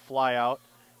be a fly out.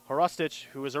 Horostich,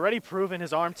 who has already proven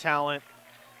his arm talent,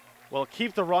 will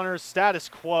keep the runners status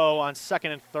quo on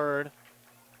second and third.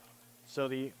 So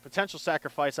the potential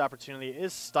sacrifice opportunity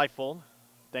is stifled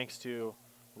thanks to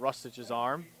Rustich's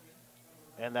arm.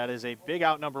 And that is a big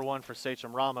out number 1 for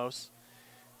Sachem Ramos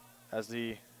as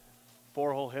the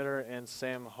 4-hole hitter and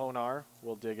Sam Honar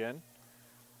will dig in,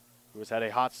 who has had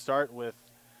a hot start with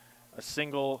a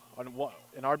single, an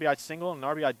RBI single and an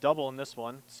RBI double in this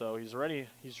one. So he's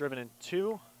driven in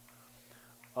 2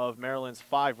 of Maryland's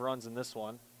 5 runs in this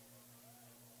one.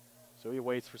 So he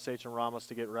waits for Sachem Ramos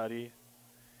to get ready.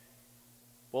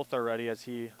 Both are ready as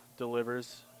he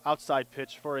delivers. Outside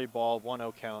pitch for a ball,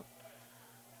 1-0 count.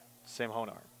 Sam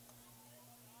Honar.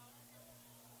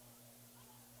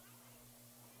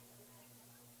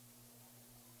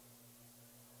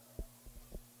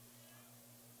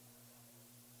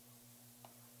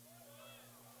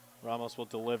 Ramos will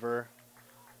deliver.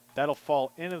 That'll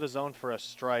fall into the zone for a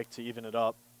strike to even it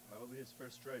up. That will be his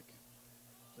first strike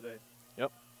today.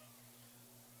 Yep.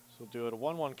 So we'll do it a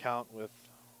 1-1 count with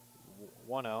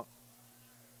 1 out.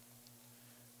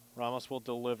 Ramos will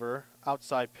deliver.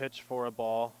 Outside pitch for a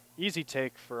ball. Easy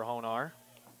take for Honar.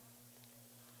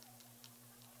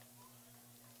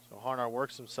 So Honar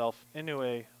works himself into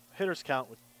a hitter's count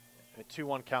with a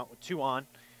 2-1 count with 2 on.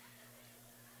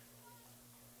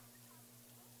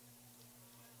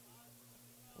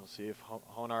 We'll see if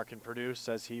Honar can produce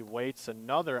as he waits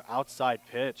another outside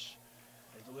pitch.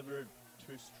 He delivered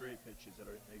 2 straight pitches that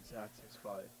are in the exact same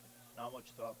spot. Not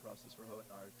much thought process for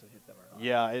Honar to hit them or not.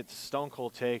 Yeah, it's stone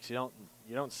cold takes. You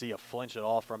don't see a flinch at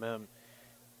all from him.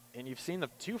 And you've seen the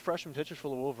 2 freshman pitchers for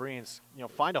the Wolverines,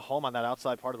 find a home on that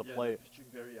outside part of the plate. Pitching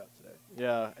very out today.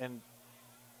 Yeah,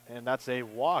 and that's a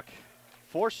walk.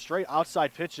 4 straight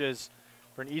outside pitches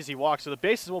for an easy walk. So the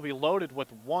bases will be loaded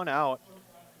with 1 out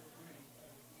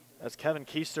as Kevin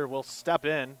Keister will step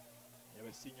in. You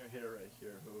have a senior hitter right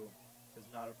here who is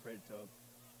not afraid to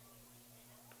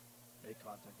make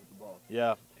contact with the ball.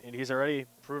 Yeah, and he's already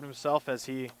proven himself as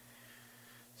he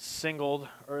singled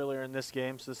earlier in this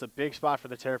game. So this is a big spot for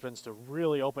the Terrapins to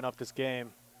really open up this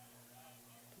game.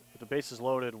 With the bases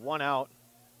loaded, 1 out.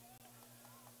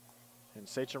 And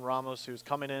Sachem Ramos, who's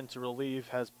coming in to relieve,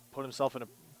 has put himself in a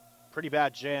pretty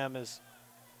bad jam as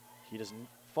he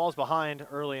falls behind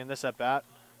early in this at-bat.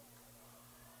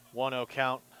 1-0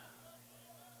 count.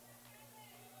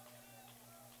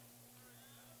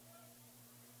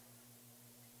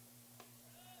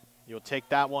 You'll take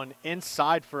that one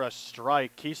inside for a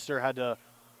strike. Keister had to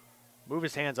move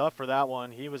his hands up for that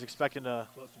one. He was expecting to.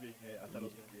 Close to being hit. I thought it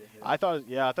was going to be a hit. I thought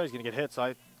he was going to get hit, so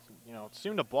I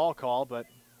assumed a ball call, but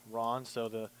wrong. So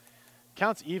the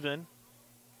count's even.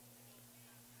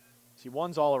 See,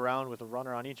 one's all around with a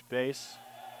runner on each base.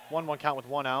 1-1 count with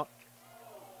 1 out.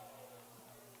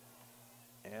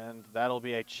 And that'll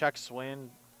be a check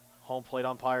swing. Home plate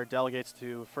umpire delegates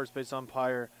to first base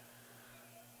umpire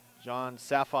John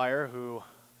Sapphire, who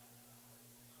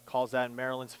calls that in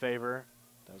Maryland's favor.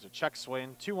 That was a check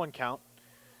swing. 2-1 count.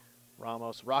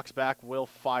 Ramos rocks back, will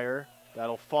fire.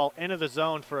 That'll fall into the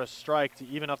zone for a strike to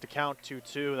even up the count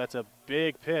 2-2. That's a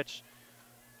big pitch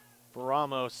for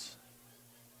Ramos.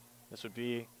 This would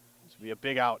be a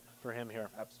big out for him here.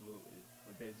 Absolutely.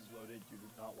 When bases loaded, you do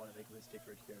not want to make a mistake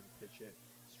right here and pitch it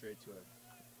straight to him.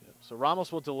 Yep. So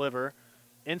Ramos will deliver.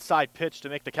 Inside pitch to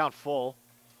make the count full.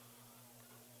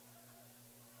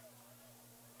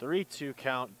 3-2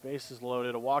 count, bases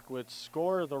loaded. A walk would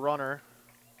score the runner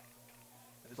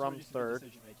from third.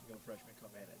 Decision-making of freshmen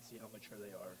come in and see how mature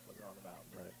they are when they're on the mound.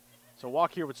 Right. So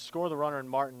walk here would score the runner and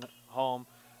Martin home.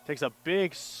 Takes a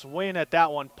big swing at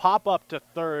that one. Pop up to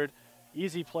third.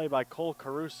 Easy play by Cole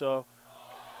Caruso.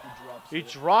 He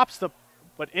drops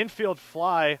but infield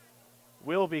fly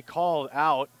will be called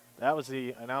out. That was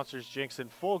the announcer's jinx in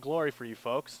full glory for you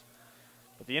folks.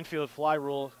 But the infield fly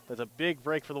rule, that's a big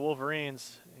break for the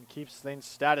Wolverines and keeps things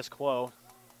status quo.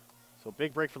 So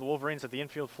big break for the Wolverines that the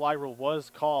infield fly rule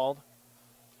was called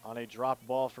on a dropped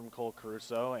ball from Cole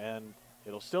Caruso, and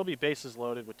it'll still be bases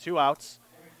loaded with 2 outs.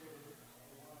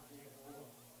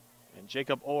 And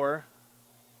Jacob Orr,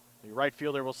 the right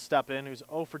fielder, will step in, who's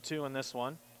 0 for 2 in this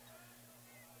one.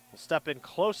 Will step in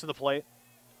close to the plate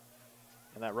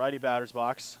in that righty batter's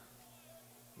box.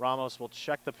 Ramos will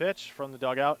check the pitch from the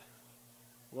dugout.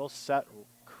 Will set,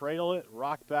 cradle it,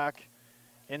 rock back,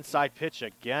 inside pitch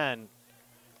again.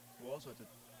 We'll also have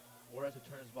to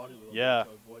turn his body a little bit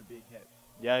to avoid being hit.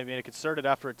 Yeah, I mean, a concerted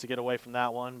effort to get away from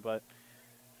that one, but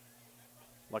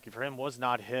lucky for him, was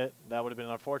not hit. That would have been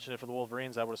unfortunate for the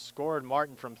Wolverines. That would have scored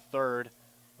Martin from third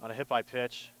on a hit by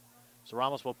pitch. So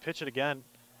Ramos will pitch it again.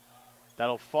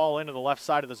 That'll fall into the left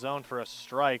side of the zone for a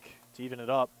strike to even it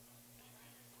up.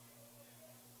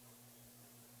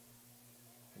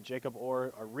 And Jacob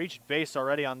Orr reached base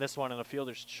already on this one in a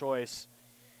fielder's choice.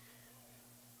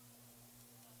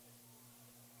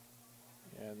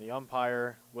 And the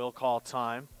umpire will call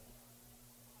time.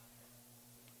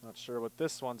 Not sure what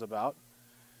this one's about.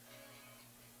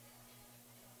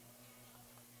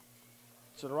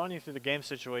 So to run you through the game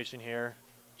situation here,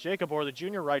 Jacob Orr, the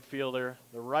junior right fielder,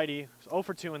 the righty, 0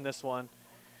 for 2 in this one,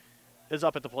 is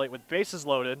up at the plate with bases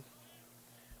loaded,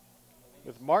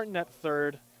 with Martin at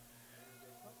third,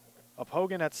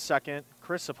 Uphogan at second,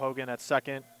 Chris Uphogan at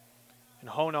second, and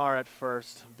Honar at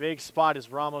first. Big spot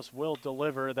as Ramos will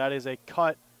deliver. That is a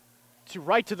cut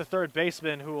right to the third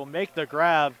baseman, who will make the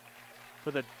grab for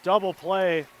the double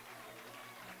play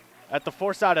at the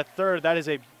force out at third. That is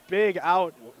a big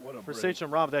out for Sachem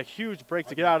Ramos. That huge break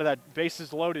to get out of that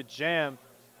bases loaded jam.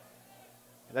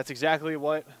 And that's exactly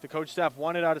what the coach staff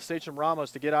wanted out of Sachem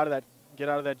Ramos, to get out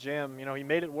of that jam. You know, he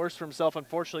made it worse for himself,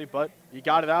 unfortunately, but he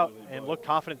got it out and looked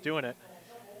confident doing it.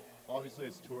 Obviously,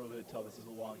 it's too early to tell this is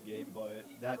a long game, but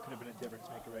that could have been a difference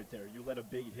maker right there. You let a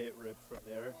big hit rip from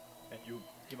there, and you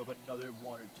give up another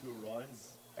 1 or 2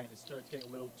 runs, and it starts getting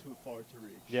a little too far to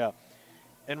reach. Yeah.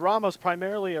 And Ramos,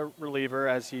 primarily a reliever,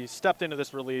 as he stepped into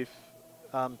this relief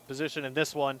position in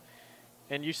this one.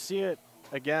 And you see it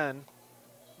again,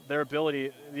 their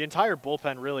ability, the entire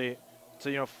bullpen really,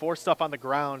 to force stuff on the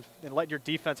ground and let your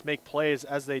defense make plays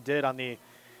as they did on the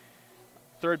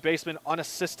third baseman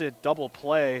unassisted double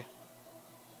play.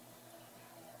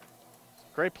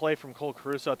 Great play from Cole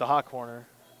Caruso at the hot corner,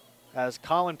 as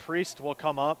Colin Priest will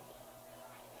come up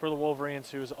for the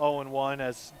Wolverines, who's 0-1,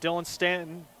 as Dylan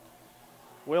Stanton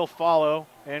will follow,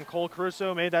 and Cole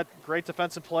Caruso made that great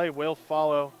defensive play, will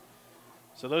follow.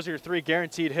 So those are your 3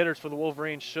 guaranteed hitters for the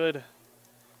Wolverines should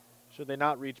they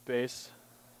not reach base.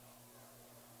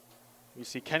 You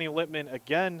see Kenny Littman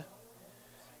again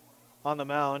on the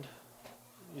mound.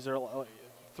 These are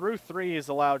through 3, he's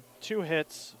allowed 2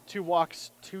 hits, 2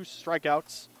 walks, 2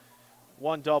 strikeouts,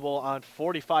 1 double on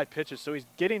 45 pitches. So he's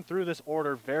getting through this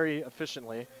order very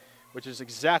efficiently, which is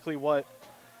exactly what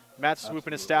Matt Swoop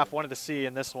and his staff wanted to see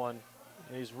in this one.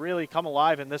 And he's really come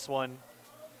alive in this one,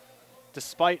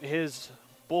 despite his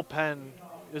bullpen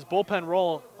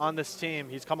role on this team.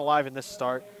 He's come alive in this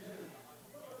start.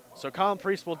 So Colin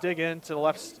Priest will dig into the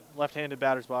left-handed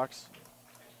batter's box,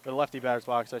 or the lefty batter's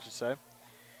box, I should say.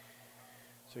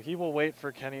 So he will wait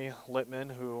for Kenny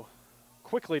Littman, who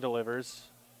quickly delivers.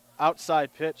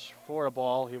 Outside pitch for a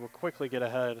ball. He will quickly get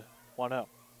ahead 1-0.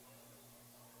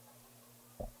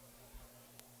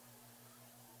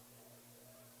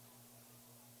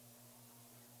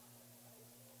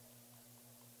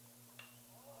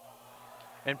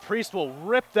 And Priest will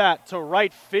rip that to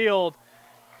right field.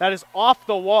 That is off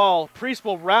the wall. Priest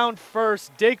will round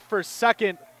first, dig for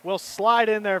second, will slide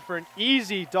in there for an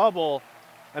easy double.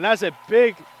 And that's a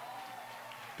big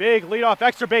leadoff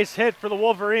extra base hit for the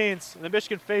Wolverines. And the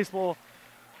Michigan faithful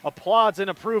applauds in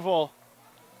approval.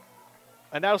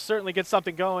 And that'll certainly get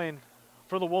something going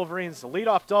for the Wolverines. The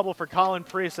leadoff double for Colin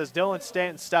Priest as Dylan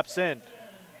Stanton steps in.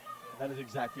 That is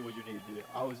exactly what you need to do.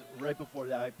 I was right before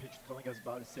that, I pitched something I was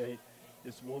about to say.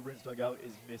 This Wolverines dugout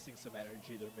is missing some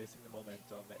energy. They're missing the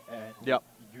momentum. And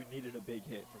you needed a big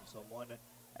hit from someone.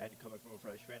 And coming from a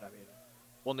freshman, I mean.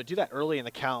 Well, and to do that early in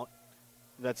the count,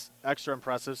 that's extra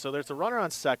impressive. So there's a runner on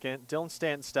second. Dylan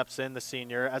Stanton steps in, the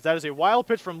senior. As that is a wild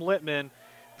pitch from Littman.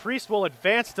 Priest will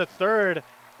advance to third.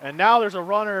 And now there's a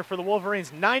runner for the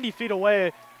Wolverines 90 feet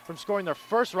away from scoring their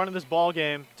first run of this ball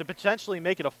game to potentially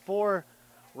make it a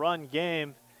 4-run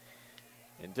game.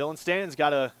 And Dylan Stanton's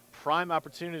got a prime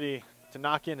opportunity to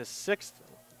knock in his 6th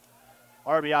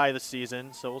RBI of the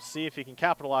season. So we'll see if he can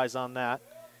capitalize on that.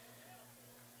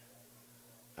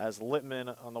 As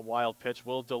Littman on the wild pitch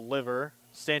will deliver.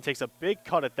 Stanton takes a big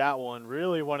cut at that one.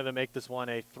 Really wanted to make this one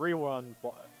a three-run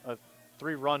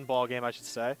ball game, I should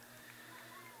say.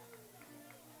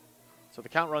 So the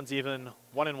count runs even,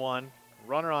 1-1.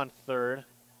 Runner on third.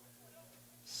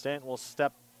 Stanton will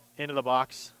step into the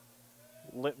box.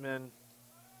 Littman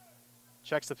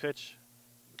checks the pitch,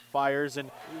 fires,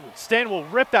 and Stanton will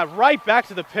rip that right back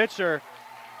to the pitcher.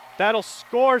 That'll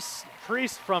score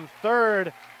Priest from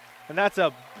third, and that's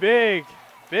a big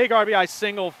RBI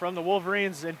single from the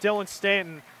Wolverines and Dylan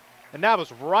Stanton, and that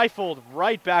was rifled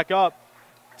right back up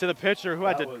to the pitcher who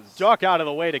had to duck out of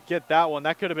the way to get that one.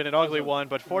 That could have been an ugly one,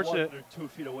 but fortunate. 1 or 2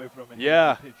 feet away from it.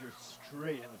 Yeah. The pitcher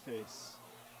straight in the face.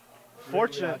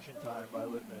 Fortunate. Reaction time by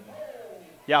Littman.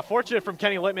 Yeah, fortunate from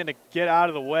Kenny Littman to get out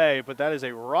of the way, but that is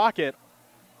a rocket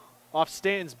off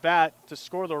Stanton's bat to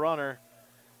score the runner.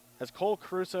 As Cole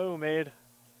Caruso, who made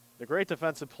the great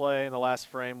defensive play in the last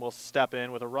frame, will step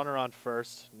in with a runner on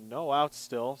first. No outs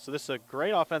still, so this is a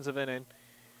great offensive inning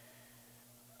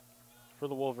for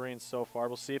the Wolverines so far.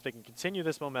 We'll see if they can continue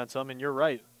this momentum, and you're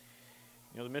right.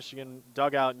 You know, the Michigan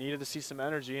dugout needed to see some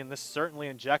energy, and this certainly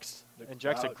injects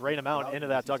a great amount into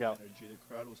that dugout. The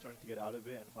crowd was starting to get out of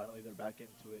it, and finally they're back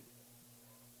into it.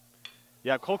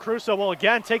 Yeah, Cole Caruso will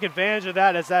again take advantage of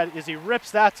that as he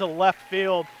rips that to left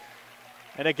field.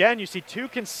 And again, you see 2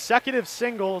 consecutive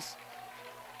singles,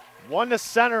 1 to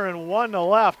center and 1 to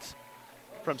left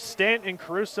from Stanton and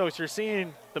Caruso. So you're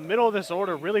seeing the middle of this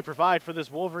order really provide for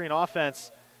this Wolverine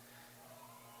offense.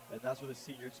 And that's where the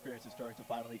senior experience is starting to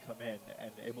finally come in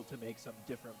and able to make some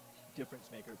difference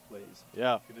maker plays.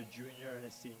 Yeah. For the junior and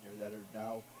a senior that are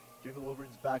now getting the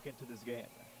Wolverines back into this game.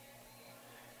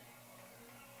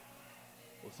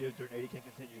 We'll see if Dernetti can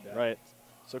continue that. Right.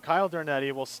 So Kyle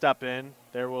Dernetti will step in.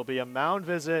 There will be a mound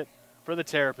visit for the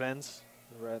Terrapins.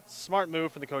 Smart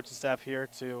move for the coaching staff here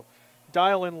to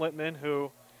dial in Littman,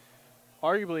 who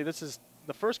arguably this is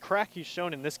the first crack he's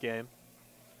shown in this game.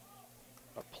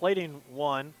 Plating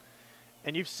 1.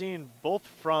 And you've seen both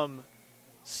from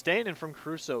Stanton and from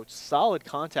Caruso, solid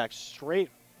contact straight,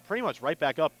 pretty much right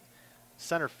back up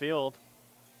center field.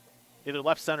 Either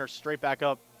left center, straight back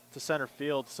up to center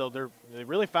field. So they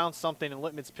really found something in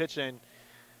Littman's pitching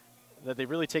that they've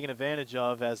really taken advantage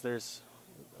of, as there's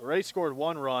already scored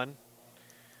 1 run.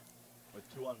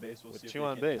 With 2 on base, we'll see if they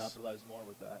can capitalize more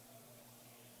with that.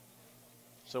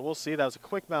 So we'll see. That was a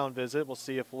quick mound visit. We'll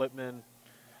see if Littman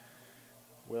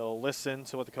will listen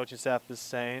to what the coaching staff is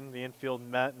saying. The infield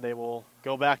met, and they will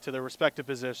go back to their respective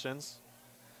positions.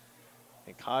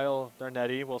 And Kyle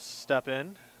Dernetti will step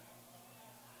in.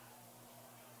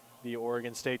 The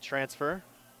Oregon State transfer.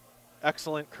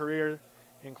 Excellent career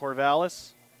in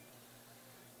Corvallis.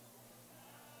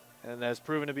 And has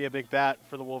proven to be a big bat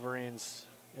for the Wolverines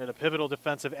and a pivotal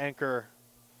defensive anchor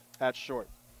at short.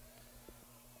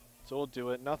 So we'll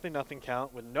do it. Nothing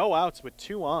count with no outs with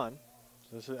 2 on.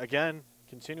 So this is, again,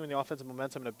 continuing the offensive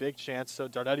momentum and a big chance. So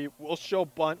Dernetti will show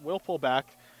bunt, will pull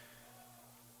back.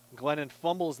 Glennon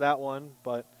fumbles that one,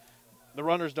 but the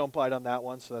runners don't bite on that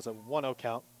one, so that's a 1-0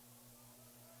 count.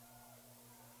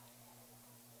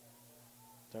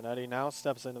 Dernetti now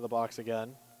steps into the box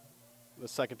again. The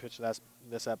second pitch of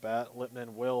this at-bat.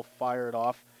 Littman will fire it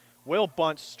off. Will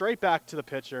bunt straight back to the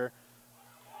pitcher.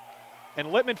 And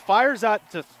Littman fires that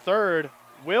to third.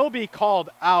 Will be called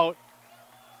out.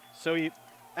 So he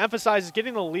emphasizes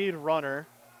getting the lead runner.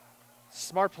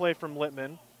 Smart play from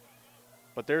Littman.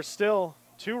 But there's still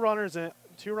 2 runners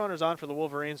on for the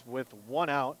Wolverines with 1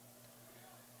 out.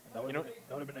 That would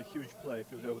have been a huge play if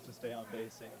he was able to stay on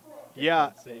base and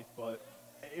get safe, but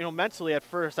mentally at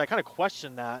first, I kind of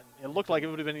questioned that. It looked like it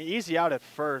would have been an easy out at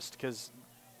first because,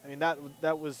 I mean,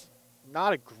 that was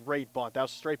not a great bunt. That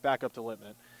was straight back up to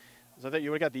Littman. So I thought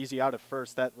you would have got the easy out at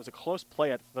first. That was a close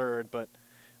play at third, but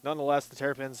nonetheless, the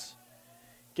Terrapins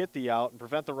get the out and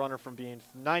prevent the runner from being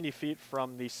 90 feet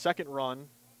from the second run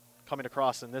coming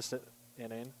across in this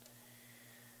inning.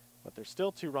 But there's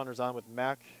still 2 runners on with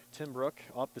Mac Timbrook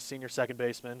up, the senior second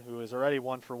baseman, who is already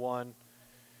 1 for 1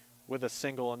 with a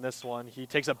single in this one. He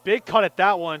takes a big cut at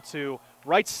that one to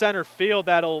right center field.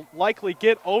 That'll likely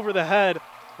get over the head,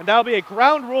 and that'll be a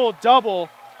ground rule double.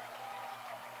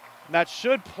 And that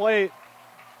should plate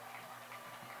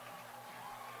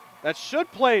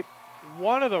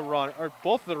one of the or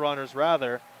both of the runners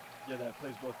rather. Yeah, that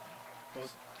plays both.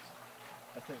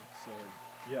 I think so.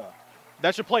 Yeah.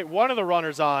 That should plate one of the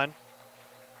runners on.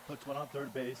 Puts one on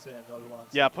third base and the other one on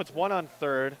Yeah, second. puts one on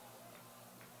third.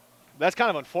 That's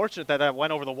kind of unfortunate that that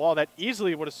went over the wall. That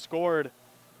easily would have scored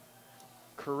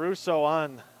Caruso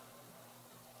on,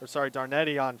 or sorry,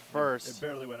 Darnetti on first. It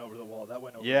barely went over the wall. That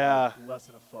went over less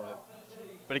than a foot.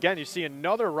 But again, you see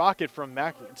another rocket from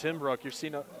Mac Timbrook. You're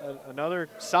seeing another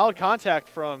solid contact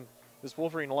from this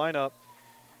Wolverine lineup.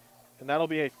 And that'll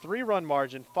be a 3-run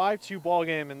margin, 5-2 ball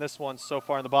game in this one so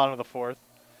far in the bottom of the 4th.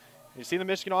 You see the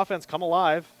Michigan offense come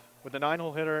alive with the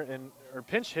 9-hole hitter, or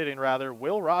pinch hitting rather,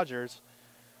 Will Rogers.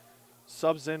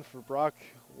 Subs in for Brock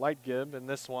Lightgib in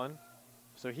this one.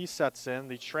 So he sets in.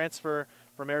 The transfer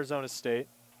from Arizona State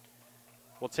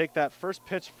will take that first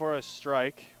pitch for a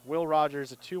strike. Will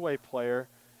Rogers, a 2-way player.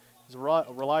 He's a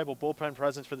reliable bullpen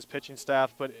presence for this pitching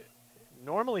staff, but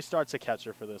normally starts a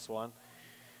catcher for this one.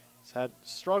 He's had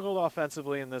struggled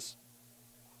offensively in this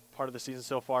part of the season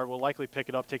so far. Will likely pick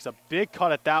it up. Takes a big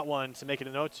cut at that one to make it a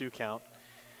 0-2 count.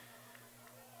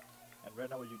 And right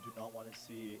now what you do not want to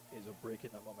see is a break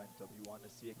in the momentum. You want to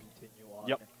see it continue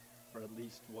on for at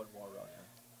least one more runner.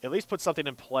 At least put something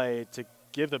in play to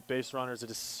give the base runners a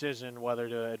decision whether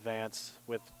to advance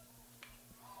with.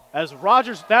 As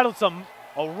Rogers, that is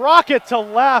a rocket to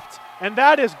left, and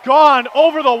that is gone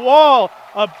over the wall.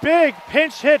 A big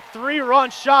pinch hit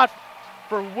 3-run shot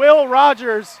for Will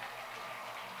Rogers.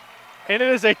 And it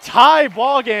is a tie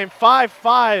ball game,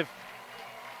 5-5.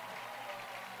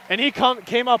 And he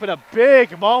came up in a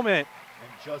big moment.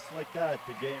 And just like that,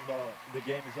 the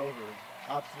game is over.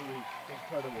 Absolutely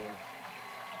incredible.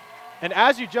 And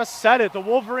as you just said it, the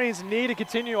Wolverines need to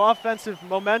continue offensive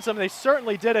momentum. They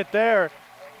certainly did it there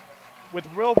with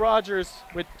Will Rogers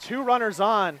with 2 runners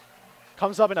on.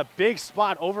 Comes up in a big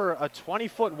spot over a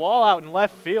 20-foot wall out in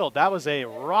left field. That was a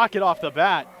rocket off the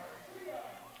bat.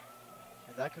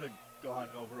 And that could have gone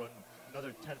over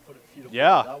another 10 feet of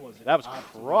yeah, wall. That was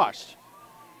crushed.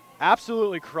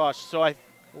 Absolutely crushed. So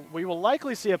we will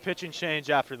likely see a pitching change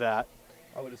after that.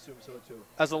 I would assume so too.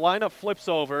 As the lineup flips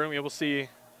over, we will see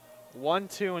 1,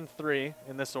 2, and 3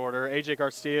 in this order. AJ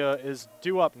Garcia is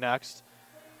due up next.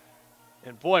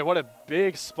 And boy, what a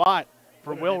big spot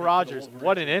for Will Rogers.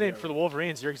 What an inning for the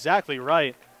Wolverines. You're exactly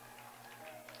right.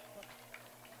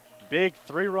 Big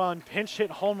 3-run pinch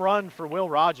hit home run for Will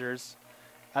Rogers,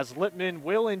 as Littman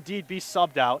will indeed be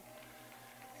subbed out.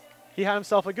 He had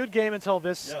himself a good game until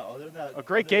this, other than that, a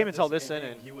great game until this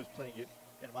inning. He was playing it,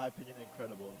 in my opinion,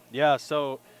 incredible. Yeah,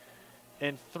 so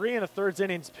in 3 1/3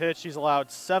 innings pitched, he's allowed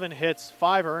 7 hits,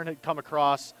 5 earned come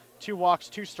across, 2 walks,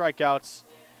 2 strikeouts,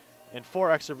 and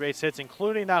 4 extra base hits,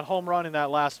 including that home run in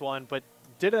that last one, but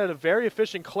did it at a very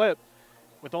efficient clip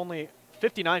with only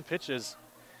 59 pitches.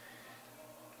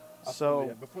 Absolutely.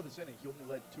 So before this inning, he only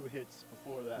led 2 hits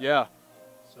before that. Yeah.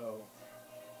 So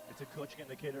it's a coaching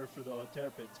indicator for the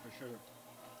Terrapins for sure.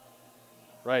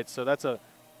 Right. So that's a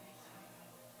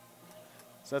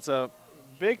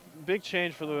big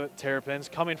change for the Terrapins,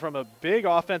 coming from a big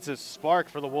offensive spark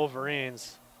for the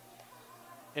Wolverines.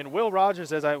 And Will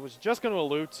Rogers, as I was just going to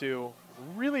allude to,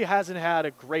 really hasn't had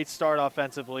a great start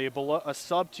offensively. Below a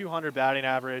sub-200 batting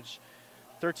average,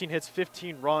 13 hits,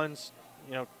 15 runs.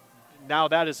 Now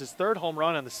that is his 3rd home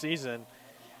run on the season.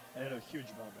 And in a huge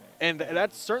moment. And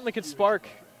that certainly could spark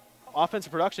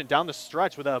offensive production down the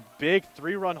stretch with a big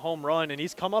 3-run home run. And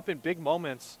he's come up in big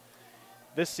moments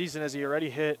this season, as he already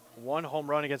hit 1 home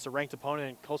run against a ranked opponent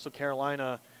in Coastal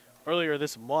Carolina earlier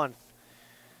this month.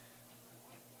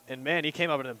 And, man, he came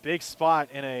up in a big spot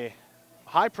in a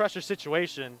high-pressure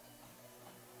situation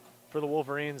for the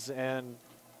Wolverines. And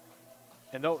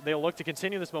they'll look to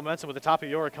continue this momentum with the top of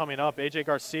the order coming up. A.J.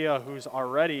 Garcia, who's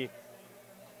already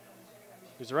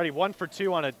 1 for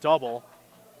 2 on a double.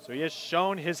 So he has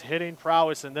shown his hitting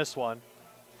prowess in this one.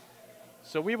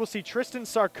 So we will see Tristan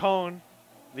Sarcone,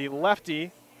 the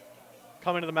lefty,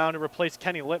 come into the mound to replace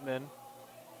Kenny Littman.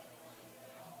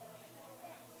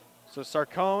 So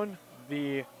Sarcone,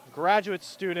 the graduate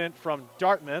student from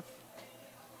Dartmouth,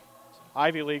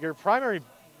 Ivy Leaguer, primary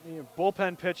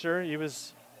bullpen pitcher. He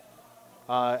was,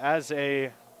 as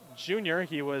a junior,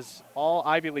 he was all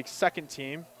Ivy League second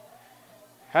team.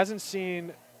 Hasn't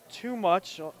seen too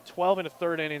much, 12 and a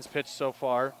third innings pitched so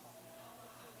far.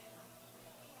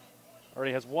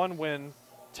 Already has 1 win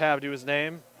tabbed to his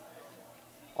name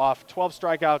off 12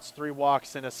 strikeouts, 3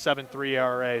 walks, and a 7.3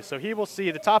 ERA. So he will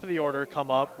see the top of the order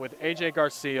come up with A.J.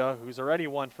 Garcia, who's already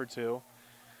 1 for 2.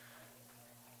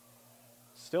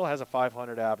 Still has a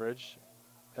 500 average.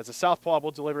 As a southpaw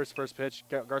will deliver his first pitch.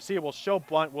 Garcia will show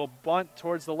bunt, will bunt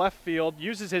towards the left field,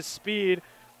 uses his speed,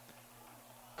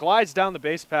 glides down the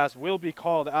base pass, will be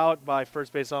called out by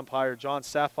first base umpire John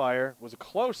Sapphire. It was a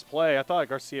close play. I thought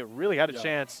Garcia really had a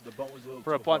chance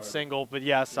for a bunt single, but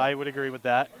yes, I would agree with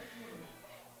that.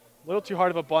 A little too hard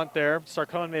of a bunt there.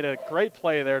 Sarcone made a great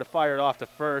play there to fire it off to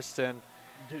first, and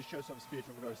did show some speed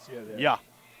from Garcia there. Yeah.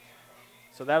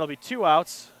 So that'll be 2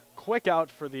 outs. Quick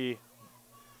out for the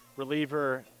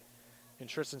reliever in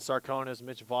Tristan Sarcone as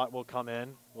Mitch Vaught will come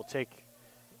in. We'll take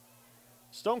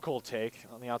stone cold take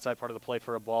on the outside part of the plate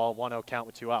for a ball. 1-0 count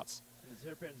with 2 outs. And the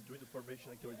Terrapins doing the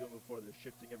formation like they were doing before. They're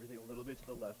shifting everything a little bit to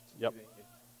the left. Yep. Leaving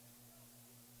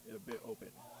it a bit open.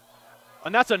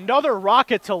 And that's another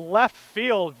rocket to left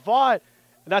field. Vaught,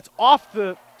 that's off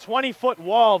the 20-foot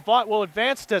wall. Vaught will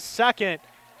advance to second,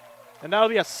 and that'll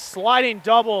be a sliding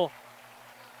double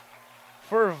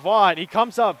for Vaught. He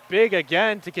comes up big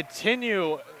again to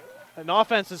continue an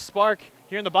offensive spark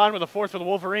here in the bottom of the 4th for the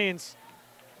Wolverines.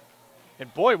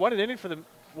 And boy, what an inning for the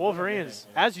Wolverines.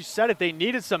 As you said it, they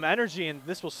needed some energy, and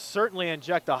this will certainly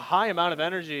inject a high amount of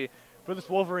energy for this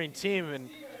Wolverine team. And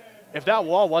if that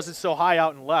wall wasn't so high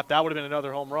out and left, that would have been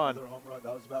another home run. Another home run.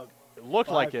 That was about it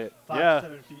looked like it.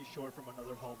 7 feet short from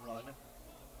another home run.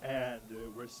 And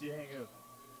we're seeing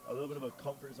a little bit of a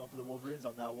comfort zone for the Wolverines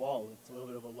on that wall. It's a little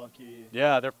bit of a lucky.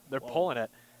 Yeah, they're pulling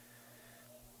it.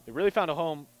 They really found a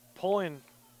home pulling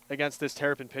against this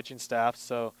Terrapin pitching staff.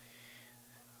 So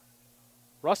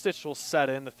Rustich will set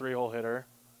in the 3-hole hitter,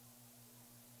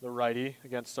 the righty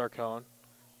against Sarcone.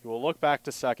 He will look back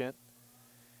to second.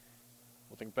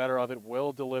 Will think better of it.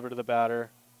 Will deliver to the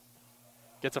batter.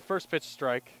 Gets a first pitch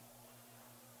strike.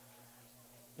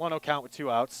 1-0 count with 2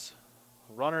 outs.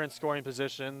 Runner in scoring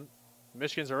position.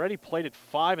 Michigan's already plated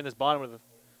 5 in this bottom of the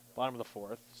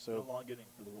 4th. So a long inning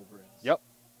for the Wolverines. Yep.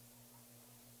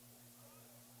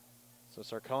 So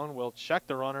Sarcone will check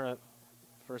the runner at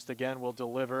first again. Will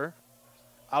deliver.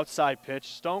 Outside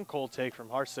pitch. Stone cold take from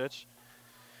Harsich.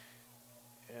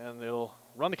 And they'll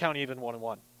run the count even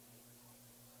 1-1.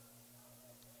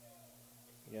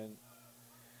 Again,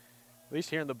 at least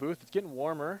here in the booth, it's getting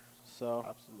warmer. So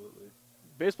absolutely.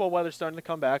 Baseball weather's starting to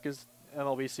come back as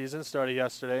MLB season started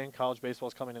yesterday, and college baseball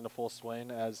is coming into full swing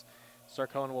as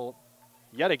Sarcone will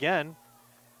yet again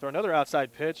throw another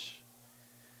outside pitch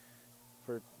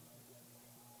for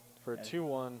a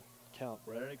 2-1 count.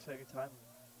 We're at an exciting time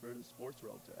for the sports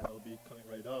world. MLB coming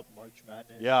right up, March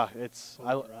Madness. Yeah,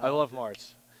 I love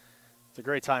March. It's a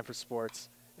great time for sports.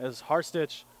 As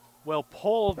Harstich will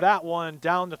pull that one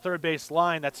down the third base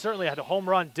line. That certainly had a home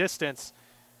run distance,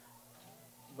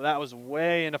 but that was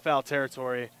way into foul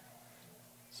territory.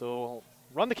 So we'll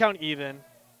run the count even.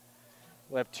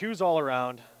 We'll have 2s all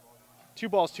around. 2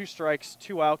 balls, 2 strikes,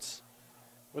 2 outs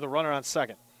with a runner on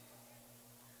second.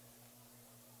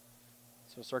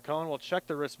 So Sarcone will check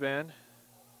the wristband,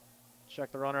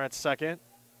 check the runner at second,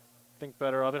 think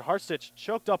better of it. Harstich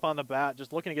choked up on the bat,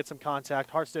 just looking to get some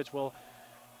contact. Harstich will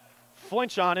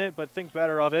flinch on it, but think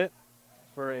better of it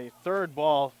for a 3rd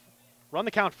ball. Run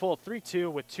the count full,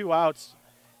 3-2 with 2 outs.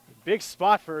 Big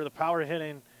spot for the power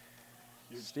hitting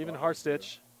Stephen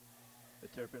Harstich. The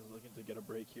Terrapins looking to get a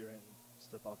break here and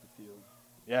step off the field.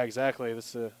 Yeah, exactly.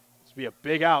 This will be a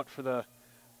big out for the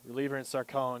reliever in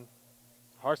Sarcone.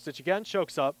 Harstich again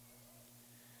chokes up.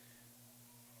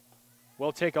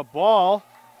 Will take a ball.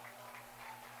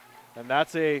 And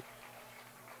that's a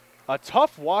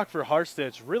tough walk for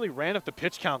Harstich. Really ran up the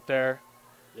pitch count there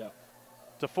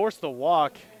to force the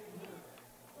walk.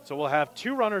 So we'll have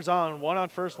 2 runners on, 1 on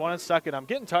first, 1 on second. I'm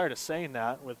getting tired of saying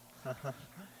that.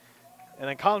 And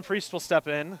then Colin Priest will step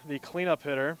in, the cleanup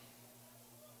hitter.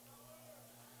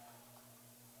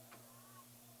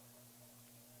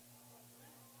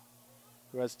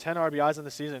 Who has 10 RBIs in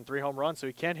the season, 3 home runs, so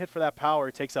he can't hit for that power.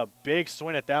 He takes a big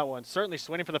swing at that one. Certainly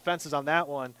swinging for the fences on that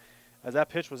one, as that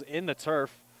pitch was in the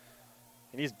turf.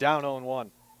 And he's down 0-1.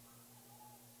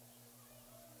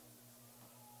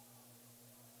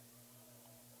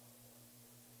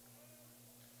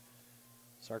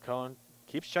 Sarcone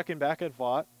keeps checking back at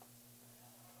Vaught.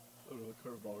 A little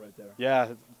curveball right there.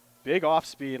 Yeah, big off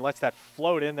speed, lets that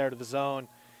float in there to the zone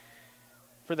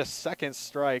for the second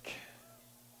strike.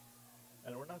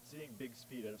 And we're not seeing big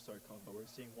speed out of Sarcone, but we're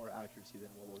seeing more accuracy than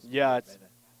what was. Yeah, it's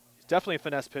definitely a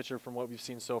finesse pitcher from what we've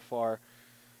seen so far.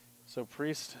 So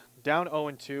Priest down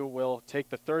 0-2 will take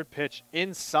the third pitch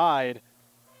inside.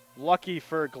 Lucky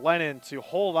for Glennon to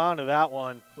hold on to that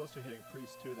one. Close to hitting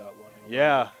Priest too, that one.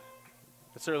 Yeah,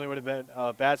 it certainly would have been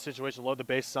a bad situation. Load the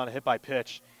bases on a hit by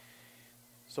pitch.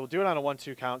 So we'll do it on a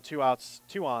 1-2 count. 2 outs,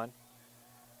 2 on.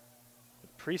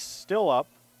 Priest still up.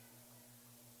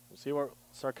 We'll see what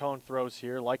Sarcone throws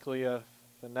here. Likely a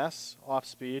finesse off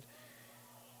speed.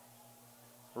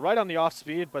 We're right on the off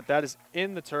speed, but that is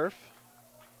in the turf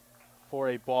for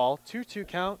a ball. 2-2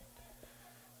 count.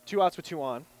 2 outs with 2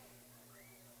 on.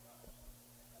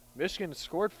 Michigan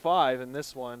scored 5 in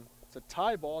this one. It's a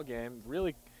tie ball game.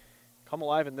 Really come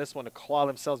alive in this one to claw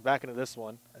themselves back into this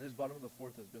one. And this bottom of the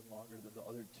fourth has been longer than the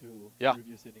other two Yeah.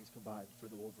 previous innings combined for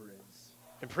the Wolverines.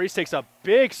 And Priest takes a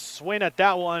big swing at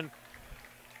that one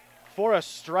for a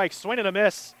strike. Swing and a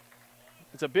miss.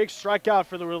 It's a big strikeout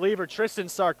for the reliever, Tristan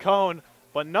Sarcone.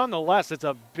 But nonetheless, it's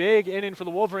a big inning for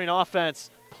the Wolverine offense.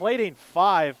 Plating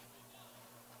 5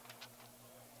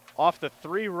 off the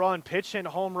 3-run pitch and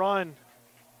home run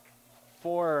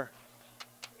for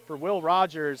Will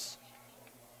Rogers.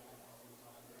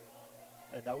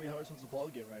 And now we have ourselves a ball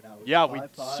game right now. It's Yeah, we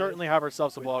 5-5 certainly have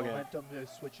ourselves a with ball game. momentum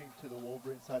switching to the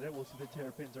Wolverine side, and we'll see the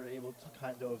Terrapins are able to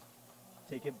kind of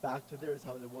take it back to theirs,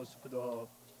 how it was for the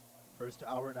first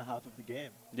hour and a half of the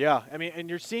game. Yeah, I mean, and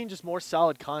you're seeing just more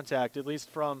solid contact, at least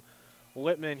from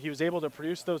Littman. He was able to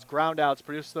produce those ground outs,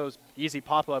 produce those easy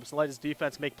pop-ups, and let his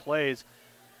defense make plays.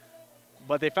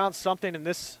 But they found something in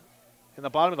the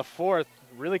bottom of the fourth,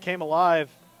 really came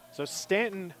alive. So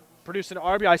Stanton produced an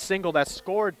RBI single that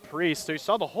scored Priest. So you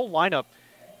saw the whole lineup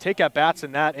take at bats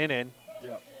in that inning.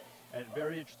 Yeah. And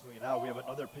very interestingly now, we have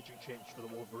another pitching change for the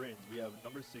Wolverines. We have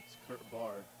number 6, Kurt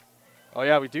Barr. Oh,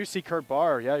 yeah, we do see Kurt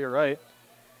Barr. Yeah, you're right.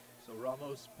 So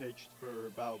Ramos pitched for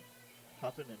about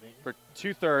half an inning. For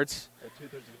 2/3. 2/3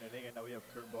 of an inning, and now we have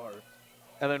Kurt Barr.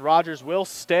 And then Rogers will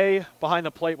stay behind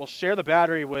the plate. We'll share the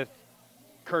battery with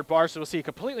Kurt Barr, so we'll see a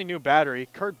completely new battery.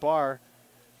 Kurt Barr,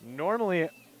 normally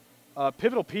a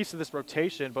pivotal piece of this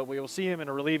rotation, but we will see him in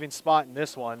a relieving spot in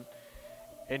this one.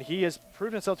 And he has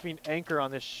proven himself to be an anchor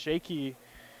on this shaky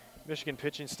Michigan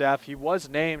pitching staff. He was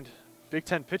named Big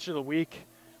Ten Pitcher of the Week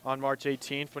on March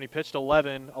 18th when he pitched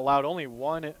 11, allowed only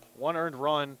one earned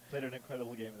run. Played an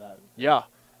incredible game of that. Yeah,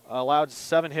 allowed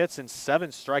 7 hits and 7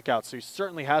 strikeouts, so he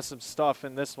certainly has some stuff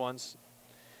in this one.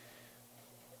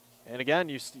 And again,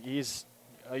 he's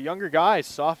a younger guy,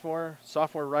 sophomore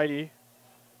righty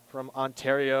from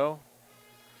Ontario.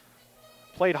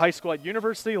 Played high school at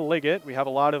University of Liggett. We have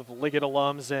a lot of Liggett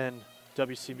alums in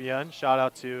WCBN. Shout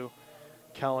out to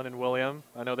Kellen and William.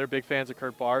 I know they're big fans of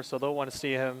Kurt Barr, so they'll want to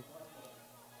see him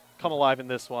come alive in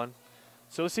this one.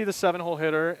 So we'll see the 7-hole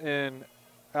hitter in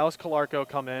Alex Calarco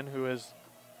come in, who is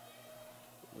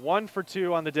 1 for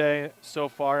 2 on the day so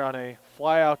far on a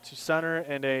fly out to center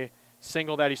and a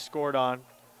single that he scored on.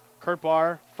 Kurt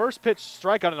Barr, first pitch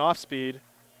strike on an off speed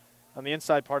on the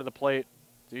inside part of the plate.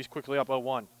 So he's quickly up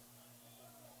 0-1.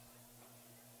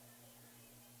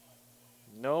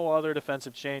 No other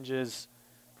defensive changes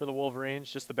for the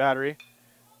Wolverines, just the battery.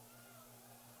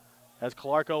 As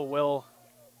Calarco will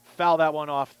foul that one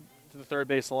off to the third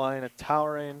base line. A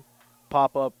towering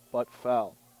pop-up, but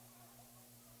foul.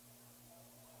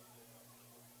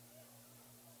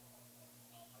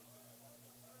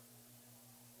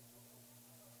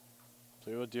 So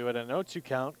we will do it at an 0-2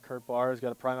 count. Kurt Barr has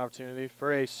got a prime opportunity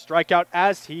for a strikeout,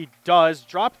 as he does.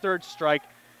 Drop third strike.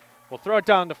 We'll throw it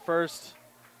down to first.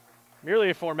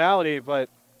 Merely a formality, but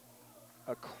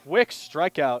a quick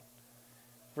strikeout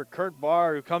for Kurt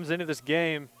Barr, who comes into this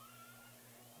game.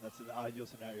 That's an ideal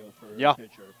scenario for Yeah. a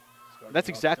pitcher. That's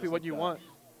exactly what you want.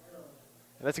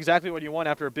 And that's exactly what you want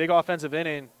after a big offensive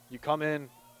inning. You come in,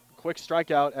 quick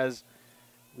strikeout, as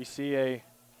we see a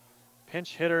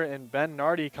pinch hitter and Ben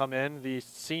Nardi come in, the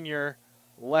senior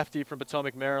lefty from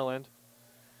Potomac, Maryland.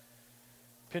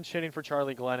 Pinch hitting for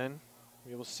Charlie Glennon.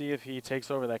 We will see if he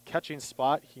takes over that catching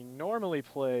spot. He normally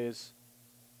plays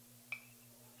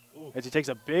as he takes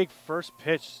a big first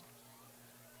pitch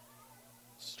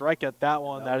strike at that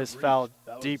one. That is fouled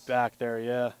deep back there,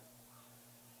 yeah.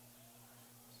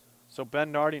 So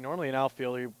Ben Nardi, normally an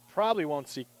outfielder, you probably won't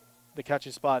see the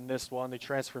catching spot in this one. They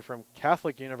transferred from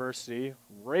Catholic University,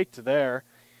 raked there,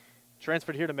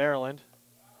 transferred here to Maryland,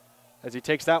 as he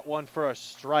takes that one for a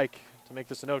strike to make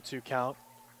this an 0-2 count.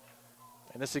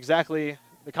 And this is exactly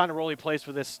the kind of role he plays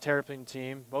for this Terrapin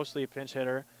team, mostly a pinch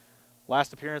hitter.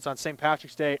 Last appearance on St.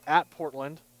 Patrick's Day at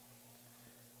Portland.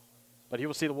 But he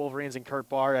will see the Wolverines in Kurt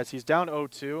Barr as he's down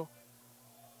 0-2.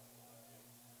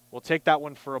 We'll take that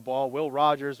one for a ball. Will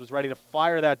Rogers was ready to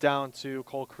fire that down to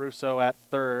Cole Caruso at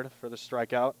third for the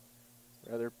strikeout.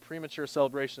 Rather premature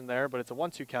celebration there, but it's a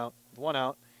 1-2 count, 1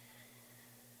 out.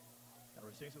 And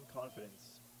we're seeing some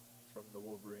confidence from the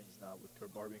Wolverines now with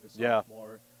Kurt Barr being a Yeah.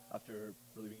 sophomore after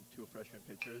relieving 2 freshman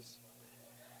pitchers.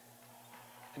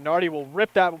 Nardi will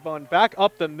rip that one back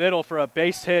up the middle for a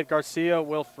base hit. Garcia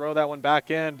will throw that one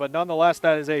back in, but nonetheless,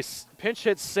 that is a pinch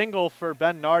hit single for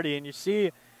Ben Nardi, and you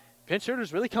see pinch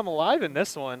hitters really come alive in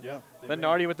this one. Yeah, Ben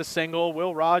Nardi with the single.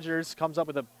 Will Rogers comes up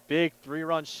with a big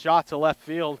 3-run shot to left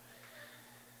field.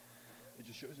 It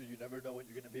just shows you never know when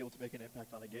you're going to be able to make an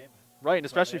impact on a game. Right, and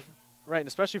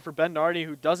especially for Ben Nardi,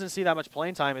 who doesn't see that much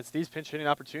playing time. It's these pinch hitting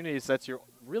opportunities that's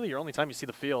really your only time you see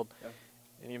the field. Yeah.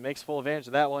 And he makes full advantage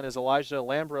of that one as Elijah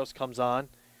Lambros comes on.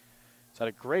 He's had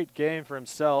a great game for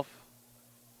himself.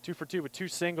 2 for 2 with 2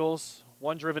 singles,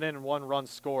 1 driven in and 1 run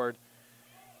scored.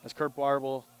 As Kurt Barr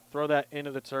will throw that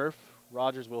into the turf,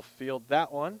 Rogers will field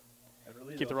that one. And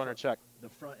really keep the runner in check. The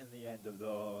front and the end of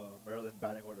the Maryland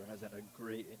batting order has had a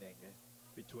great inning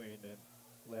between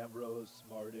Lambros,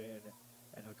 Martin,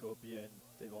 and Hakopian.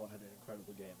 They've all had an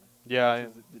incredible game. Yeah.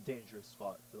 This is the dangerous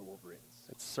spot for the Wolverines.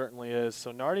 It certainly is.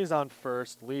 So Nardi's on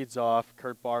first, leads off.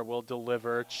 Kurt Barr will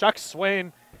deliver. Chuck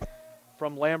Swain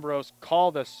from Lambros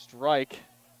called a strike.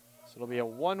 So it'll be a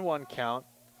 1-1 count.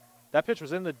 That pitch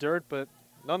was in the dirt, but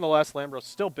nonetheless, Lambros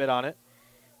still bit on it.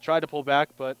 Tried to pull back,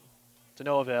 but to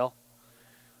no avail.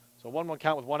 So 1-1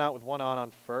 count with 1 out with 1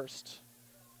 on first.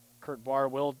 Kurt Barr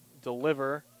will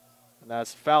deliver, and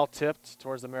that's foul tipped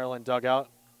towards the Maryland dugout.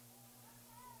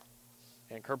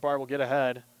 And Kurt Barr will get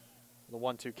ahead with a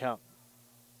 1-2 count.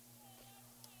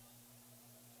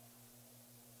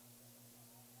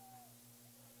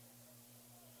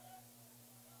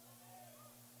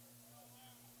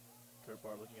 Kurt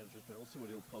Barr looking at his wrist, we'll see what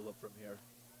he'll pull up from here.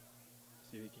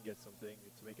 See if he can get something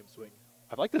to make him swing.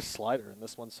 I like this slider in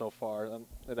this one so far.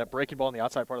 That breaking ball on the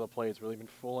outside part of the plate has really been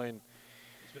fooling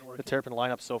the Terrapin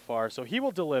lineup so far. So he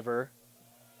will deliver.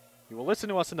 He will listen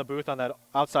to us in the booth on that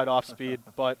outside off speed,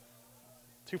 but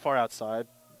too far outside.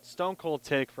 Stone cold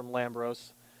take from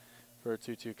Lambros for a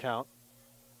 2-2 count.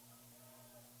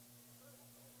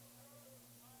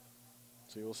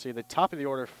 So you will see the top of the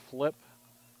order flip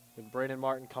with Braden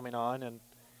Martin coming on, and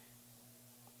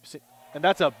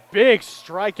that's a big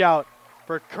strikeout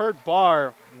for Kurt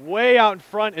Barr. Way out in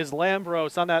front is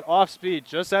Lambros on that off speed,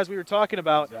 just as we were talking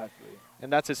about. Exactly.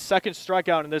 And that's his second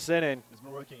strikeout in this inning. It's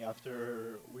been working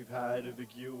after we've had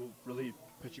Vigue really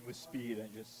pitching with speed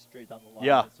and just straight down the line.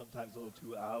 Yeah. Sometimes a little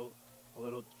too out, a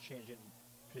little change in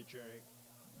pitching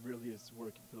really is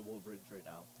working for the Wolverines right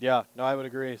now. Yeah, no, I would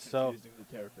agree. So Confusing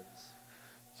the Terrapins.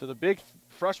 So the big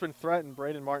freshman threat, and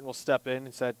Braden Martin will step in.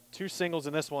 He's had 2 singles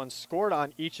in this one, scored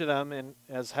on each of them, and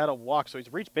has had a walk. So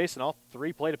he's reached base in all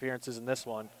 3 plate appearances in this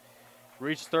one.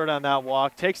 Reached third on that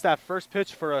walk. Takes that first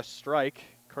pitch for a strike.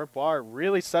 Kurt Barr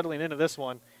really settling into this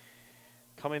one.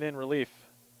 Coming in relief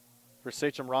for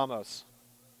Sachem Ramos.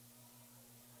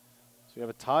 So we have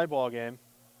a tie ball game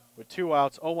with 2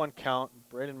 outs, 0-1 count.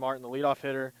 Braden Martin, the leadoff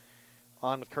hitter,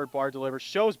 on with Kurt Barr delivers.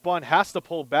 Shows bunt, has to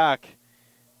pull back.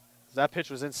 That pitch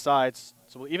was inside, so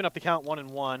we'll even up the count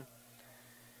 1-1.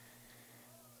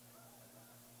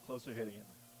 Closer hitting him.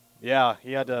 Yeah,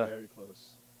 he had to very close.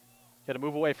 He had to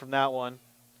move away from that one.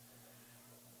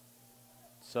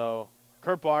 So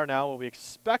Kurt Barr now will be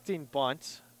expecting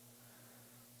bunt.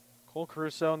 Cole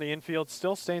Caruso in the infield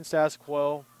still staying status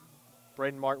quo.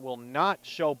 Braden Martin will not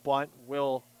show bunt.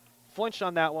 Will flinch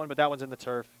on that one, but that one's in the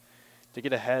turf to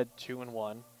get ahead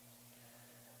 2-1.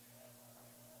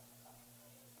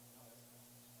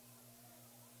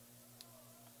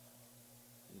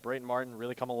 Braden Martin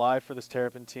really come alive for this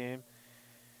Terrapin team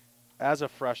as a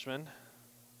freshman.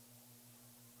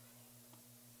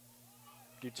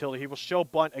 Utility, he will show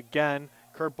bunt again.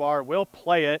 Kurt Barr will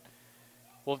play it.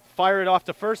 Will fire it off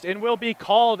to first and will be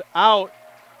called out.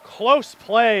 Close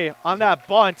play on that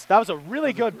bunt. That was a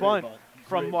really good bunt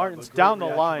from Martins down the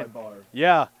line.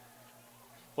 Yeah.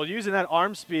 Well, using that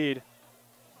arm speed,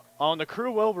 the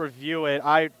crew will review it.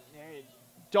 I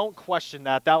don't question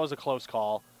that. That was a close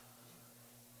call.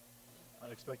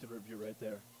 Unexpected review right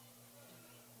there.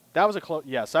 That was a close.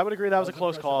 Yes, I would agree. That was a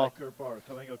close call. Kurt Barr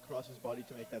coming across his body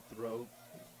to make that throw.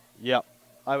 Yep,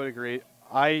 I would agree.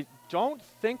 I don't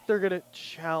think they're going to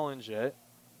challenge it.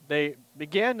 They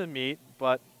began to meet,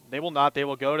 but they will not. They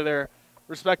will go to their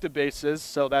respective bases.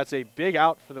 So that's a big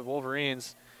out for the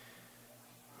Wolverines,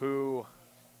 who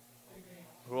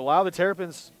allow the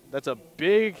Terrapins. That's a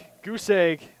big goose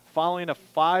egg following a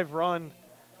 5-run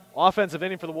offensive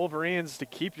inning for the Wolverines to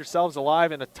keep yourselves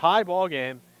alive in a tie ball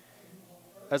game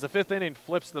as the 5th inning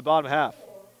flips to the bottom half.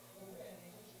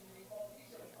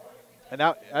 And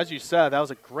that, as you said, that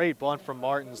was a great bunt from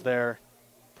Martins there.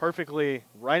 Perfectly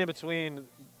right in between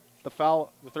the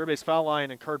third base foul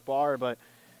line and Kurt Barr, but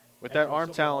with that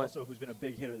arm talent. Also, who's been a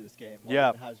big hitter this game.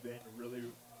 Yeah. Has been really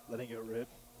letting it rip.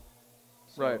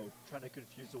 So right. Trying to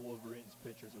confuse the Wolverines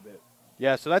pitchers a bit.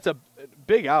 Yeah, so that's a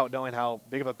big out, knowing how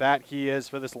big of a bat he is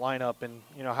for this lineup and,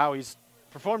 you know, how he's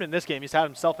performed in this game. He's had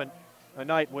himself a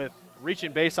night with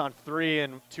reaching base on 3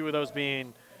 and 2 of those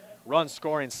being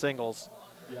run-scoring singles.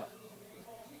 Yeah.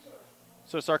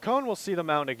 So Sarcone will see the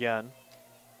mound again.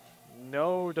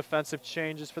 No defensive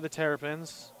changes for the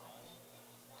Terrapins.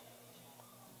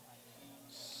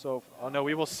 So, oh no,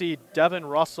 we will see Devin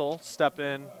Russell step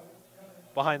in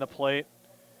behind the plate,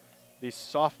 the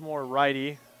sophomore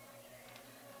righty.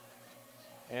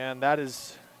 And that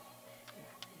is,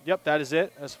 yep, that is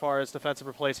it as far as defensive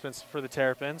replacements for the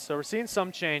Terrapins. So we're seeing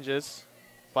some changes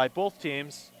by both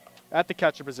teams at the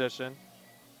catcher position.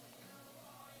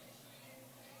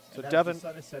 So Devin, the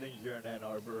sun is setting here in Ann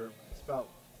Arbor. It's about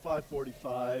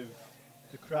 5:45.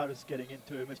 The crowd is getting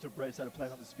into it. Mr. Bryce had a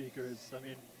playing on the speakers. I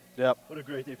mean, yep. What a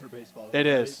great day for baseball. It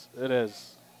is. It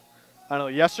is. I know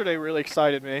yesterday really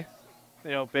excited me.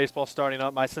 You know, baseball starting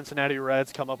up. My Cincinnati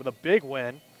Reds come up with a big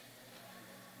win.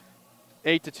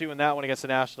 8-2 in that one against the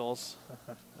Nationals.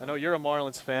 I know you're a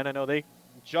Marlins fan. I know they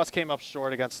just came up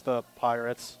short against the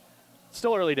Pirates.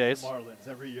 Still early days. Marlins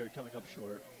every year coming up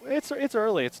short. It's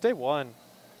early. It's day 1.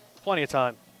 Plenty of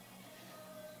time.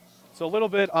 So a little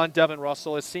bit on Devin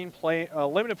Russell. Has seen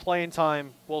limited playing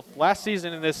time both last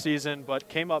season and this season, but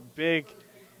came up big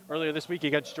earlier this week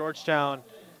against Georgetown.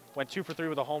 Went 2 for 3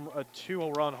 with a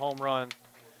 2-run home run.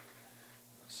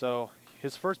 So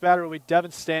his first batter will be Devin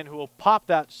Stanton, who will pop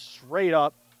that straight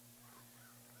up.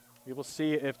 We will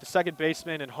see if the second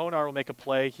baseman and Honar will make a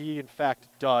play. He, in fact,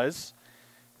 does.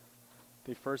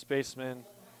 The first baseman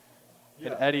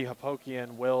and Eddie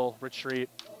Hapokian will retreat,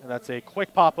 and that's a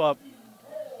quick pop-up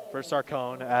for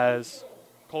Sarcone as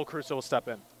Cole Crusoe will step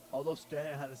in. Although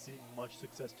Stanton hasn't seen much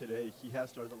success today, he has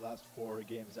started the last 4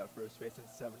 games at first base and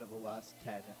 7 of the last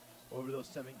 10. Over those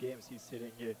 7 games, he's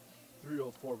hitting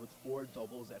 .304 with 4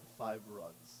 doubles and 5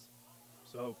 runs.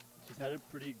 So he's had a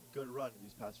pretty good run in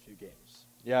these past few games.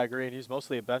 Yeah, I agree. And he's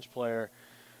mostly a bench player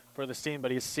for this team,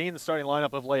 but he's seen the starting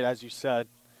lineup of late, as you said.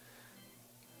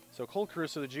 So Cole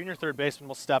Crusoe, the junior third baseman,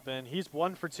 will step in. He's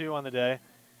 1 for 2 on the day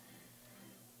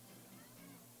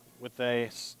with a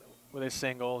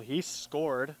single. He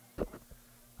scored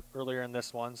earlier in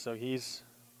this one, so he's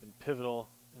been pivotal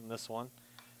in this one.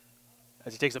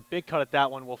 As he takes a big cut at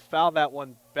that one, we'll foul that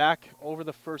one back over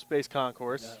the first base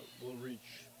concourse. Yeah, we'll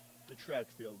reach the track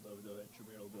field of the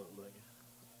intramural building.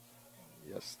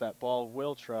 Yes, that ball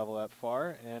will travel that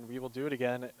far, and we will do it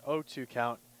again. 0-2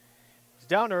 count. It's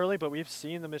down early, but we've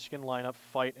seen the Michigan lineup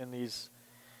fight in these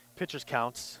pitchers'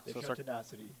 counts. They've shown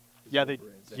tenacity.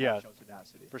 Yeah,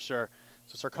 for sure.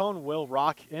 So Sarcone will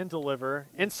rock and deliver.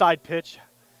 Inside pitch.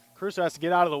 Crusoe has to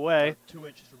get out of the way. 2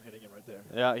 inches from hitting him right there.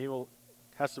 Yeah, he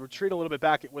has to retreat a little bit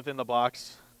back within the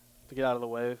box to get out of the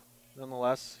way.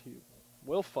 Nonetheless, he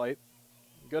will fight.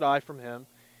 Good eye from him.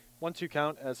 1-2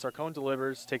 count as Sarcone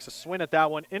delivers, takes a swing at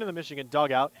that one into the Michigan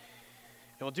dugout,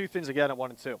 and will do things again at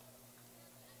 1-2.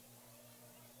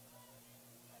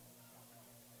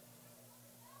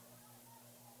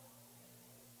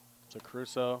 So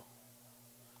Crusoe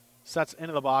sets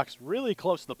into the box, really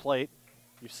close to the plate.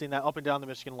 You've seen that up and down the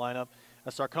Michigan lineup.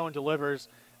 As Sarcone delivers,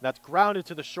 that's grounded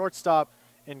to the shortstop,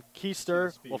 and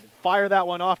Keister will fire that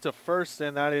one off to first,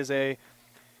 and that is a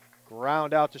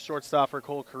ground out to shortstop for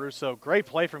Cole Crusoe. Great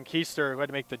play from Keister, who had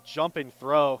to make the jumping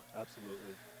throw. Absolutely.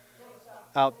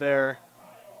 Out there.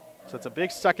 So it's a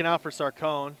big second out for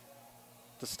Sarcone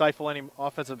to stifle any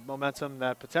offensive momentum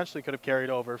that potentially could have carried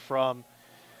over from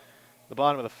the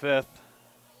bottom of the 5th.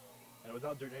 And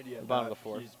without Darnady at bottom of the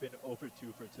 4th. He's been 0 for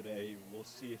 2 for today. We'll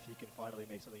see if he can finally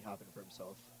make something happen for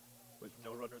himself. With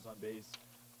no runners on base,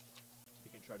 he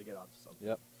can try to get onto something.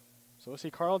 Yep. So we'll see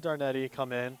Carl Darnady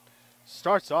come in.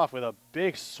 Starts off with a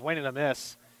big swing and a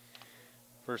miss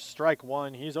for strike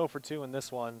 1. He's 0 for 2 in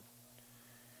this one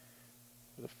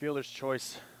with a fielder's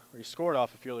choice, or he scored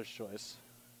off a fielder's choice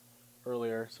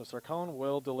earlier. So Sarcone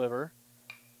will deliver.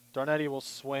 Darnady will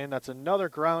swing. That's another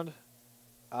ground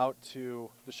out to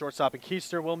the shortstop, and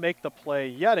Keister will make the play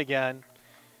yet again.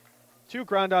 2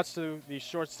 ground outs to the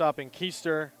shortstop and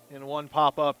Keister, and 1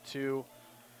 pop-up to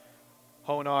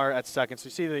Honar at second. So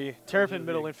you see the Terrapin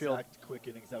middle infield. Exact quick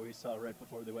innings that we saw right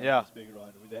before they went on this big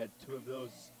run. We had 2 of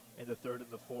those in the 3rd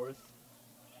and the 4th.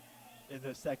 in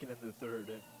the second and the third.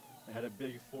 They had a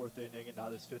big fourth inning, and now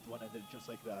this fifth one ended just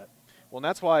like that. Well, and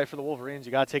that's why for the Wolverines,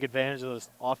 you got to take advantage of those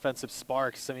offensive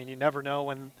sparks. I mean, you never know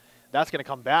when that's going to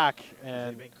come back.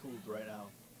 And they've been cooled right now.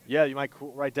 Yeah, you might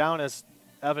cool right down as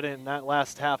evident in that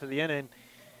last half of the inning.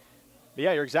 But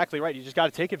yeah, you're exactly right. You just got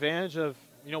to take advantage of,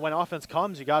 you know, when offense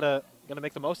comes, you got to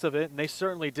make the most of it. And they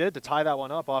certainly did to tie that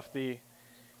one up off the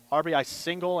RBI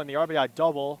single and the RBI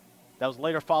double. That was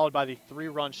later followed by the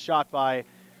 3-run shot by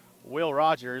Will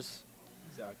Rogers.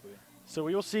 Exactly. So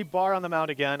we will see Barr on the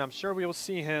mound again. I'm sure we will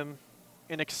see him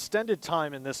in extended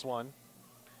time in this one.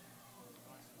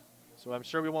 So I'm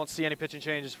sure we won't see any pitching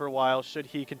changes for a while. Should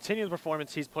he continue the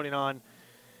performance he's putting on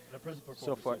an impressive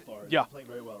performance so far. Yeah. He's playing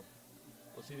very well.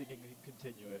 We'll see if he can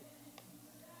continue it.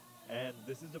 And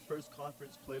this is the first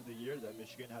conference play of the year that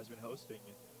Michigan has been hosting.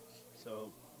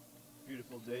 So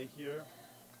beautiful day here.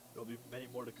 There'll be many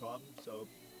more to come. So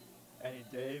any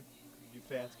day, you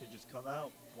fans can just come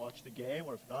out, watch the game,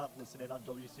 or if not, listen in on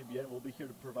WCBN. We'll be here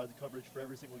to provide the coverage for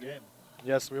every single game.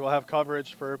 Yes, we will have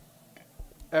coverage for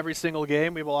every single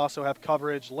game. We will also have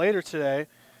coverage later today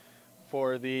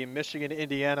for the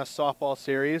Michigan-Indiana softball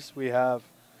series. We have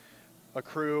a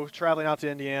crew traveling out to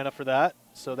Indiana for that,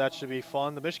 so that should be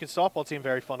fun. The Michigan softball team,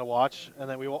 very fun to watch. And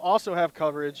then we will also have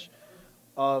coverage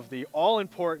of the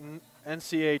all-important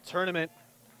NCAA tournament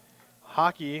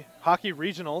hockey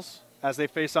regionals as they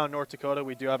face on North Dakota.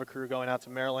 We do have a crew going out to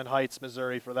Maryland Heights,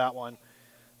 Missouri for that one,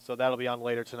 so that'll be on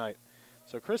later tonight.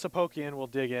 So Chris Apokian will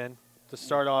dig in to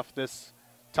start off this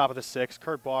top of the sixth.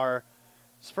 Kurt Barr,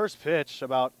 his first pitch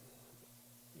about,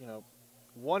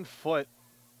 1 foot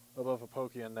above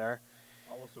Apokian there.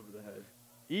 Almost over the head.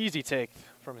 Easy take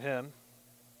from him.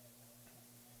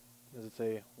 As it's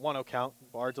a 1-0 count.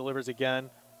 Barr delivers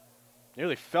again.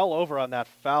 Nearly fell over on that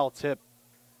foul tip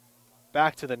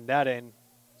back to the netting.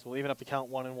 So we'll even up the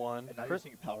count 1-1. And now you're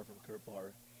seeing power from Kurt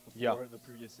Barr. Before in the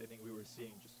previous inning, we were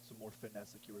seeing just some more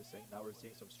finesse, like you were saying. Now we're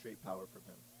seeing some straight power from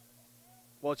him.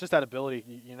 Well, it's just that ability.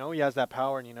 He has that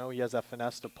power, and he has that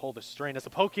finesse to pull the string. As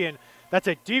Apokian, that's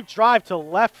a deep drive to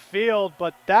left field,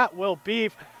 but that will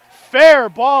be fair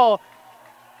ball.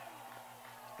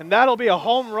 And that'll be a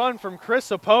home run from Chris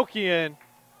Apokian.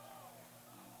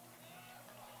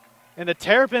 And the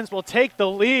Terrapins will take the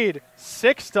lead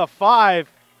 6-5.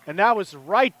 And that was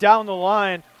right down the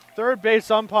line. Third base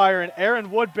umpire and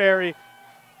Aaron Woodbury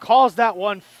calls that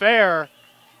one fair.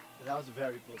 And that was a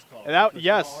very close call. And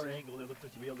yes. From our angle, it looked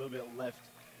to be a little bit left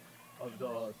of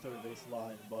the third base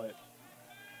line, but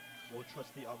we'll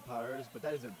trust the umpires. But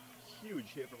that is a huge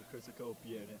hit from Chris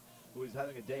Apokian, who is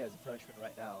having a day as a freshman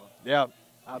right now. Yeah.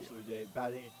 Absolute day.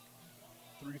 Batting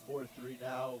 3-4-3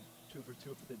 now, 2 for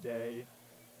 2 for the day.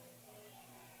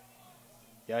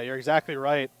 Yeah, you're exactly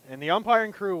right. And the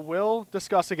umpiring crew will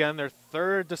discuss again their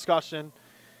third discussion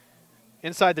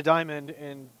inside the diamond,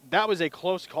 and that was a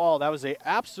close call. That was an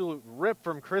absolute rip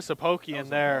from Chris Apokian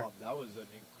there. That was an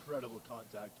incredible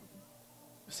contact.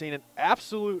 Seen an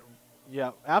absolute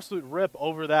rip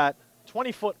over that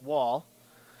 20-foot wall.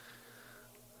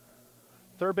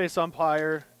 Third base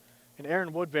umpire and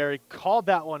Aaron Woodbury called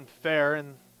that one fair,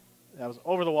 and that was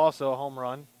over the wall, so a home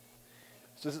run.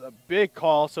 So this is a big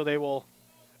call, so they will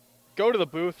go to the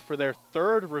booth for their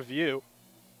third review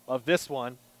of this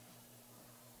one.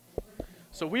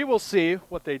 So we will see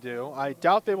what they do. I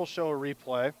doubt they will show a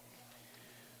replay.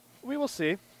 We will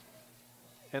see.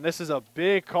 And this is a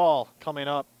big call coming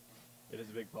up. It is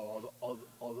a big call.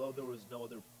 Although there was no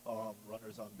other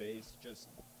runners on base, just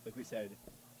like we said,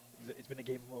 it's been a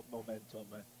game of momentum.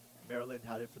 Maryland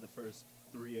had it for the first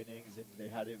 3 innings, and they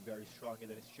had it very strong, and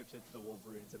then it shifts it to the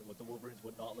Wolverines. And what the Wolverines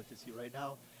would not like to see right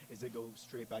now is they go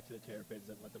straight back to the Terrapins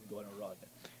and let them go on a run.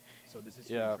 So this is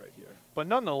huge right here. But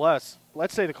nonetheless,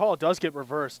 let's say the call does get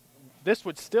reversed. This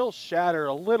would still shatter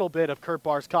a little bit of Kurt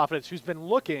Barr's confidence, who's been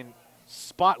looking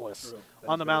spotless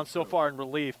on the mound so far in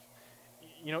relief.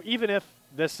 Even if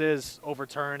this is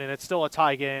overturned and it's still a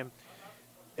tie game,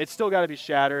 it's still got to be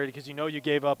shattered because you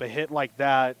gave up a hit like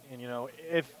that. And,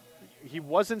 if he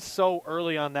wasn't so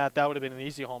early on that would have been an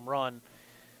easy home run.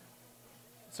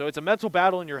 So it's a mental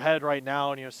battle in your head right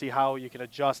now, and see how you can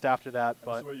adjust after that.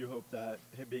 But that's where you hope that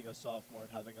him being a sophomore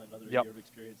and having another year of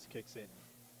experience kicks in.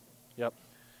 Yep.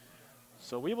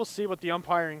 So we will see what the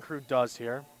umpiring crew does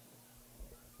here.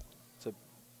 It's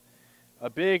a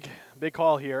big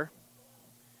call here.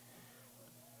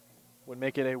 Would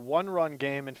make it a 1-run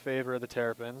game in favor of the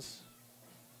Terrapins.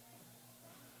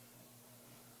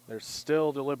 They're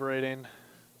still deliberating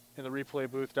in the replay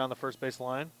booth down the first base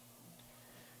line.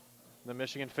 The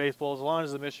Michigan faithful, as long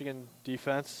as the Michigan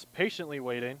defense, patiently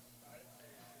waiting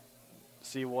to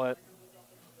see what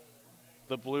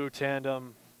the blue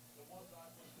tandem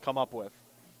come up with.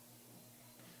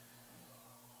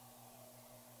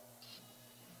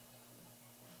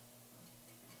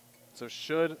 So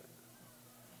should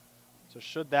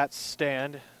that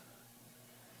stand?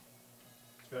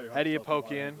 Eddie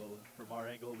Apokian. From our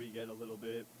angle, we get a little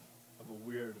bit of a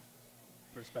weird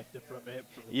perspective from it.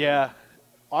 Yeah,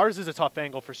 ours is a tough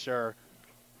angle for sure.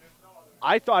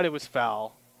 I thought it was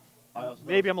foul.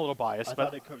 Maybe I'm a little biased, but I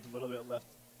thought it curved a little bit left.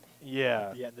 Yeah.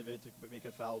 At the end of it to make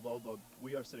a foul ball, but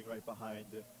we are sitting right behind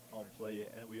on play,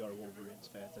 and we are Wolverines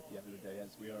fans at the end of the day,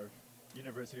 as we are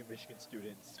University of Michigan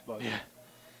students. But yeah.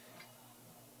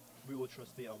 We will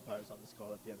trust the umpires on this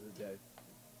call at the end of the day.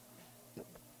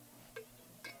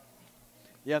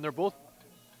 Yeah, and they're both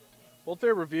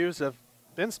their reviews have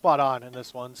been spot on in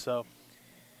this one, so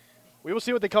we will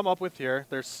see what they come up with here.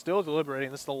 They're still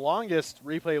deliberating. This is the longest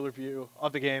replay review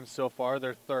of the game so far.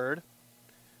 Their third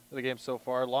of the game so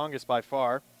far, longest by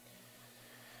far.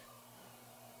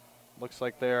 Looks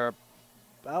like they're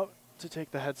about to take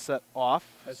the headset off,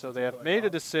 so they have made a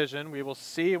decision. We will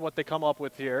see what they come up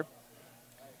with here.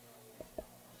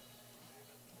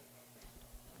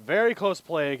 Very close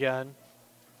play again.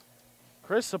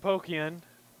 Chris Apokian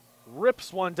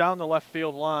rips one down the left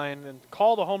field line and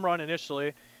called a home run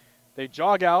initially. They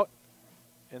jog out,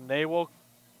 and they will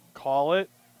call it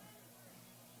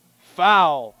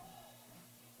foul.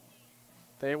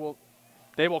 They will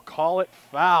call it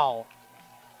foul.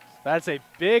 That's a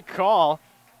big call.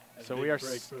 So we are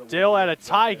still at a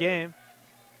tie game.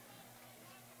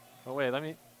 Oh wait,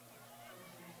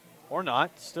 or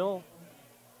not. Still,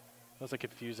 that's a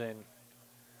confusing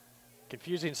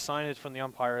signage from the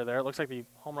umpire there. It looks like the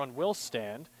home run will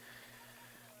stand.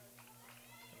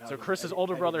 So Chris's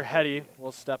older brother, Hetty,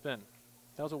 will step in.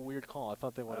 That was a weird call. I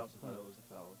thought they would have. I also thought it was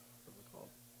a foul from the call.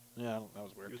 Yeah, that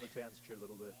was weird. Even the fans cheered a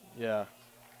little bit. Yeah.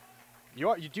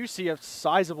 You do see a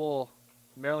sizable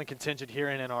Maryland contingent here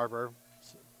in Ann Arbor.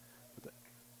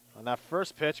 On that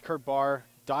first pitch, Kurt Barr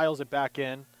dials it back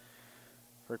in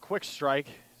for a quick strike.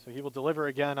 So he will deliver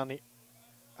again on the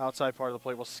outside part of the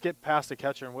plate. We'll skip past the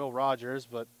catcher and Will Rogers,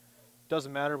 but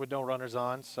doesn't matter with no runners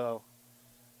on, so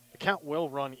the count will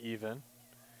run even.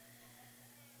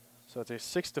 So it's a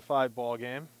 6-5 ball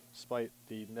game, despite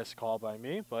the missed call by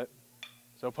me. But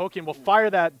so Apokian will fire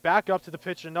that back up to the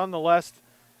pitcher nonetheless.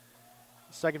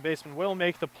 The second baseman will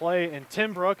make the play, and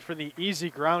Tim Brook for the easy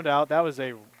ground out. That was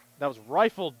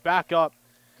rifled back up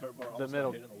the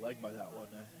middle. Hit in the leg by that one.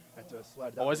 Had to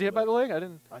slide was he hit by the leg? I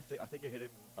think it hit him.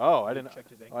 Oh, I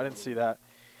didn't see that.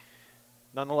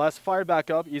 Nonetheless, fired back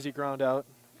up, easy ground out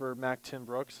for Mac Tim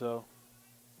Brook. So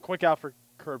quick out for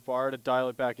Kurt Barr to dial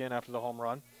it back in after the home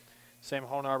run. Sam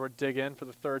Honar would dig in for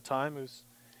the third time. Who's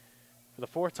for the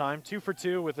fourth time, 2 for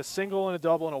 2 with a single and a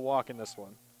double and a walk in this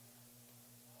one.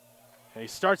 And he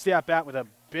starts the at-bat with a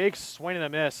big swing and a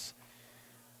miss.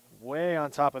 Way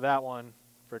on top of that one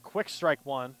for a quick strike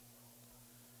one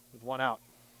with one out.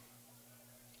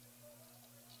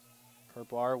 Kurt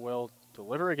Barr will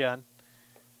deliver again.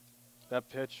 That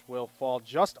pitch will fall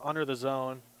just under the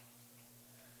zone.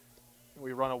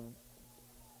 We run a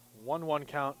 1-1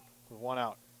 count with one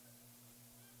out.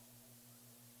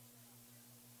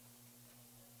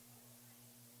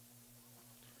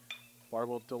 Barr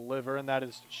will deliver, and that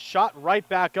is shot right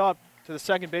back up to the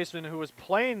second baseman who was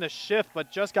playing the shift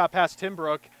but just got past Tim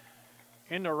Brook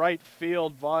into right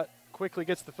field. Vaught quickly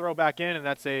gets the throw back in, and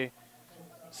that's a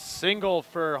single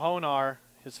for Honar,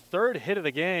 his third hit of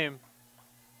the game.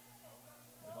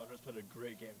 Honar's played a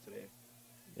great game today.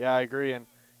 Yeah, I agree. And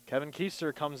Kevin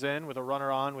Keister comes in with a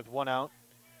runner on with one out.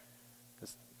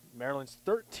 This Maryland's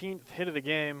 13th hit of the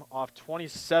game off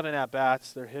 27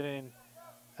 at-bats. They're hitting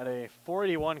at a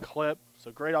 481 clip, so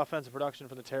great offensive production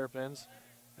for the Terrapins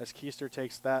as Keister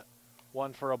takes that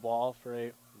one for a ball for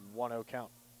a 1-0 count.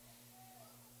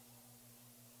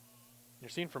 You're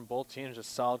seeing from both teams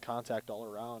just solid contact all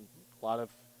around. A lot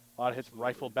of hits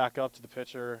rifled back up to the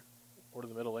pitcher or to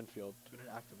the middle infield. It's been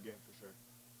an active game for sure.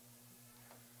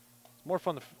 It's more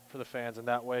fun for the fans in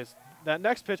that way. That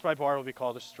next pitch by Barr will be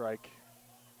called a strike.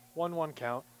 1-1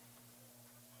 count.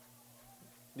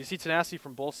 You see tenacity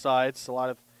from both sides, a lot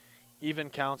of even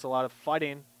counts, a lot of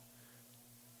fighting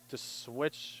to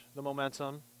switch the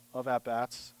momentum of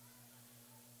at-bats.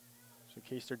 So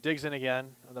Keister digs in again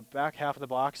on the back half of the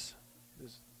box.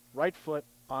 His right foot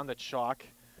on the chalk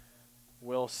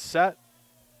will set.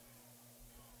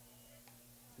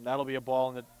 And that'll be a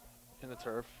ball in the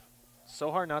turf. So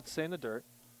hard not to stay in the dirt.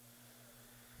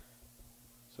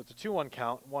 So it's a 2-1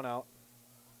 count, one out.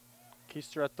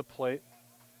 Keister at the plate.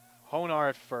 Honar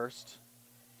at first.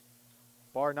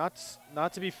 Barr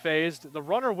not to be phased. The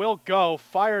runner will go.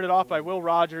 Fired it off by Will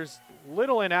Rogers.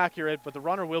 little inaccurate, but the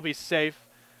runner will be safe.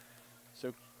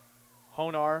 So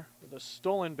Honar with a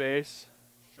stolen base.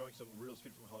 Showing some real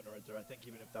speed from Honar right there. I think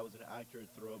even if that was an accurate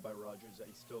throw by Rogers, that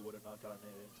he still would have not gotten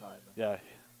it in time. Yeah,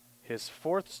 his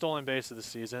 4th stolen base of the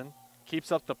season.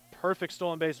 Keeps up the perfect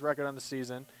stolen base record on the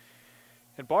season.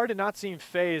 And Barr did not seem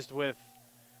phased with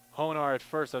Honar at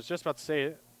first. I was just about to say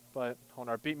it, but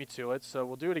Honar beat me to it. So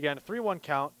we'll do it again. 3-1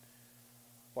 count.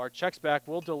 Barr checks back,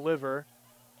 will deliver,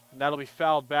 and that'll be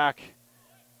fouled back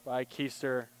by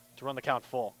Keister to run the count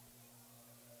full.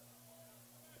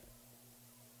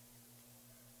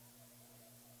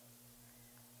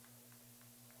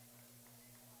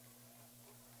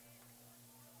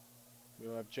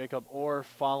 We'll have Jacob Orr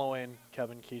following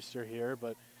Kevin Keister here,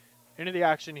 but into the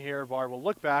action here. Barr will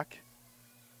look back,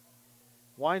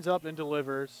 winds up and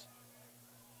delivers,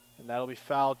 and that'll be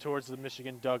fouled towards the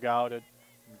Michigan dugout. A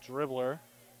dribbler.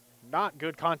 Not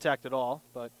good contact at all,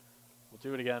 but we'll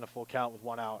do it again, a full count with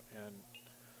 1 out, and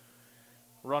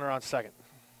runner on second.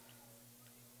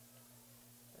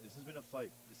 This has been a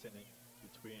fight this inning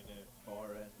between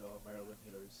Barr and Maryland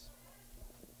hitters.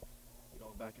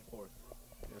 Going back and forth.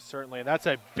 Yeah, certainly, and that's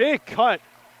a big cut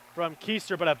from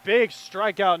Keister, but a big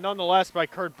strikeout nonetheless by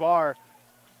Kurt Barr.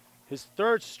 His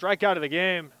 3rd strikeout of the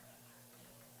game.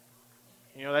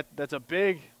 You know, that's a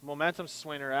big momentum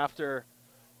swinger after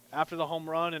the home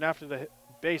run and after the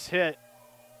base hit.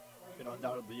 It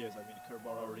undoubtedly is. I mean, Kurt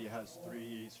Barr already has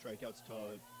 3 strikeouts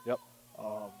to. Yep.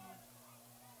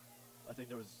 I think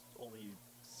there was only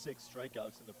 6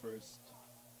 strikeouts in the first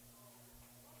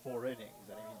 4 innings.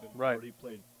 I mean, he's been already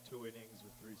played 2 innings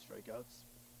with 3 strikeouts.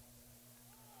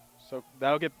 So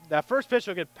that first pitch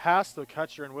will get past the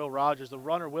catcher and Will Rogers. The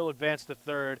runner will advance to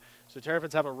third. So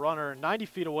Terrapins have a runner 90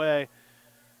 feet away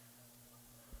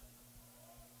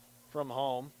from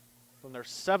home, from their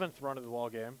 7th run of the ball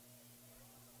game.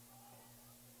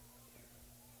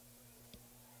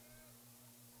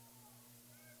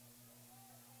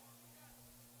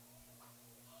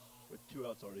 With 2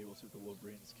 outs already, we'll see if the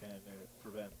Wolverines can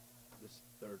prevent this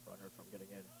 3rd runner from getting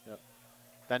in. Yep.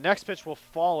 That next pitch will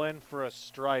fall in for a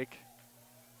strike.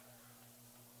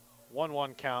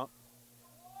 1-1 count.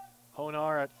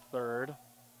 Honar at third.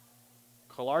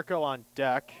 Calarco on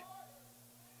deck.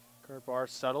 Kurt Barr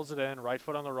settles it in, right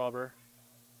foot on the rubber.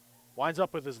 Winds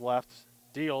up with his left,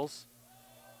 deals.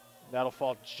 That'll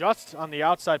fall just on the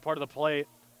outside part of the plate.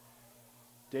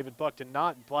 David Buck did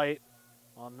not bite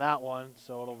on that one,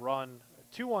 so it'll run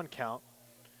a 2-1 count.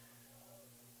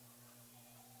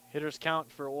 Hitters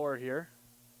count for Orr here.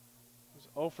 He's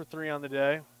 0 for 3 on the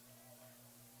day.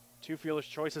 2 fielder's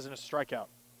choices and a strikeout.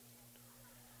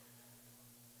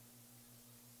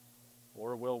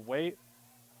 Orr will wait.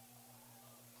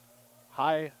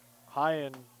 High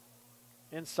and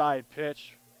inside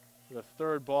pitch for the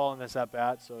 3rd ball in this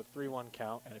at-bat, so a 3-1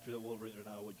 count. And if you're the Wolverines right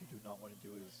now, what you do not want to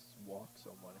do is walk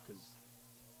someone, because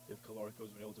if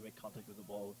Calarco's been able to make contact with the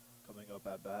ball coming up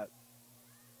at bat.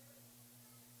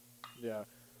 Yeah.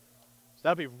 So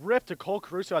that'll be ripped to Cole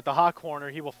Caruso at the hot corner.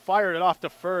 He will fire it off to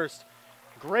first.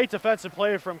 Great defensive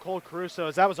play from Cole Caruso,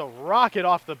 as that was a rocket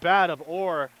off the bat of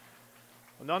Orr.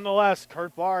 Nonetheless,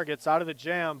 Kurt Barr gets out of the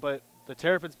jam, but the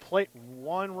Terrapins plate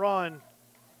 1 run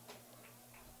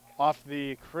off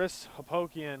the Chris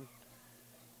Hopokian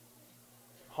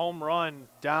home run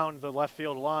down the left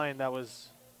field line. That was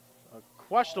a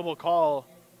questionable call,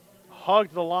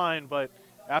 hugged the line, but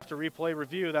after replay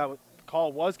review, that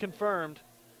call was confirmed.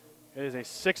 It is a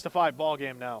 6-5 ball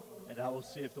game now. And now we'll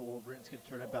see if the Wolverines can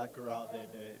turn it back around and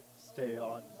stay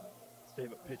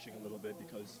pitching a little bit,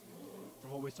 because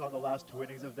from what we saw in the last 2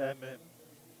 innings of them,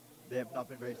 they have not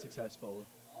been very successful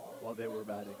while they were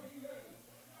batting.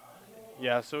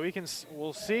 Yeah, so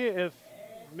we'll see if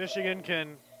Michigan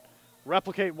can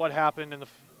replicate what happened in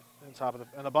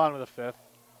the bottom of the 5th.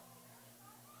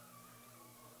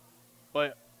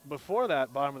 But before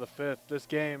that, bottom of the 5th, this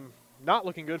game not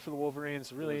looking good for the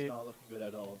Wolverines. Really, it was not looking good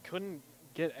at all. Couldn't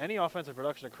get any offensive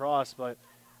production across, but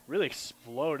really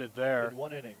exploded there. In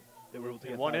 1 inning, they were able to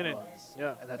get 1 5 inning. runs.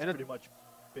 Yeah, and that's pretty much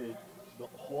been the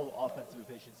whole offensive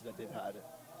efficiency that they've had.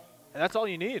 And that's all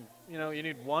you need. You know, you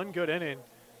need 1 good inning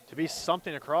to be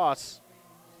something across,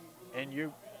 and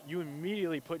you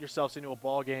immediately put yourselves into a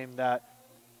ball game that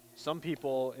some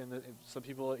people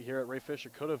here at Ray Fisher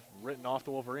could have written off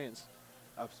the Wolverines.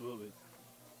 Absolutely.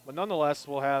 But nonetheless,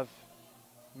 we'll have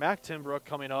Mac Timbrook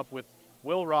coming up with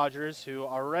Will Rogers, who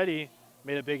already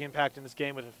made a big impact in this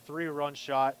game with a 3-run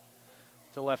shot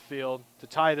to left field to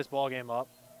tie this ball game up.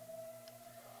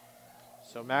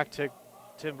 So Mac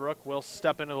Timbrook will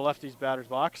step into the lefty's batter's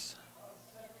box.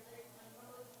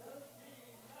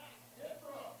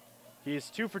 He's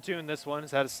 2 for 2 in this one.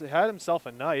 He's had himself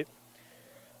a night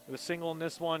with a single in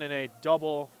this one and a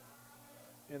double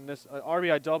in this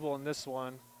RBI double in this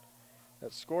one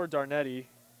that scored Darnetti,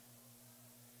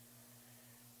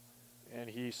 and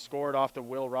he scored off the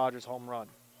Will Rogers home run.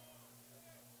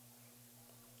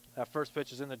 That first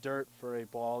pitch is in the dirt for a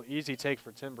ball. Easy take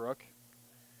for Timbrook.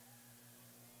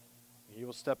 He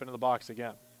will step into the box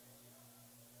again.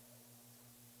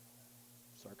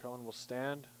 Sarcone will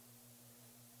stand.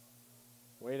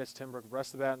 Wait as Timbrook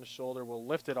rests the bat in the shoulder, will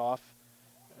lift it off,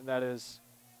 and that is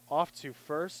off to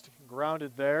first,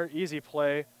 grounded there. Easy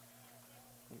play.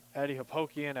 Eddie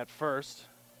Hopokian at first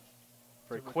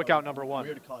for a quick out number 1.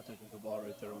 Weird contact with the ball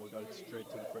right there. We got it straight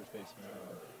to the first baseman.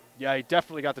 Yeah, he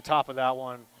definitely got the top of that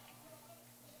one.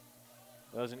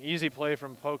 That was an easy play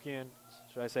from Hopokian.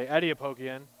 Should I say Eddie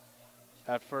Hopokian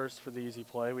at first for the easy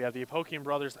play. We have the Hopokian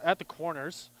brothers at the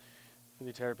corners for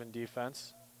the Terrapin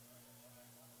defense.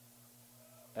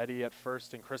 Eddie at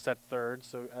first and Chris at third.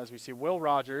 So as we see Will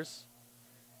Rogers,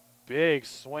 big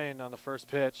swing on the first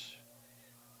pitch.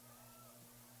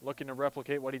 Looking to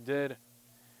replicate what he did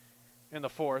in the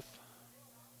 4th.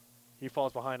 He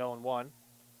falls behind 0-1.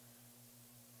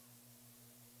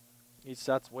 He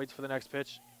sets, waits for the next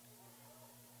pitch.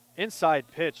 Inside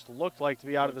pitch, looked like to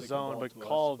be out of the zone, but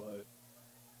called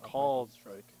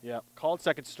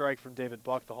second strike from David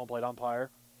Buck, the home plate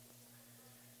umpire.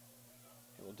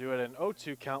 He will do it an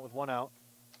 0-2 count with 1 out.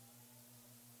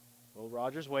 Will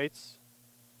Rogers waits.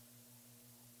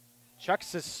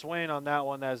 Checks his swing on that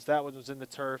one as that one was in the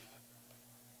turf.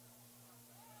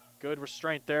 Good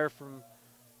restraint there from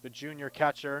the junior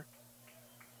catcher.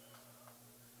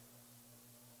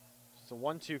 It's a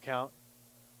 1-2 count.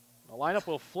 The lineup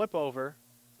will flip over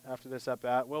after this at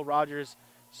bat. Will Rogers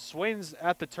swings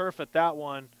at the turf at that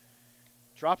one.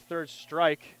 Drop third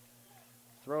strike.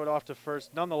 Throw it off to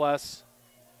first. Nonetheless,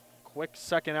 quick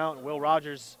second out, and Will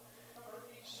Rogers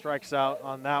strikes out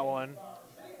on that one.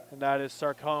 And that is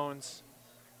Sarcone's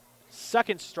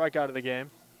second strikeout of the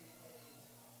game.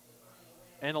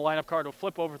 And the lineup card will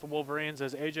flip over to the Wolverines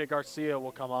as A.J. Garcia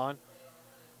will come on.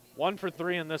 1 for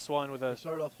 3 in this one with a... He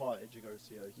started off hot, A.J.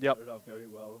 Garcia. He started off very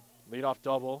well. Leadoff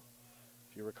double,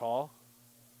 if you recall.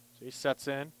 So he sets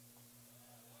in.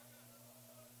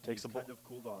 Takes the ball. Kind of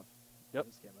cooled off. Yep.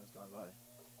 This game has gone by.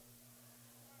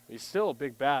 He's still a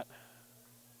big bat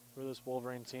for this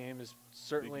Wolverine team. Has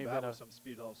certainly been a... some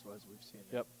speed also, as we've seen.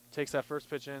 Yep. Takes that first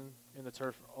pitch in the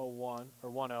turf 0-1, or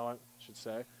 1-0, I should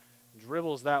say.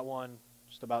 Dribbles that one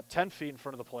just about 10 feet in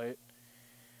front of the plate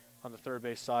on the third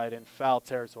base side in foul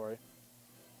territory.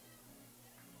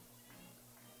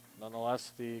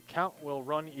 Nonetheless, the count will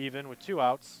run even with 2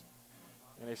 outs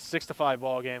in a 6-5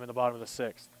 ball game in the bottom of the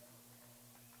 6th.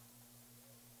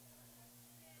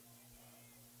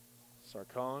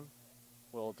 Sarcone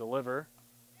will deliver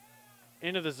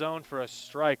into the zone for a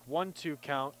strike. 1-2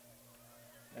 count.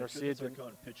 Garcia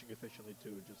Sarcone pitching efficiently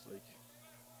too, just like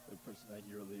the person that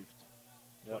he relieved.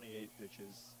 28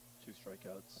 pitches, 2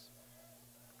 strikeouts.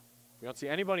 We don't see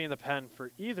anybody in the pen for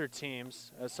either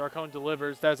teams as Sarcone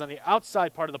delivers. That is on the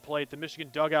outside part of the plate. The Michigan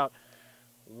dugout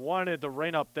wanted the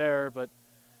rain up there, but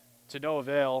to no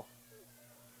avail.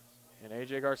 And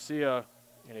A.J. Garcia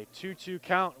in a 2-2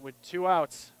 count with 2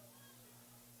 outs.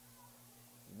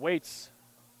 Waits.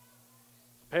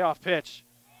 Payoff pitch.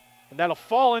 And that'll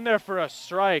fall in there for a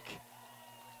strike.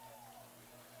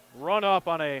 Run up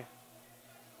on a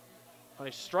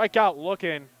strikeout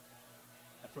looking.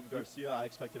 From Garcia, I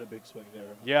expected a big swing there.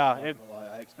 Yeah.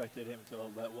 I expected him to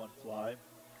let one fly.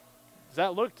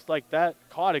 That looked like that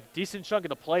caught a decent chunk of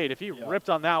the plate. If he ripped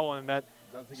on that one, that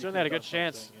certainly had a good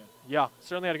chance. Yeah,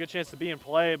 certainly had a good chance to be in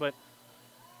play, but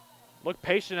looked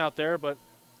patient out there, but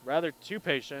rather too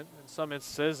patient in some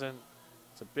instances, and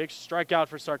it's a big strikeout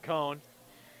for Sarcone,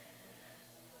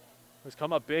 who's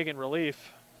come up big in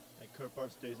relief. And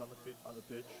Kirpar stays on the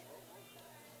pitch.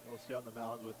 He'll stay on the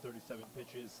mound with 37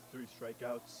 pitches, 3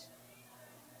 strikeouts.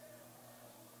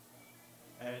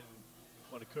 And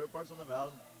when Kirpar's on the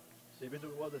mound, they've been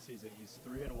doing well this season. He's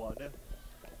 3-1. He's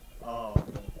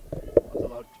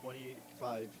allowed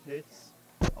 25 hits,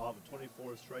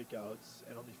 24 strikeouts,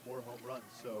 and only 4 home runs.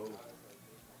 So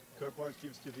Kirpar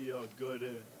seems to be a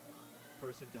good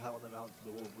person to have on the mound for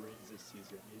the Wolverines this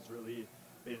season. He's really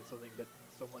been something that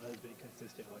someone has been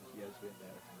consistent when he has been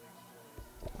there.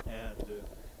 And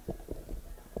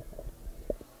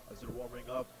as they're warming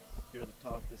up here at the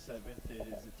top of the 7th, it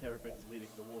is the Terrapins leading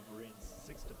the Wolverines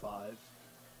 6-5.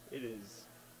 It is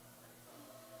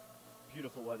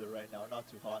beautiful weather right now, not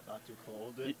too hot, not too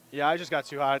cold. Yeah, I just got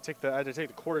too hot. I had to take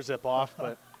the quarter zip off,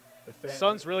 but the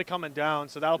sun's really coming down,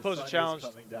 so that'll pose a challenge.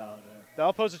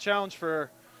 That'll pose a challenge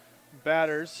for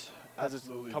batters as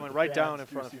Absolutely. it's coming The right down in fans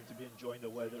do front of. seem to be enjoying the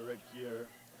weather right here.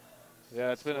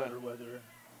 Yeah, it's been Sweater weather.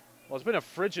 well, it's been a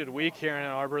frigid week here in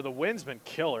Ann Arbor. The wind's been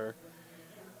killer.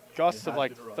 Gusts of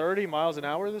like 30 miles an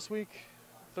hour this week.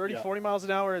 30, 40 miles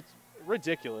an hour. It's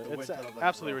ridiculous. It's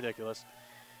absolutely ridiculous.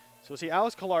 So we'll see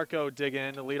Alex Calarco dig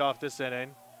in to lead off this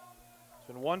inning. It's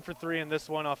been 1 for 3 in this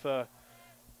one off a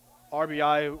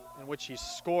RBI in which he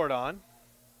scored on.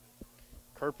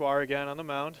 Kurt Barr again on the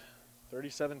mound.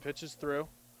 37 pitches through.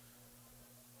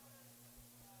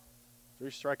 3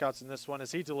 strikeouts in this one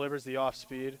as he delivers the off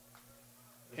speed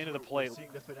into the plate. We're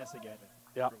seeing the finesse again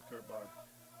Yeah. from Kurt Barr.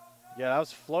 Yeah, that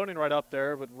was floating right up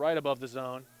there, but right above the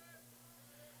zone.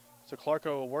 So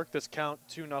Clarko will work this count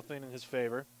 2-0 in his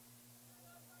favor.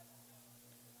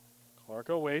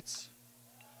 Clarko waits,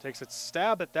 takes a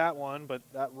stab at that one, but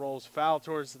that rolls foul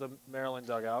towards the Maryland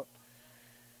dugout.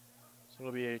 So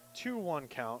it'll be a 2-1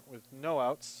 count with no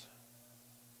outs.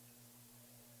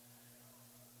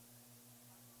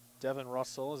 Devin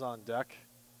Russell is on deck,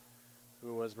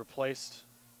 who replaced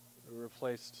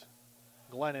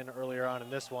Glennon earlier on in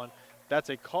this one. That's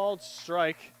a called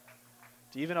strike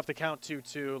to even up the count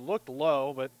 2-2. Looked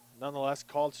low, but nonetheless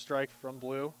called strike from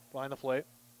Blue behind the plate.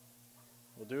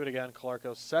 We'll do it again.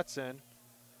 Calarco sets in.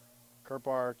 Kurt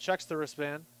Barr checks the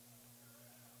wristband.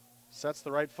 Sets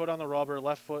the right foot on the rubber,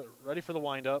 left foot ready for the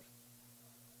windup.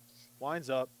 Winds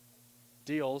up,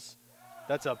 deals.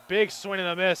 That's a big swing and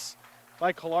a miss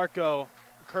by Calarco.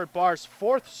 Kurt Barr's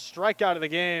 4th strikeout of the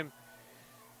game.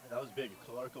 And that was big.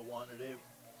 Calarco wanted it,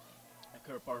 and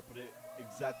Kurt Barr put it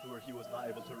exactly where he was not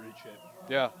able to reach it.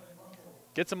 Yeah.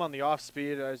 Gets him on the off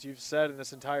speed, as you've said in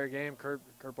this entire game. Kurt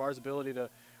Barr's ability to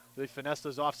really finesse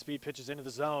those off speed pitches into the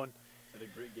zone. Had a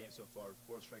great game so far.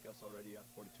 4 strikeouts already on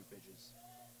 42 pitches.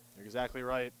 You're exactly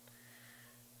right.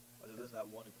 Other than that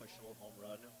one questionable home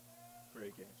run,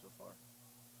 great game so far.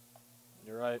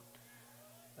 You're right.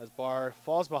 As Barr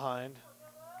falls behind,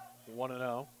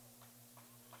 1-0.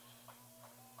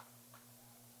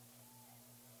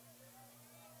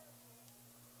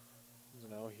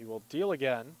 He will deal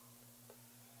again.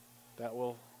 That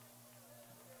will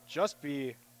just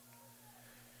be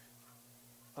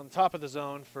on top of the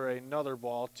zone for another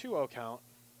ball. 2-0 count.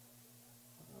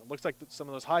 Looks like some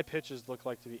of those high pitches look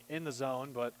like to be in the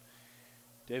zone, but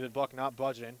David Buck not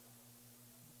budging.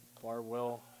 Barr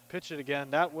will pitch it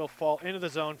again. That will fall into the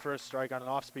zone for a strike on an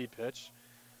off-speed pitch.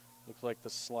 Looks like the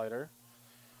slider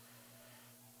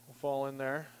will fall in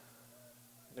there.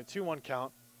 And a 2-1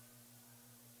 count.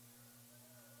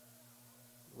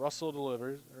 Russell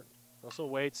delivers. Russell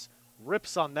waits.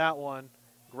 Rips on that one.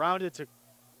 Grounded to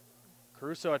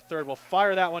Caruso at third. Will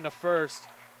fire that one to first.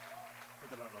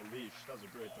 Put that on a leash. That was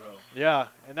a great throw. Yeah,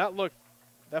 and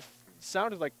that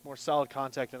sounded like more solid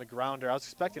contact than a grounder. I was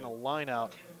expecting a line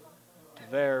out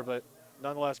there, but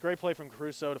nonetheless, great play from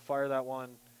Caruso to fire that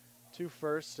one to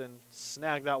first and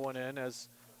snag that one in as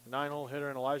the 9-hole hitter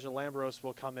and Elijah Lambros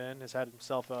will come in. Has had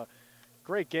himself a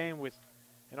great game with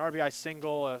an RBI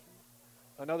single,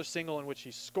 another single in which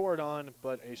he scored on,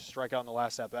 but a strikeout in the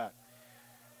last at-bat.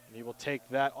 And he will take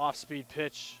that off-speed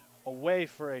pitch away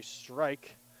for a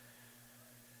strike.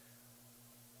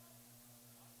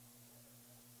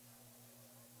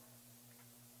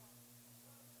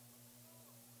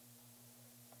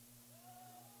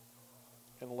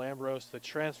 And Lambros, the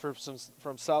transfer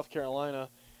from South Carolina,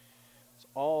 it's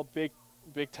all Big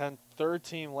Ten third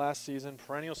team last season,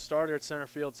 perennial starter at center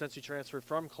field since he transferred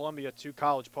from Columbia to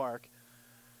College Park.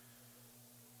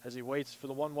 As he waits for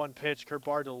the 1-1 pitch, Kurt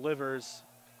Barr delivers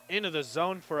into the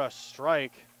zone for a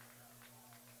strike.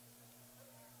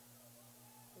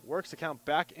 Works the count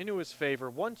back into his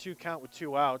favor. 1-2 count with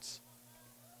 2 outs.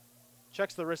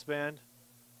 Checks the wristband.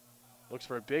 Looks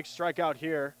for a big strikeout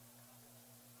here.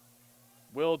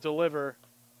 Will deliver.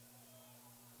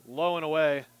 Low and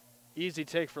away. Easy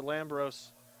take for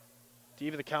Lambros to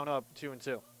even the count up 2-2.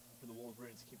 For the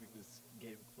Wolverines, keeping this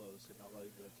game close and not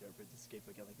letting the Terrapins escape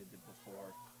again like they did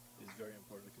before is very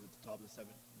important because at the top of the 7th,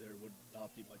 there would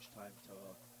not be much time to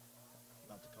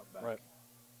not to come back. Right.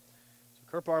 So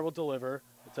Kurt Barr will deliver.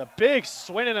 It's a big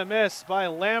swing and a miss by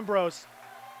Lambros.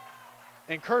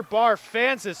 And Kurt Barr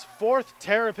fans his 4th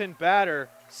Terrapin batter,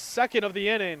 2nd of the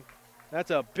inning. That's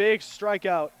a big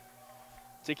strikeout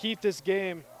to keep this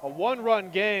game a 1-run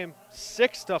game.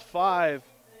 6-5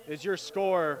 is your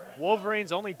score.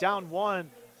 Wolverines only down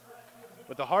 1,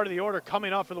 with the heart of the order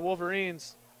coming up for the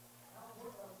Wolverines.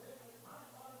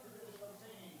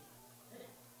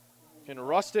 And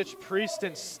Rustich, Priest,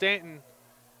 and Stanton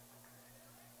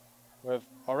have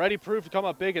already proved to come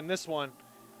up big in this one.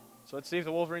 So let's see if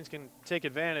the Wolverines can take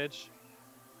advantage,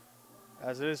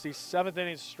 as it is the 7th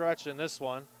inning stretch in this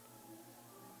one.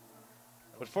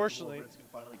 But fortunately, the Wolverines can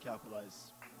finally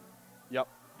capitalize. Yep.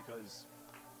 Because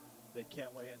they can't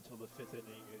wait until the 5th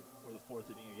inning or the 4th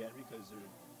inning again, because there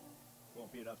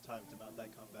won't be enough time to mount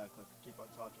that comeback like we keep on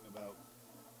talking about.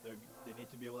 They need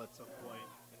to be able at some point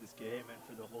in this game and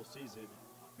for the whole season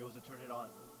be able to turn it on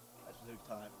at specific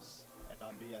times and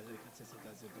not be as inconsistent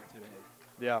as they've been today.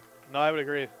 Yeah, no, I would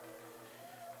agree.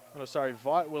 Oh, sorry,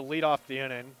 Vaught will lead off the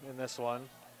inning in this one.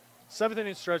 7th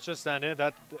inning stretch just ended.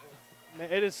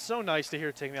 It is so nice to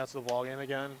hear Take Me Out to the ball game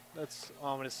again. That's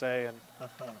all I'm going to say. And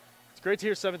it's great to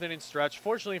hear 7th inning stretch.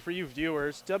 Fortunately for you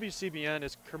viewers, WCBN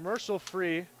is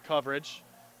commercial-free coverage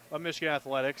of Michigan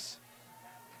athletics.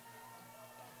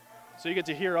 So you get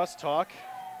to hear us talk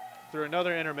through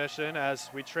another intermission as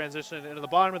we transition into the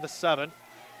bottom of the 7th.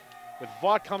 With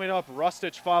Vaught coming up,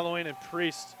 Rustich following, and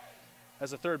Priest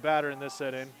as a third batter in this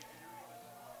inning.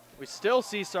 We still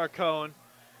see Sarcone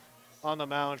on the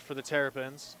mound for the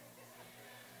Terrapins.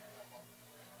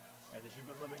 And if you've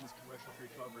been loving this commercial-free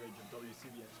coverage of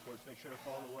WCBN Sports, make sure to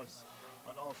follow us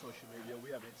on all social media. We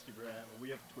have Instagram, we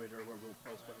have Twitter, where we'll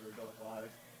post when we're going live.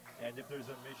 And if there's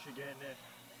a Michigan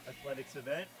athletics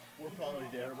event, we're probably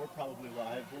there. We're probably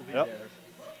live. We'll be there.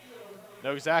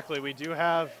 No, exactly. We do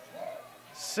have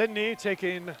Sydney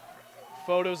taking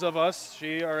photos of us.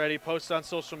 She already posted on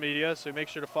social media, so make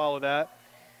sure to follow that.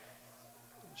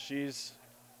 She's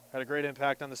had a great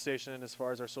impact on the station as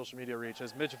far as our social media reach,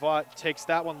 as Mitch Vaught takes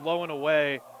that one low and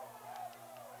away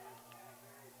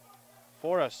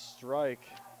for a strike.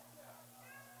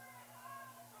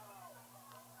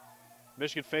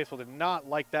 Michigan faithful did not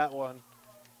like that one.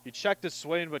 He checked his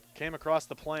swing, but came across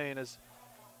the plane as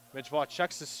Mitch Vaught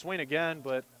checks his swing again,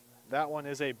 but that one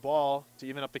is a ball to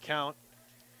even up the count.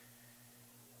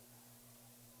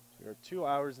 We are 2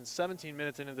 hours and 17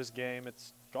 minutes into this game.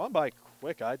 It's gone by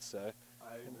quick, I'd say.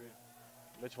 I agree.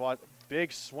 Mitch Vaught,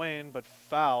 big swing, but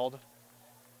fouled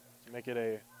to make it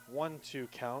a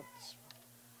 1-2 count.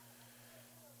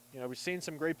 You know, we've seen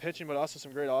some great pitching, but also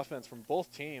some great offense from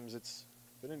both teams. It's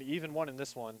been an even one in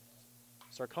this one.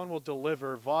 Sarcone will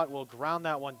deliver. Vaught will ground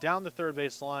that one down the third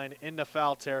base line into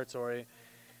foul territory.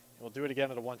 We'll do it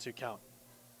again at a 1-2 count.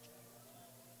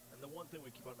 And the one thing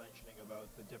we keep on mentioning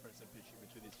about the difference in pitching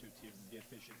between these two teams is the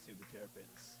efficiency of the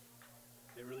Terrapins.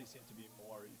 They really seem to be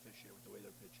more efficient with the way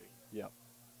they're pitching. Yep.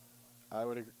 I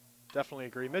would definitely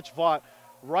agree. Mitch Vaught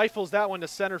rifles that one to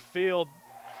center field.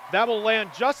 That will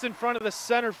land just in front of the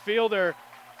center fielder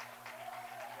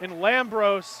in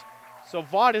Lambros. So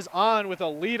Vaught is on with a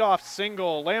leadoff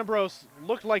single. Lambros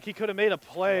looked like he could have made a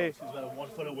play. He was about 1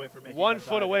 foot away from making 1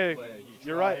 foot away.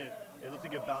 You're right. It looked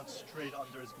like it bounced straight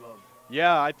under his glove.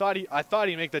 Yeah, I thought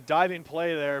he'd make the diving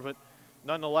play there, but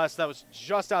nonetheless, that was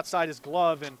just outside his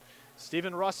glove. And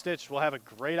Steven Rustich will have a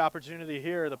great opportunity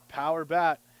here. The power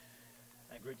bat.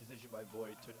 And great decision by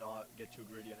Voigt to not get too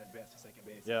greedy and advance to second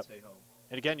base Yep. and stay home.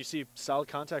 And again, you see solid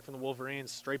contact from the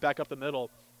Wolverines, straight back up the middle.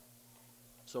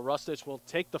 So Rustich will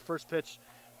take the first pitch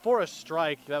for a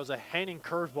strike. That was a hanging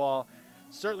curveball.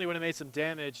 Certainly would have made some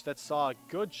damage. That saw a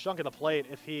good chunk of the plate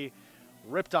if he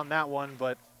ripped on that one,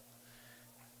 but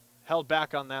held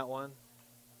back on that one.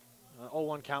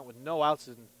 0-1 count with no outs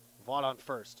and Vaught on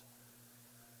first.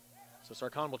 So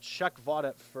Sarcone will check Vaught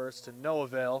at first to no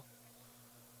avail.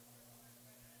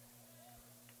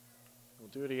 We'll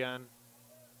do it again.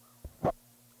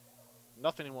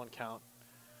 Nothing in 1 count.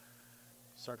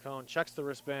 Sarcone checks the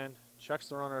wristband, checks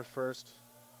the runner at first.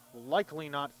 Will likely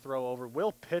not throw over.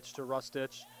 Will pitch to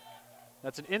Rustich.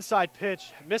 That's an inside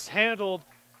pitch, mishandled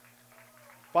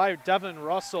by Devin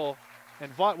Russell.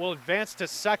 And Vaught will advance to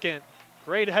second.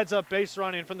 Great heads-up base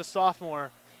running from the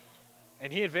sophomore.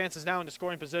 And he advances now into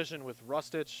scoring position with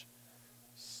Rustich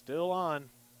still on.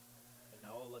 And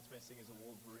now all that's missing is a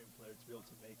Wolverine player to be able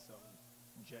to make some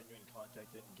genuine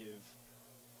contact and give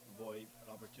Voigt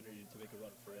an opportunity to make a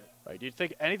run for it. Right, you'd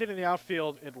think anything in the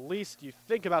outfield, at least you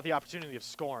think about the opportunity of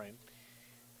scoring.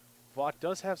 Vaught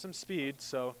does have some speed,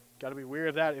 so got to be wary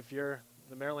of that if you're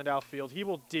the Maryland outfield. He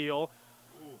will deal.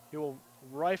 He will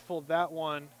rifle that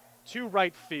one to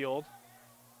right field.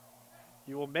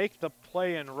 He will make the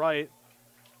play in right.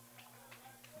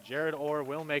 Jacob Orr,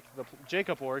 will make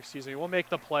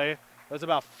the play. That was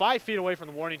about 5 feet away from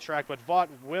the warning track, but Vaught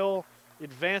will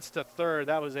advance to third.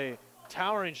 That was a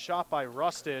towering shot by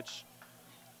Rustich.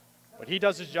 But he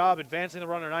does his job, advancing the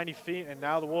runner 90 feet, and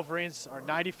now the Wolverines are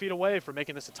 90 feet away from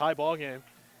making this a tie ball game.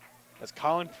 As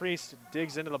Colin Priest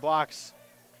digs into the box,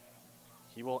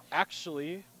 he will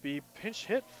actually be pinch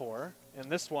hit for in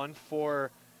this one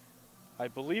for, I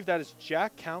believe that is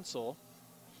Jack Council.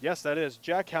 Yes, that is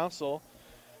Jack Council,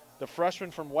 the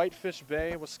freshman from Whitefish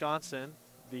Bay, Wisconsin,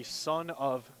 the son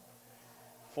of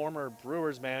former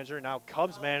Brewers manager, now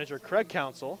Cubs manager, Craig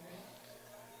Counsell.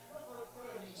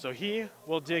 So he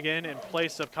will dig in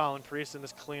place of Colin Priest in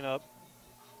this cleanup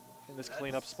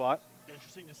spot.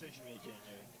 Interesting decision making.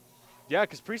 Yeah,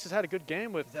 because Priest has had a good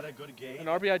game with an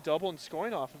RBI double and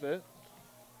scoring off of it.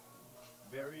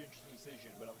 Very interesting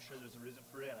decision, but I'm sure there's a reason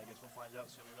for it, and I guess we'll find out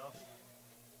soon enough.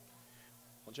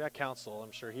 Well, Jack Counsell,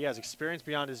 I'm sure he has experience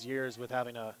beyond his years with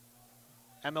having a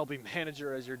MLB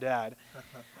manager as your dad.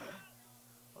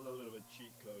 A little bit of a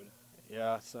cheat code.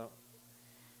 Yeah, so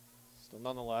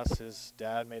nonetheless, his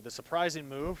dad made the surprising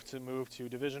move to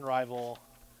division rival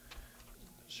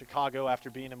Chicago after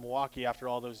being in Milwaukee after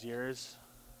all those years.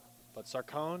 But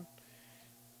Sarcone,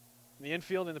 the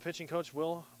infield and the pitching coach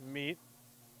will meet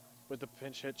with the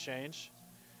pinch hit change.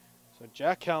 So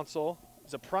Jack Counsell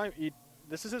is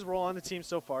this is his role on the team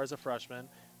so far as a freshman.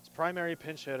 His primary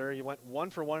pinch hitter. He went 1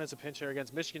 for 1 as a pinch hitter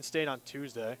against Michigan State on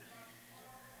Tuesday.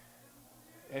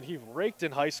 And he raked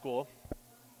in high school.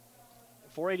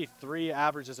 483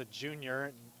 average as a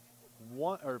junior.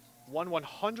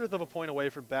 1/100th of a point away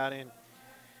from batting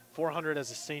 400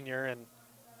 as a senior. And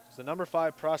he's the number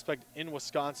 5 prospect in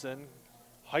Wisconsin.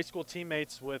 High school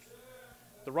teammates with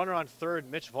the runner on third,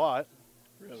 Mitch Vaught.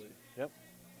 Really? Yep.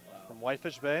 Wow. From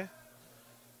Whitefish Bay,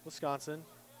 Wisconsin.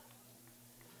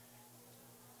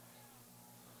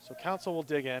 So Counsell will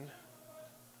dig in.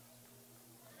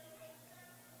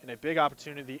 And a big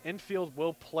opportunity. The infield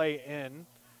will play in.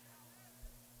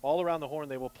 All around the horn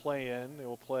they will play in. They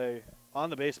will play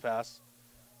on the base pass.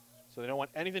 So they don't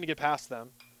want anything to get past them.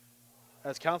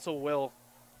 As Counsell will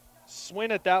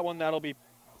swing at that one, that'll be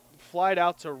flied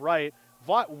out to right.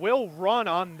 Vaught will run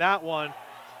on that one,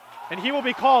 and he will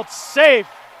be called safe.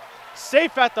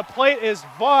 Safe at the plate is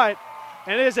Vaught,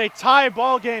 and it is a tie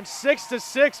ball game,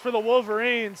 6-6 for the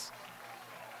Wolverines.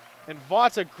 And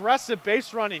Vaught's aggressive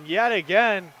base running yet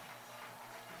again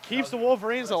keeps the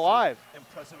Wolverines alive.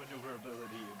 Impressive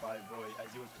maneuverability by Voigt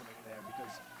as he was coming in there,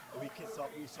 because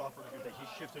we saw from here that he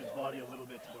shifted his body a little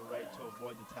bit to the right to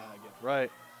avoid the tag.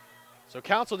 Right. So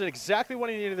Counsell did exactly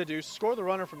what he needed to do, score the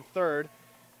runner from third.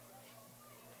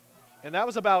 And that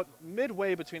was about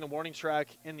midway between the warning track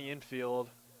and the infield.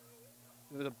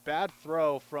 It was a bad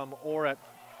throw from Orr at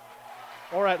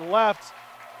left.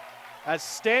 As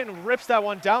Stanton rips that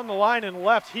one down the line and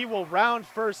left, he will round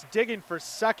first, digging for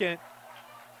second.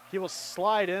 He will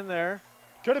slide in there.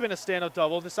 Could have been a stand-up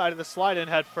double, decided to slide in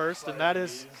head first, and that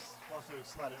is... Also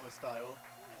slid in with style.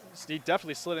 He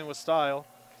definitely slid in with style.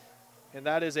 And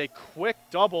that is a quick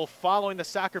double following the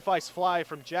sacrifice fly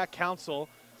from Jack Counsell.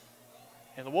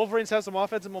 And the Wolverines have some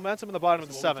offensive momentum in the bottom of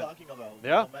the 7th. Talking about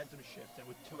yeah. Momentum shift, and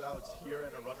with 2 outs here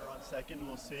and a runner on second,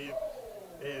 we'll see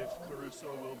if Caruso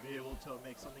will be able to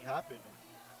make something happen.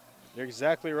 You're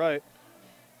exactly right.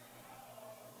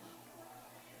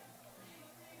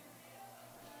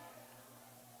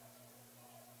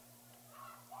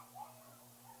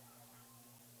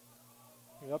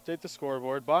 We update the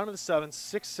scoreboard. Bottom of the 7th,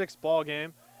 6-6 ball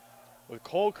game with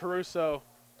Cole Caruso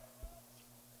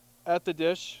at the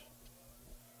dish.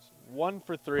 1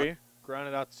 for 3,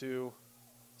 grounded out to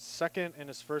second in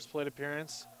his first plate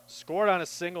appearance. Scored on a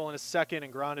single in his second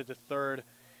and grounded to third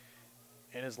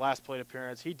in his last plate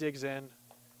appearance. He digs in.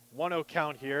 1-0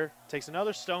 count here. Takes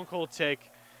another stone cold take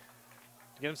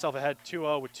to get himself ahead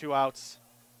 2-0 with 2 outs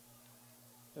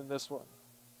in this one.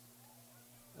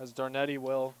 As Darnetti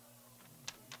will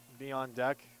be on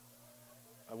deck.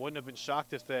 I wouldn't have been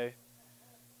shocked if they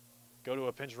go to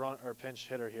a pinch run or pinch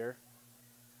hitter here.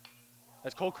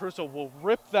 As Cole Caruso will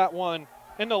rip that one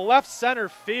into left center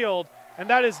field, and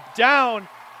that is down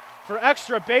for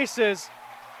extra bases.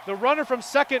 The runner from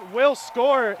second will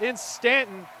score in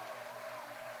Stanton.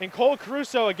 And Cole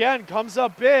Caruso again comes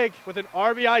up big with an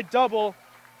RBI double,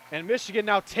 and Michigan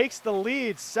now takes the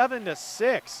lead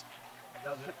 7-6.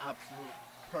 That was an absolute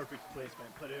perfect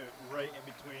placement. Put it right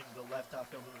in between the left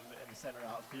outfield and the center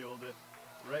outfield,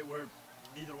 right where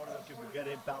neither one of them could get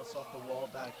it, bounce off the wall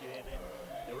back in, and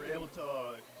they were able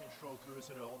to control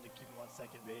Caruso to only keep him on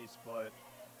second base, but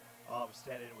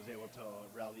Stanton was able to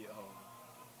rally at home.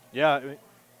 Yeah,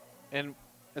 and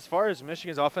as far as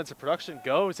Michigan's offensive production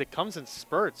goes, it comes in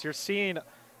spurts. You're seeing,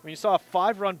 you saw a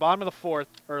 5-run bottom of the 4th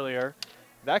earlier.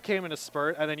 That came in a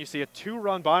spurt, and then you see a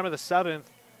 2-run bottom of the 7th.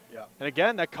 Yeah. And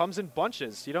again, that comes in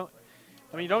bunches. You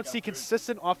don't see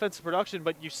consistent offensive production,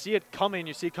 but you see it coming.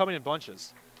 You see it coming in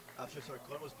bunches. After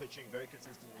Sarcone was pitching very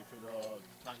consistently for the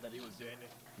time that he was in,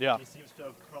 yeah, he seems to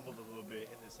have crumbled a little bit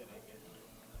in this inning.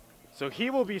 So he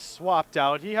will be swapped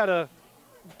out. He had a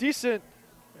decent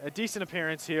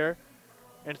appearance here.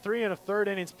 In 3 1/3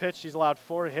 innings pitched, he's allowed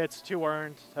 4 hits, 2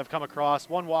 earned, have come across,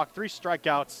 1 walk, 3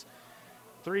 strikeouts.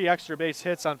 3 extra base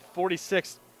hits on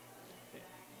 46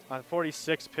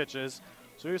 pitches.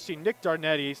 So we'll see Nick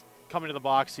Darnetti coming to the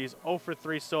box. He's 0 for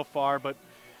 3 so far, but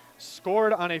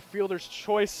scored on a fielder's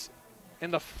choice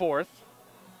in the 4th.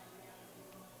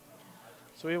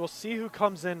 So we will see who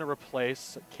comes in to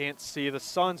replace. Can't see. The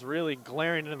sun's really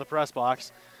glaring into the press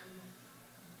box.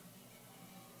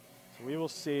 So we will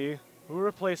see who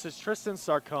replaces Tristan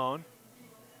Sarcone.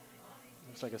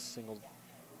 Looks like a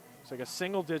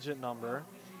single-digit number.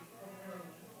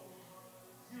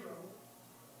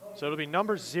 So it'll be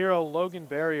number 0, Logan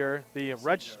Barrier, the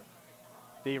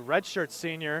redshirt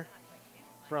senior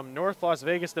from North Las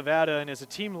Vegas, Nevada, and is a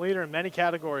team leader in many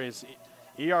categories.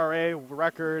 ERA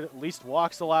record, least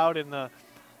walks allowed, in the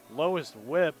lowest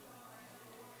whip.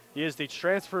 He is the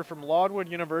transfer from Longwood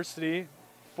University,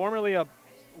 formerly a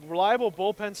reliable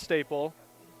bullpen staple,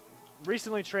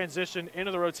 recently transitioned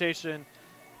into the rotation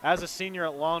as a senior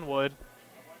at Longwood.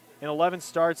 In 11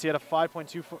 starts, he had a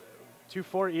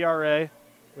 5.24 ERA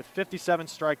with 57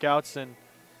 strikeouts, and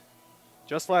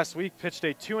just last week pitched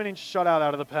a 2-inning shutout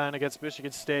out of the pen against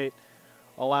Michigan State,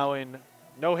 allowing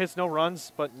no hits, no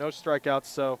runs, but no strikeouts.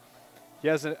 So he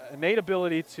has an innate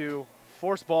ability to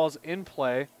force balls in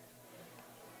play.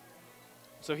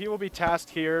 So he will be tasked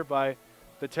here by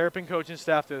the Terrapin coaching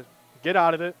staff to get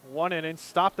out of it, 1 inning,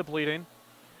 stop the bleeding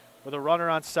with a runner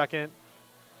on second,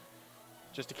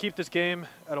 just to keep this game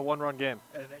at a 1-run game.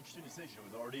 And an interesting decision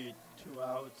with already 2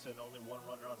 outs and only 1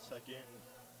 runner on second.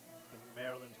 The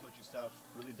Maryland coaching staff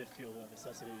really did feel the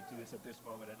necessity to do this at this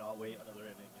moment and not wait another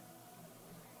inning.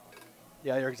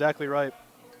 Yeah, you're exactly right.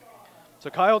 So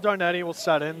Kyle Darnetti will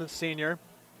set in, the senior.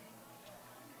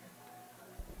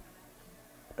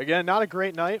 Again, not a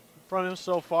great night from him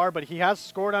so far, but he has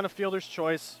scored on a fielder's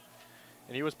choice,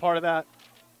 and he was part of that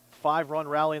 5-run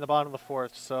rally in the bottom of the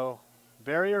 4th. So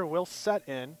Barrier will set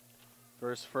in for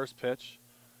his first pitch,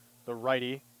 the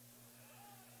righty.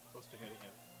 Close to hitting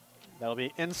him. That'll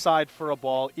be inside for a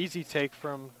ball. Easy take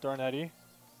from Darnetti.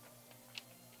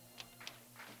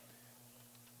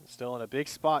 Still in a big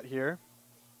spot here.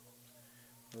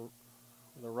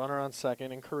 The runner on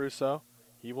second, and Caruso.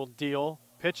 He will deal.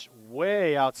 Pitch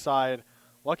way outside.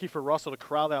 Lucky for Russell to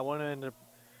corral that one in to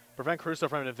prevent Caruso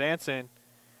from advancing.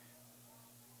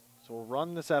 So we'll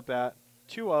run this at bat.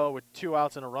 2-0 with 2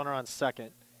 outs and a runner on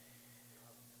second.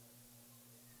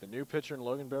 The new pitcher in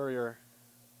Logan Barrier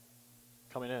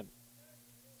coming in.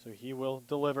 So he will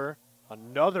deliver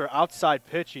another outside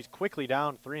pitch. He's quickly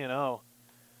down 3-0.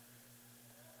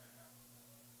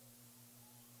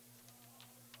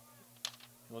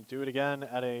 We'll do it again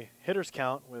at a hitter's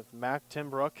count with Mac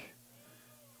Timbrook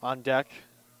on deck.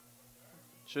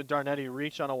 Should Darnetti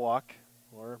reach on a walk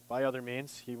or by other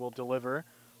means, he will deliver.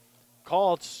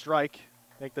 Called strike.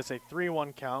 Make this a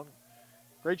 3-1 count.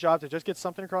 Great job to just get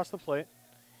something across the plate.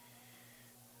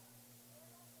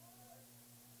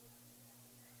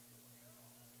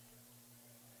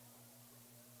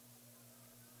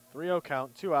 .3-0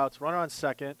 count, 2 outs, runner on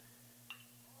second.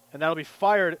 And that'll be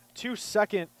fired to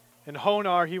second. And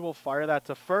Honar, he will fire that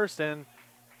to first, and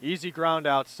easy ground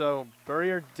out. So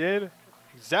Barrier did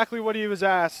exactly what he was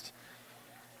asked.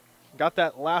 Got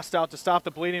that last out to stop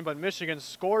the bleeding, but Michigan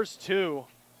scores 2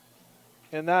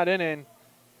 in that inning.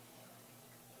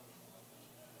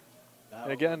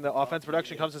 And again, the offense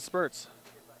production comes in spurts.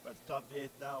 That's top of the 8th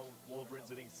now. Wolverines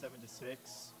leading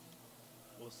 7-6.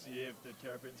 We'll see if the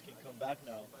Terrapins can come back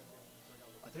now.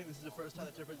 I think this is the first time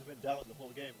the Terrapins have been down the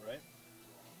whole game, right?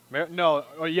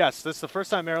 Yes, this is the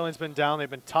first time Maryland's been down. They've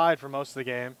been tied for most of the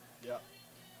game. Yeah.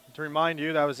 To remind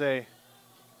you, that was a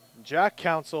Jack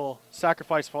Council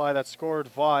sacrifice fly that scored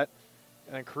Vaught,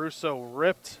 and then Caruso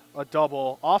ripped a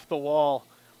double off the wall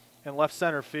in left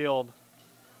center field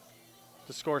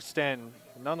to score Stanton.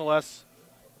 Nonetheless,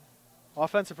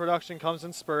 offensive production comes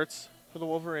in spurts for the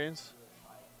Wolverines.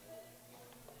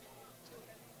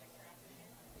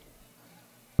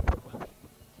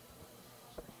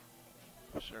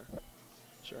 Sure.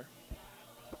 Sure.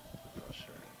 All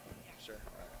right.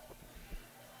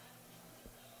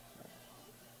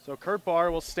 So Kurt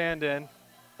Barr will stand in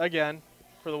again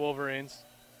for the Wolverines.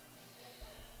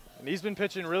 And he's been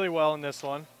pitching really well in this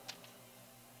one.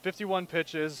 51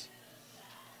 pitches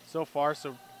so far,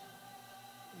 so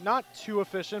not too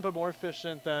efficient, but more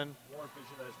efficient than his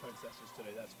predecessors today,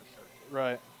 that's for sure.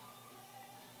 Right.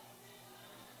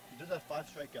 He does have 5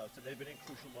 strikeouts, and they've been in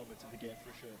crucial moments in the game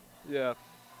for sure. Yeah.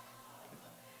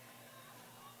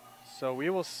 So we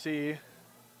will see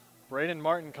Braden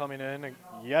Martin coming in. And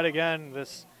yet again,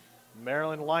 this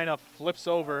Maryland lineup flips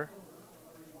over.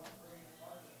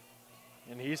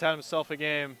 And he's had himself a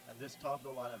game. And this top of the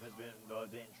lineup has been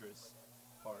dangerous.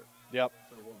 part Yep.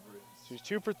 for the Wolverines. So he's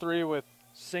 2 for 3 with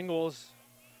singles.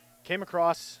 Came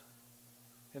across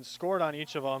and scored on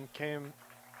each of them.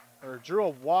 Drew a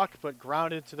walk, but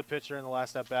grounded to the pitcher in the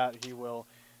last at bat. He will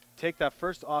take that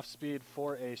first off speed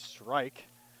for a strike.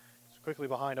 He's quickly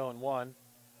behind 0-1.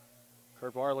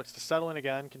 Kurt Barr looks to settle in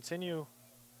again. Continue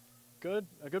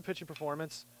a good pitching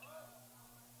performance.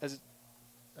 As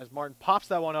Martin pops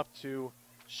that one up to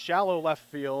shallow left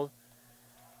field.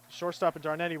 Shortstop and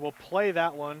Darnetti will play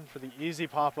that one for the easy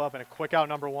pop-up and a quick out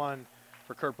number 1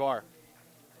 for Kurt Barr.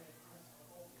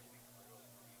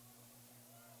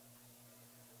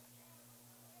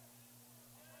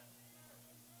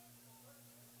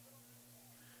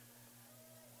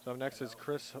 So up next is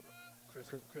Chris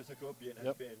Hakopian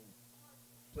has been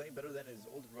playing better than his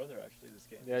older brother, actually, this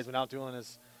game. Yeah, he's been outdueling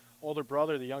his older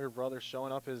brother. The younger brother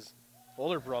showing up his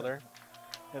older brother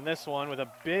in this one with a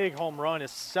big home run,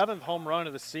 his 7th home run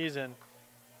of the season.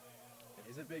 And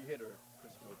he's a big hitter,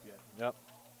 Chris Hakopian. Yep.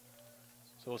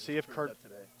 So we'll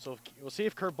see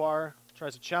if Kurt Barr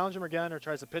tries to challenge him again or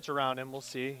tries to pitch around him. We'll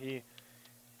see. He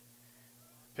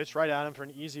pitched right at him for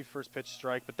an easy first pitch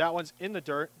strike, but that one's in the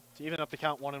dirt to even up the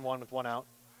count 1-1 with 1 out.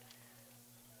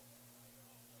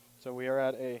 So we are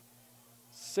at a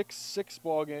 6-6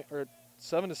 ball game, or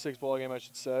 7-6 ball game, I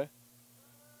should say.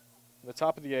 In the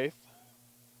top of the 8th.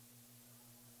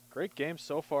 Great game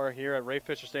so far here at Ray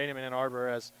Fisher Stadium in Ann Arbor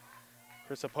as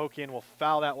Chris Hakopian will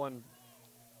foul that one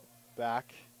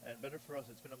back. And better for us,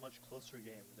 it's been a much closer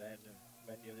game than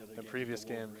many of the other games previous the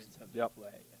games. Wolverines have been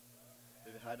playing.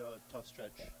 They've had a tough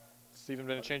stretch. It's even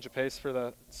been a change of pace for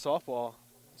the softball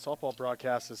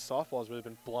broadcast as softball has really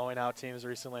been blowing out teams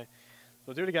recently.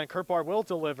 We'll do it again. Kurt Barr will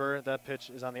deliver. That pitch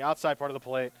is on the outside part of the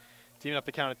plate to even up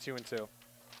the count at 2-2.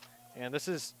 And this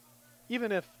is,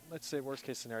 even if, let's say, worst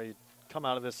case scenario, you come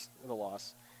out of this with a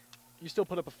loss, you still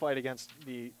put up a fight against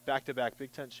the back-to-back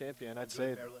Big Ten champion. I'd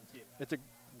say it's a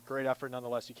great effort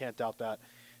nonetheless. You can't doubt that.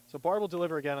 So Barr will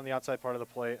deliver again on the outside part of the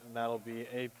plate, and that'll be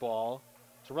a ball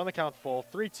to run the count full.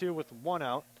 3-2 with 1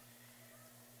 out.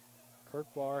 Kurt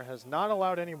Barr has not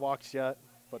allowed any walks yet,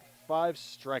 but 5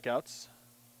 strikeouts.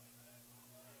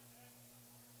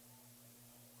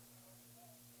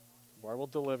 Barr will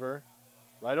deliver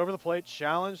right over the plate,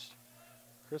 challenged.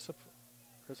 Chris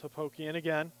Hakopian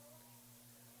again.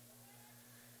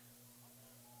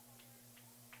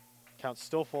 Count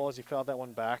still full as he fouled that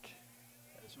one back.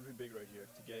 And this would be big right here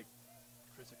to get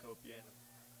Chris Hakopian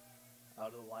out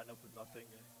of the lineup with nothing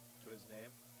to his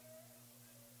name.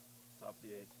 Top of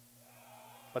the 8th.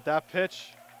 But that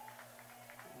pitch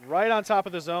right on top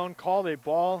of the zone, called a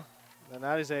ball, and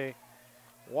that is a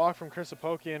walk from Chris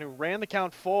Hakopian, who ran the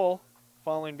count full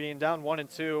following being down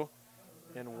 1-2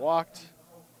 and walked.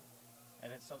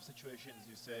 And in some situations,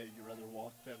 you say you'd rather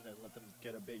walk them than let them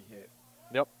get a big hit.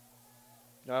 Yep.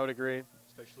 I would agree.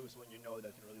 Especially when you know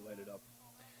that can really light it up.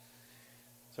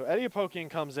 So Eddie Hakopian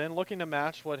comes in looking to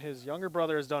match what his younger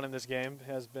brother has done in this game.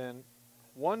 Has been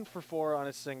 1 for 4 on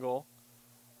his single.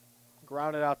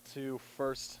 Grounded out to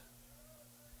first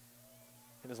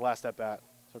in his last at bat.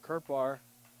 So Kurt Barr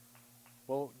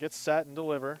will get set and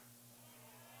deliver.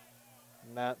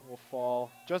 And that will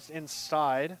fall just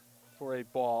inside for a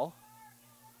ball.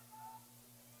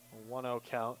 A 1-0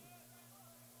 count.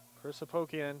 Chris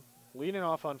Hakopian leading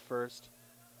off on first.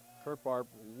 Kurt Barr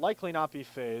likely not be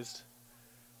phased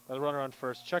by the runner on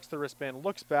first. Checks the wristband,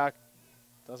 looks back,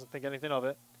 doesn't think anything of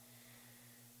it.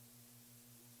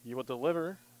 He will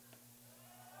deliver.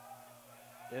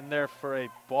 In there for a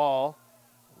ball.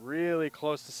 Really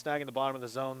close to snagging the bottom of the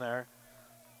zone there.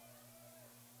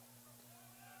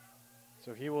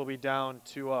 So he will be down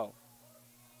 2-0.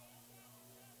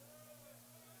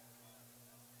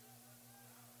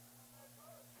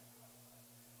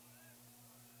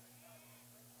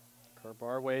 Kurt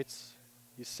Barr waits.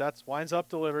 He sets, winds up,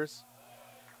 delivers.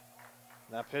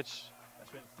 That pitch That's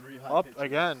been 3 high up pitches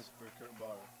again for Kurt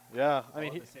Barr. Yeah, I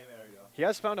mean, in the same area. He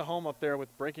has found a home up there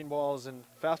with breaking balls and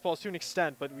fastballs to an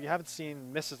extent, but we haven't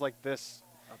seen misses like this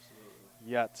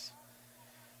yet.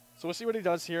 So we'll see what he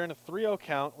does here in a 3-0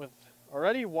 count with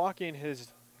already walking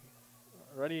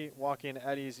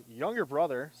Eddie's younger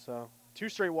brother. So 2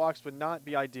 straight walks would not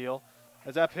be ideal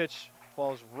as that pitch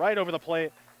falls right over the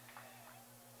plate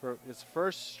for his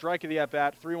first strike of the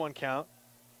at-bat, 3-1 count.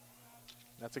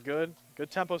 That's a good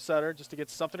tempo setter just to get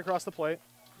something across the plate.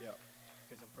 Yeah,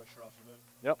 get some pressure off of him.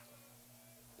 Yep.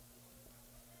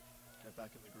 Get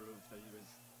back in the groove that he was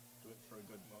doing for a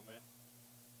good moment.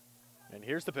 And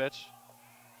here's the pitch.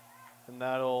 And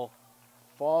that'll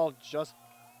fall just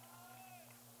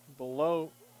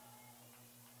below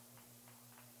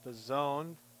the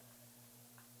zone.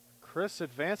 Chris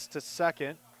advanced to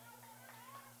second.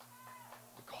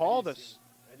 call this.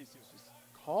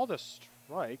 Call the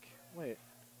strike. Wait.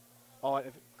 Oh,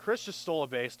 Chris just stole a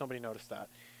base. Nobody noticed that.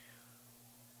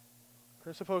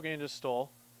 Chris Apogian just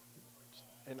stole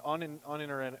in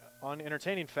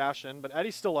unentertaining fashion, but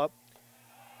Eddie's still up.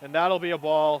 And that'll be a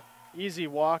ball. Easy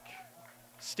walk.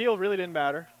 Steal really didn't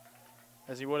matter,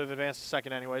 as he would have advanced to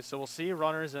second anyway. So we'll see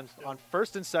runners on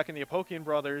first and second, the Apogian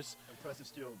brothers. Impressive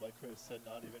steal by Chris, and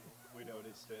not even we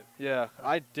noticed it. Yeah,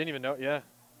 I didn't even know. Yeah.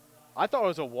 I thought it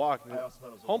was a walk. I also thought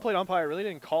it was a Home walk. plate umpire really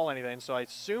didn't call anything, so I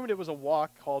assumed it was a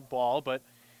walk called ball, but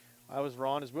I was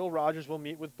wrong, as Will Rogers will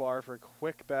meet with Barr for a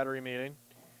quick battery meeting.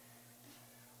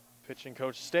 Pitching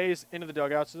coach stays into the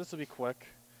dugout, so this will be quick.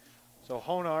 So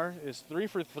Honar is 3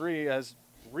 for 3, has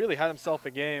really had himself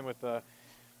a game with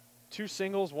 2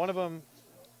 singles, one of them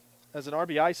as an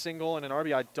RBI single and an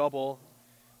RBI double,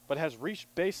 but has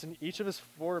reached base in each of his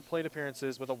 4 plate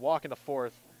appearances with a walk in the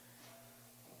 4th.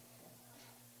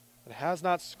 But has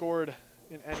not scored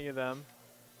in any of them.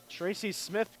 Tracy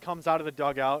Smith comes out of the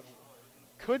dugout.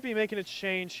 Could be making a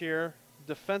change here,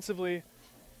 defensively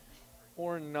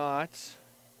or not.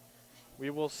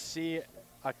 We will see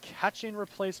a catching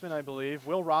replacement, I believe.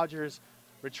 Will Rogers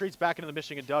retreats back into the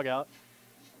Michigan dugout.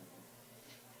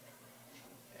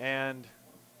 And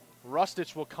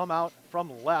Rustich will come out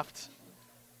from left.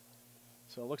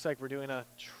 So it looks like we're doing a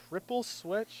triple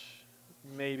switch,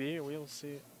 maybe. We'll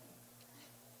see.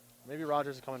 Maybe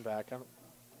Rogers is coming back.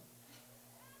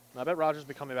 I bet Rogers will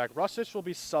be coming back. Rustich will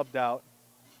be subbed out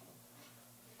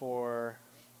for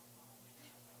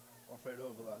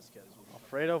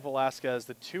Alfredo Velasquez,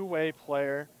 the 2-way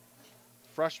player,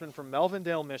 freshman from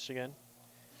Melvindale, Michigan,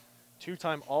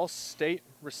 2-time All-State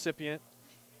recipient,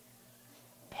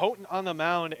 potent on the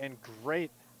mound and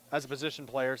great as a position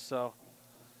player. So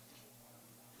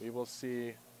we will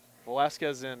see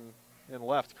Velasquez in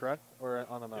left, correct? Or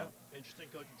on the mound? Yeah, interesting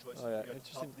coaching choice. Oh, yeah. You got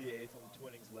top of the 8th on the 2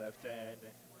 innings left, and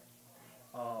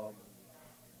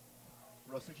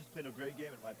Rustich has played a great game,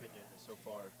 in my opinion, so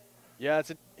far. Yeah,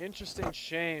 it's an interesting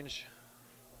change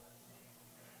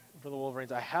for the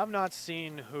Wolverines. I have not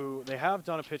seen who they have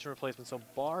done a pitcher replacement, so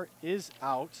Barr is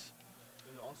out.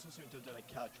 They also seem to have done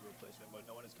a catcher replacement, but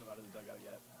no one has come out of the dugout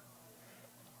yet.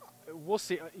 We'll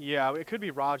see. Yeah, it could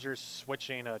be Rogers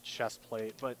switching a chest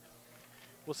plate, but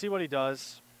we'll see what he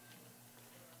does.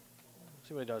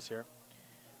 See what he does here.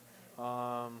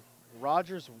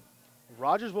 Rogers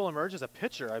will emerge as a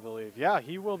pitcher, I believe. Yeah,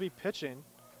 he will be pitching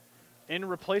in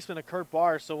replacement of Kurt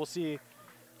Barr. So we'll see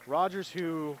Rogers,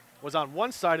 who was on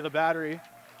one side of the battery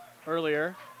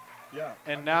earlier,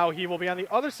 and now he will be on the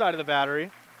other side of the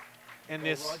battery in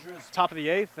this top of the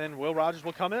 8th, and Will Rogers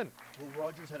will come in. Will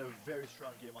Rogers had a very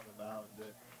strong game on the mound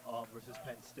versus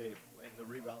Penn State in the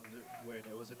rebound win.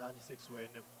 It was a 96 win.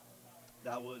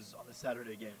 That was on the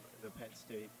Saturday game, the Penn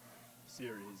State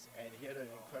series, and he had an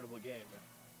incredible game.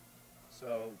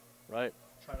 So, right,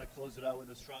 trying to close it out with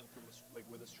a strong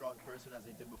person as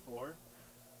they did before.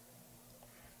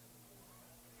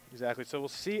 Exactly. So we'll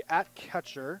see at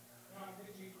catcher.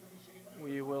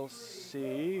 We will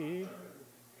see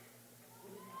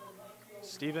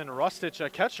Steven Rustich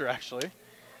at catcher, actually.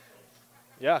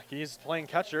 Yeah, he's playing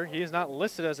catcher. He is not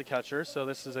listed as a catcher, so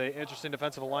this is an interesting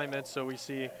defensive alignment. So we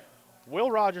see Will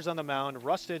Rogers on the mound,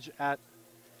 Rustich at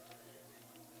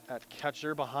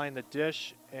catcher behind the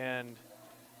dish, and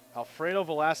Alfredo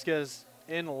Velasquez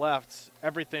in left.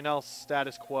 Everything else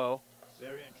status quo.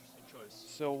 Very interesting choice.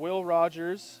 So Will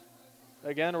Rogers,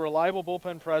 again, a reliable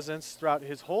bullpen presence throughout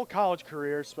his whole college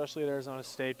career, especially at Arizona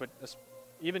State, but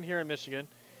even here in Michigan.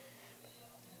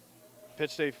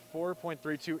 Pitched a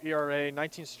 4.32 ERA,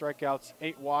 19 strikeouts,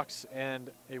 8 walks, and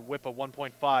a whip of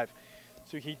 1.5.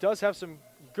 So he does have some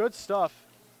good stuff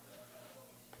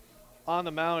on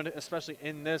the mound, especially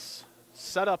in this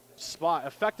setup spot,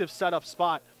 effective setup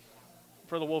spot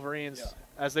for the Wolverines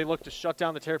as they look to shut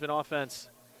down the Terrapin offense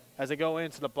as they go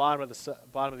into the bottom of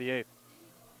the 8th.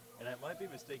 And I might be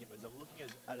mistaken, but as I'm looking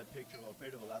at a picture of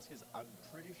Alfredo Velasquez, I'm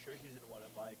pretty sure he's in one of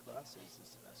my classes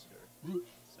this semester.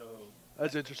 So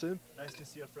that's interesting. Nice to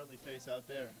see a friendly face out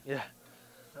there. Yeah.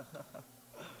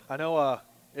 I know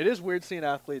it is weird seeing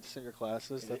athletes in your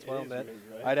classes. That's what I meant. Weird,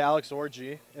 right? I had Alex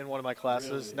Orgy in one of my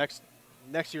classes. Really?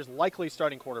 Next year's likely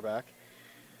starting quarterback.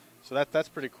 So that's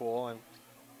pretty cool. And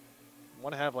I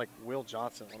want to have like Will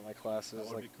Johnson in one of my classes. That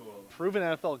would like be cool. Proven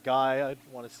NFL guy I'd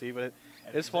want to see, but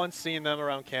it's fun seeing them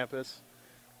around campus.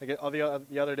 Like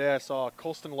the other day I saw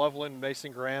Colston Loveland,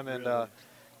 Mason Graham, and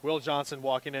Will Johnson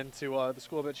walking into the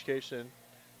School of Education.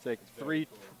 It's like three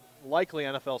likely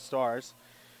NFL stars.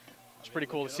 It's pretty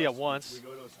cool to see at once. We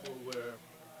go to a school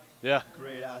where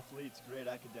great athletes, great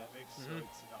academics, so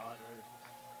it's an honor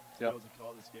Yep. be able to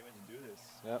call this game and do this.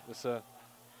 Yep, it's a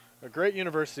great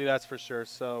university, that's for sure.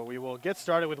 So we will get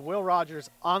started with Will Rogers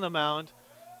on the mound.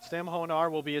 Sam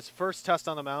Honar will be his first test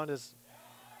on the mound.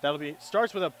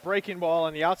 Starts with a breaking ball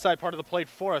on the outside part of the plate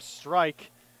for a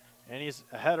strike. And he's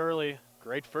ahead early.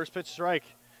 Great first pitch strike.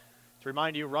 To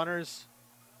remind you, runners,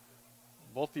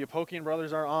 both the Apokian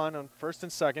brothers are on first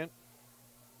and second.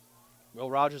 Will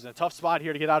Rogers in a tough spot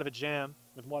here to get out of a jam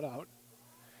with 1 out.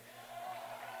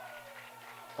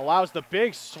 Allows the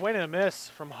big swing and a miss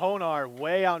from Honar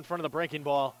way out in front of the breaking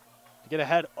ball to get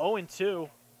ahead 0-2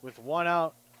 with 1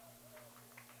 out.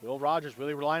 Will Rogers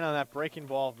really relying on that breaking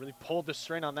ball, really pulled the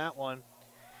string on that one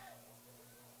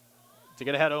to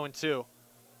get ahead 0-2.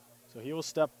 So he will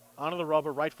step onto the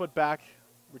rubber, right foot back,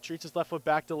 retreats his left foot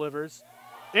back, delivers.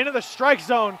 Into the strike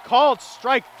zone, called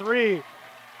strike 3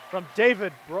 from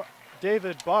David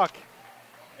Buck.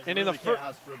 And in really the can't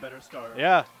ask for a better start.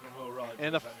 Yeah. From Will Rogers,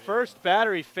 and the first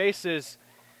batter he faces,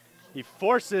 he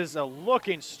forces a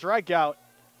looking strikeout.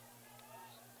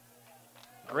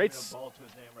 Great ball to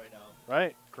his name right now.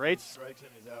 Right. Great. Strikes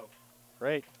and he's out.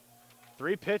 Great.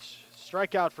 3-pitch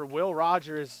strikeout for Will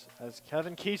Rogers as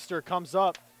Kevin Keister comes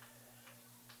up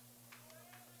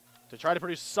to try to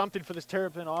produce something for this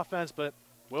Terrapin offense, but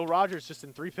Will Rogers just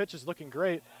in 3 pitches looking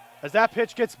great. As that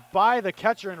pitch gets by the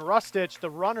catcher in Rustich, the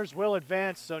runners will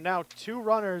advance. So now 2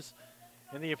 runners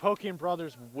and the Apokian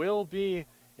brothers will be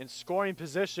in scoring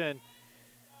position.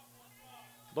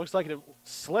 Looks like it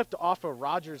slipped off of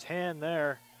Rogers' hand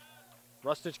there.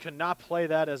 Rustich could not play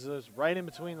that as it was right in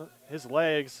between his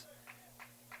legs.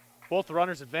 Both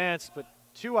runners advanced, but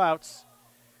 2 outs.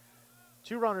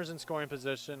 2 runners in scoring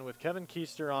position with Kevin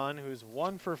Keister on, who's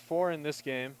 1 for 4 in this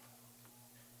game,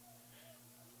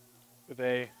 with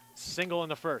a single in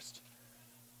the first.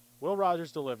 Will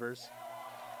Rogers delivers,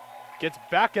 gets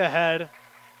back ahead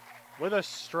with a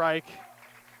strike,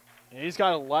 and he's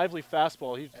got a lively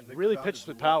fastball. He's really pitched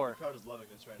with power. The crowd is loving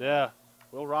this right now.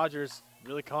 Will Rogers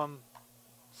really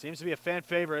seems to be a fan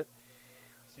favorite.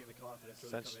 Seeing the confidence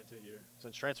really come into here.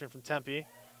 Since transferring from Tempe,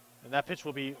 and that pitch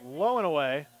will be low and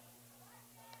away.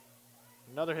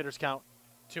 Another hitter's count,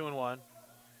 2-1.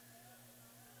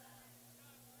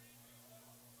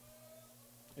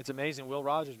 It's amazing. Will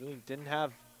Rogers really didn't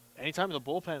have any time in the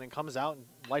bullpen and comes out and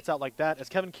lights out like that. As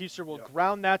Kevin Keister will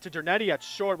ground that to Dernetti at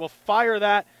short. Will fire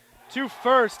that to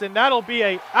first, and that'll be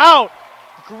a out.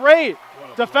 Great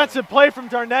defensive play from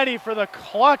Dernetti for the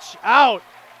clutch out.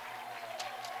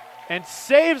 And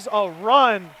saves a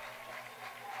run.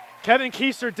 Kevin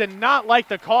Keister did not like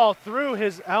the call, threw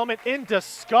his helmet in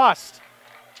disgust,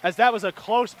 as that was a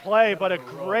close play, but a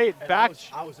great back.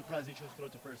 I was surprised he chose to throw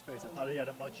it to first base. I thought he had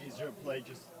a much easier play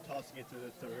just tossing it to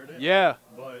the third. Yeah.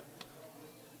 But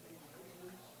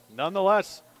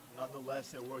nonetheless,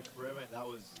 it worked for him, and that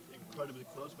was incredibly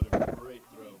close, but a great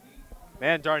throw.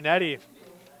 Man, Dernetti,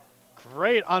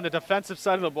 great on the defensive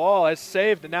side of the ball, has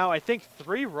saved now, I think,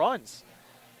 3 runs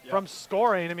from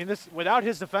scoring. I mean, this without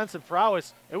his defensive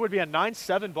prowess, it would be a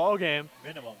 9-7 ball game.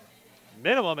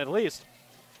 Minimum, at least.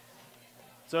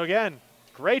 So again,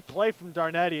 great play from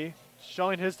Dernetti,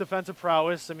 showing his defensive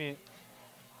prowess. I mean,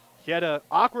 he had an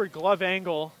awkward glove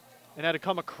angle and had to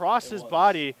come across his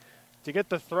body to get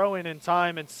the throw in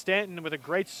time, and Stanton with a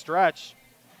great stretch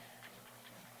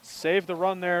saved the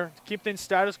run there to keep things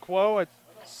status quo at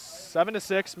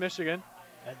 7-6 Michigan.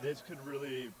 And this could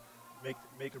really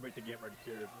make or break the game right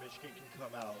here. If Michigan can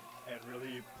come out and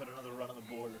really put another run on the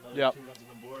board, another 2 runs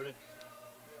on the board,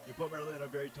 you put Maryland in a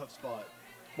very tough spot.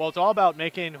 Well, it's all about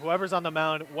making whoever's on the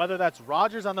mound, whether that's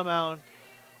Rogers on the mound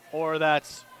or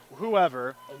that's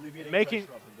whoever, making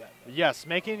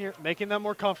them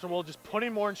more comfortable, just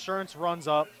putting more insurance runs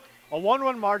up. A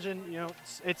 1-1 margin,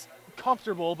 it's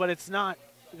comfortable, but it's not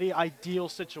the ideal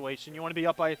situation. You want to be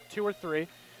up by 2 or 3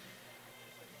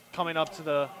 coming up to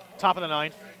the top of the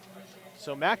 9th.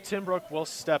 So Mac Timbrook will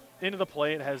step into the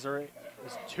plate, is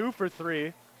 2 for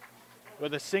 3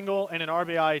 with a single and an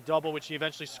RBI double, which he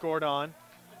eventually scored on,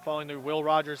 following the Will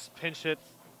Rogers pinch hit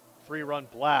 3-run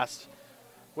blast.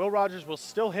 Will Rogers will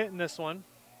still hit in this one.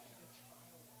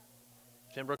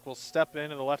 Timbrook will step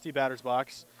into the lefty batter's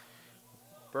box.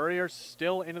 Burrier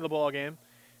still into the ball game.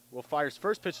 Will fire his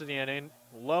first pitch of the inning,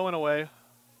 low and away.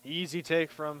 Easy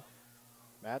take from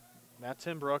Matt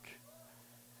Timbrook.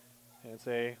 And it's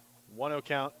a 1-0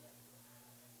 count.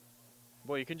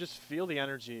 Boy, you can just feel the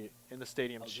energy in the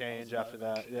stadium change after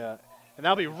that. Yeah. And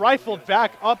that'll be rifled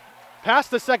back up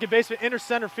past the second baseman, into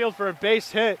center field for a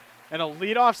base hit, and a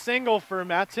leadoff single for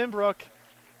Matt Timbrook.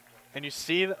 And you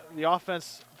see the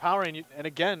offense powering. And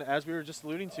again, as we were just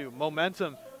alluding to,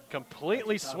 momentum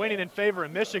completely swinging in favor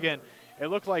of Michigan. It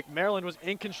looked like Maryland was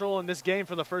in control in this game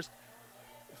for the first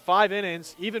 5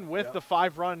 innings, even with the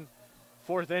 5-run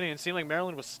 4th inning. It seemed like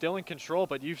Maryland was still in control,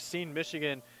 but you've seen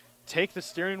Michigan take the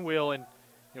steering wheel and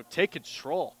take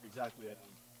control. Exactly. And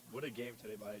what a game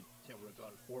today by Tim Brook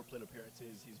on 4 plate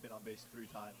appearances. He's been on base 3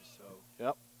 times.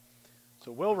 So.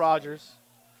 So Will Rogers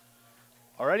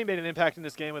already made an impact in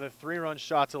this game with a 3-run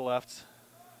shot to left.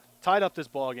 Tied up this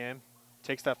ball game.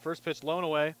 Takes that first pitch low and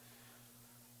away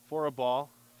for a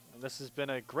ball. And this has been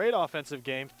a great offensive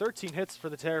game. 13 hits for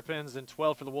the Terrapins and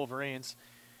 12 for the Wolverines.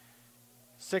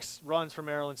 6 runs for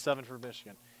Maryland, 7 for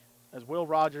Michigan. As Will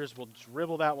Rogers will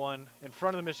dribble that one in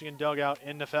front of the Michigan dugout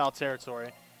into foul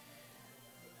territory.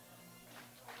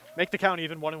 Make the count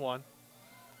even, 1-1.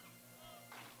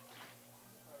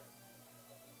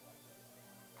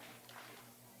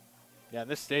 Yeah,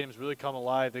 this stadium's really come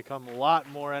alive. They come a lot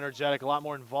more energetic, a lot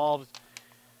more involved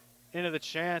into the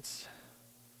chance.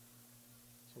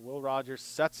 So Will Rogers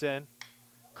sets in,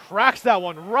 cracks that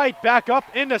one right back up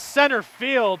into center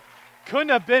field. Couldn't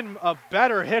have been a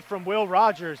better hit from Will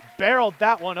Rogers. Barreled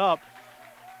that one up.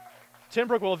 Tim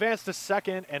Brook will advance to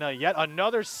second, and yet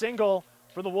another single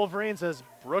for the Wolverines as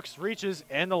Brooks reaches,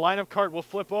 and the lineup card will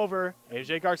flip over.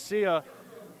 AJ Garcia,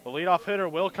 the leadoff hitter,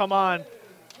 will come on.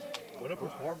 What a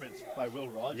performance by Will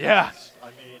Rogers. Yeah. I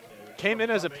mean, came in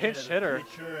as a pinch hitter.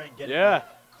 And getting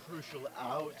that crucial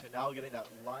out, and now getting that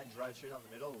line drive straight down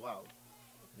the middle. Wow.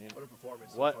 Man. What a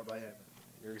performance so far by him.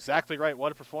 You're exactly right.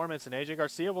 What a performance. And AJ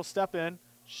Garcia will step in,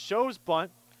 shows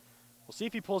bunt. We'll see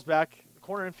if he pulls back. The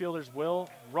corner infielders will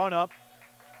run up.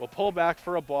 Will pull back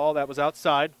for a ball that was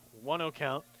outside. 1-0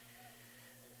 count.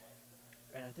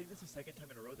 And I think this is the second time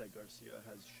in a row that Garcia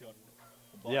has shown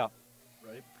a ball. Yeah.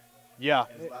 Right? Yeah.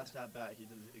 And his last at bat, he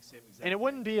did the same exact And it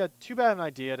wouldn't be too bad an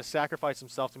idea to sacrifice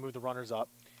himself to move the runners up.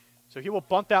 So he will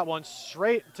bunt that one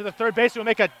straight to the third base. He will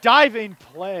make a diving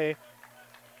play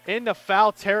into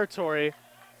foul territory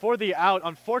for the out.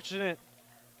 Unfortunate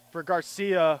for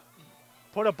Garcia.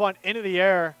 Put a bunt into the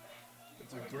air.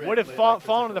 Would have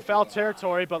fallen into the foul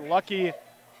territory, but lucky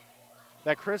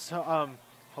that Chris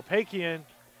Hopakian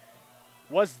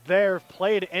was there,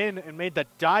 played in, and made the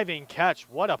diving catch.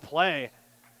 What a play.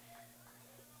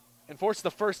 And forced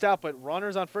the first out, but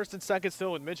runners on first and second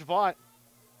still with Mitch Vaught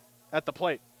at the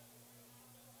plate.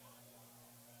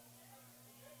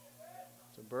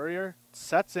 So Burrier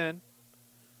sets in.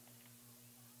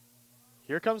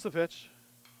 Here comes the pitch.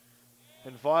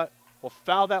 And Vaught will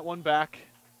foul that one back.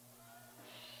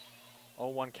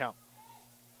 0-1 count.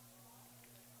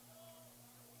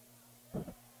 So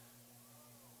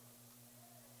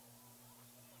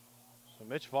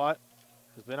Mitch Vaught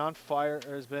has been on fire,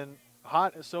 or has been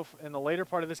hot so in the later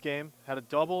part of this game. Had a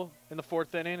double in the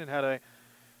 4th inning and had a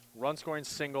run-scoring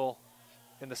single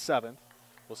in the 7th.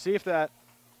 We'll see if that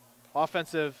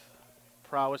offensive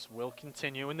prowess will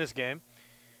continue in this game.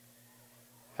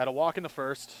 Had a walk in the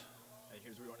 1st. And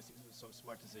here's where we want to see some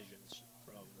smart decisions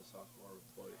from the sophomore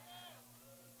Floyd.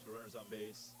 2 runners on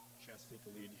base, chance to take the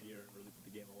lead here and really put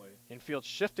the game away. Infield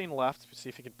shifting left to see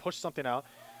if he can push something out.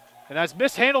 And that's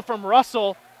mishandled from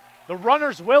Russell. The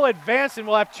runners will advance and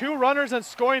we'll have 2 runners in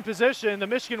scoring position. The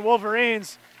Michigan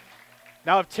Wolverines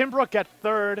now have Tim Brook at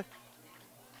third.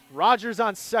 Rogers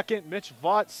on second. Mitch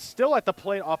Vaught still at the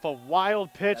plate off a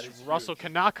wild pitch. Russell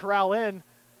cannot corral in.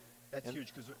 That's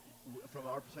huge because from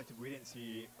our perspective, we didn't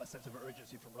see a sense of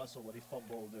urgency from Russell when he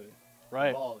fumbled the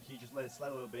ball. He just let it slide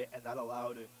a little bit, and that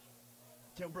allowed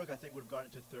Tim Brook, I think, would have gone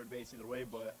to third base either way,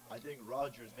 but I think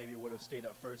Rogers maybe would have stayed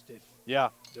at first if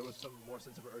there was some more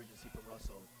sense of urgency from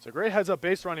Russell. So great heads-up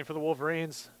base running for the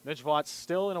Wolverines. Mitch Vaught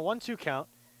still in a 1-2 count.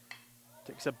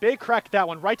 Takes a big crack at that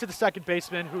one right to the second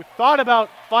baseman, who thought about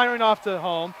firing off to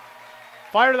home.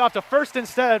 Fired it off to first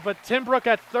instead, but Tim Brook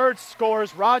at third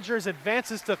scores. Rogers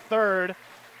advances to third,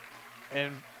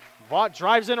 and Vaught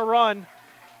drives in a run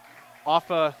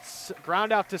off a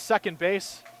ground out to second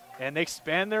base, and they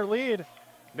expand their lead.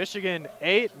 Michigan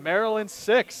 8, Maryland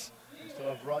 6. We still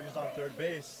have Rogers on third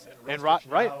base. And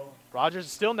Rogers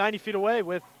is still 90 feet away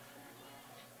with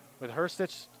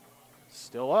Hurstich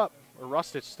still up, or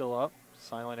Rustich still up,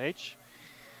 silent H.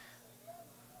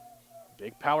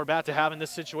 Big power bat to have in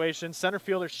this situation. Center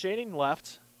fielder shading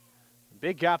left.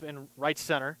 Big gap in right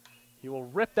center. He will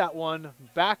rip that one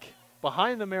back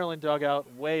behind the Maryland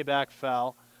dugout, way back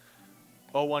foul.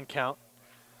 0-1 count.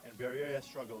 And Barrier has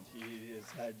struggled. He has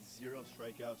had 0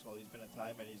 strikeouts while he's been at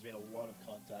time, and he's made a lot of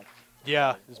contact.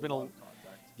 Yeah, there's been a lot of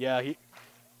contact. Yeah,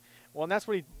 and that's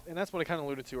what I kind of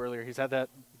alluded to earlier. He's had that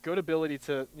good ability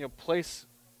to place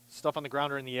stuff on the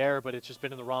ground or in the air, but it's just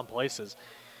been in the wrong places.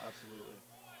 Absolutely.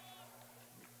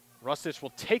 Rustich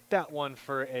will take that one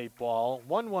for a ball.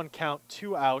 1-1 count,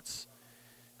 2 outs.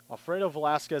 Alfredo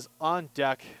Velasquez on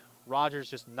deck. Rogers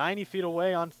just 90 feet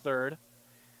away on third.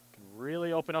 Can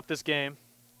really open up this game.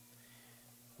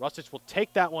 Rustich will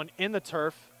take that one in the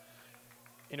turf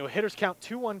into a hitter's count,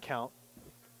 2-1 count.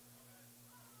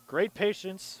 Great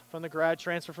patience from the grad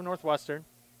transfer from Northwestern.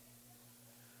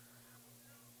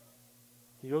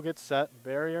 He'll get set.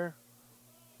 Barrier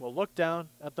will look down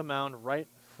at the mound, right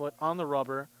foot on the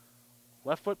rubber.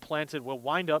 Left foot planted, will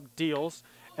wind up, deals.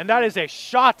 And that is a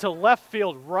shot to left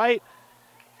field, right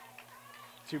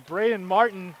to Braden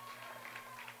Martin.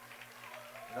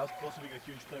 That was supposed to be a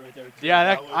huge play right there, too.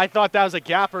 Yeah, I thought that was a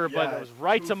gapper, but it was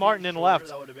right to Martin and left.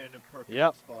 That would have been a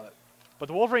perfect spot. But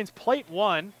the Wolverines plate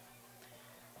one,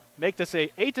 make this a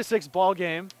 8-6 ball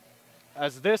game,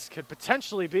 as this could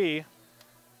potentially be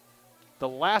the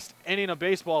last inning of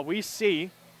baseball we see.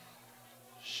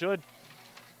 Should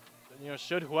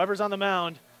whoever's on the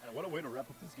mound. And what a way to wrap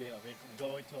up this game. I mean, from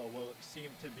going to what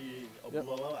seemed to be a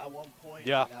blowout at one point.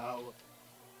 Yeah. Now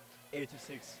 8-6,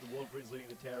 the Wolverines leading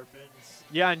the Terrapins.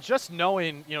 Yeah, and just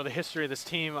knowing, the history of this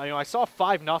team, I saw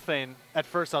 5-0 at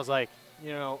first. I was like,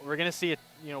 we're going to see it,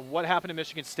 what happened to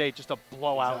Michigan State, just a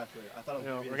blowout. Exactly. I thought it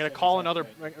was we're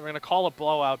going to call a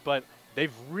blowout, but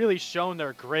they've really shown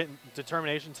their grit,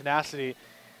 determination, tenacity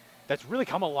that's really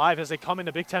come alive as they come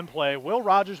into Big Ten play. Will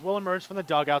Rogers will emerge from the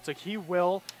dugout, so he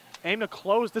will aim to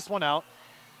close this one out.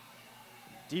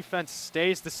 Defense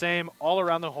stays the same all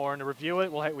around the horn. To review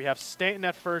it, we have Stanton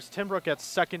at first, Timbrook at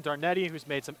second, Darnetti, who's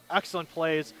made some excellent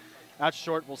plays at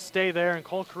short, will stay there, and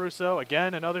Cole Caruso,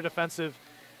 again, another defensive,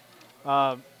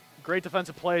 great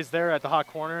defensive plays there at the hot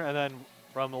corner. And then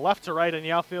from left to right in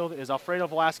the outfield is Alfredo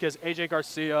Velasquez, AJ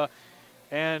Garcia,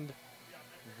 and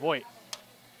Voigt.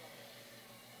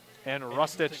 And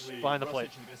Rustich behind the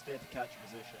plate.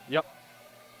 Yep.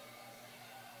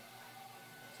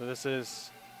 So this is...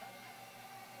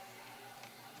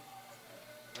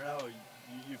 Now,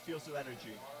 you feel some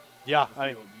energy. Yeah,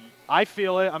 I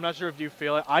feel it. I'm not sure if you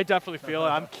feel it. I definitely feel it.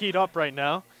 I'm keyed up right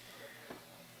now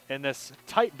in this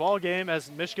tight ball game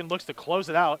as Michigan looks to close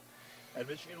it out. And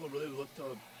Michigan will really look to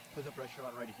put the pressure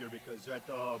on right here because they're at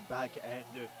the back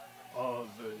end of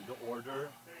the order,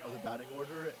 of the batting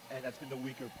order, and that's been the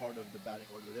weaker part of the batting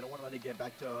order. They don't want to let it get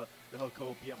back to the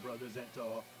Hakopian brothers and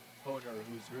to Honer,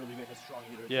 who's really been a strong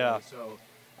hitter today. So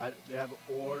they have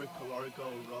Orr,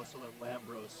 Calarco, Russell, and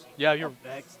Lambros. Yeah, you're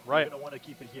next. Right. You're going to want to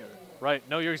keep it here. Right.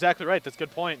 No, you're exactly right. That's a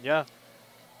good point. Yeah.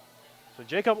 So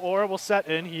Jacob Orr will set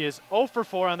in. He is 0 for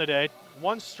 4 on the day.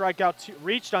 1 strikeout,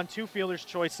 reached on 2 fielders'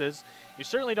 choices. You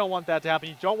certainly don't want that to happen.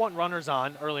 You don't want runners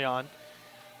on early on.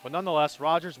 But nonetheless,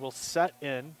 Rogers will set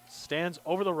in, stands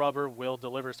over the rubber, will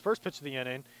deliver his first pitch of the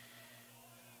inning,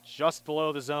 just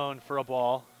below the zone for a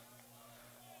ball.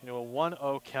 A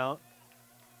 1-0 count.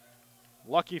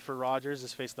 Lucky for Rogers,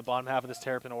 has faced the bottom half of this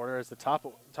Terrapin order as the top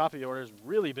of the order has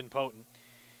really been potent.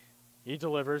 He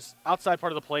delivers outside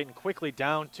part of the plate and quickly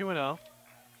down 2-0.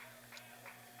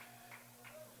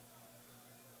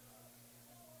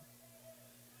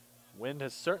 Wind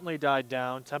has certainly died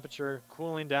down. Temperature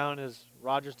cooling down as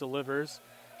Rogers delivers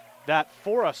that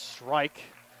for a strike.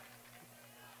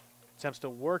 Attempts to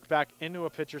work back into a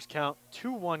pitcher's count.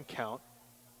 2-1 count.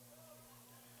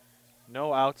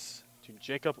 No outs to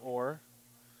Jacob Orr.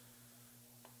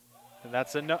 And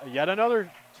that's yet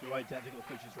another. 2 identical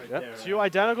pitches right there. 2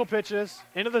 identical pitches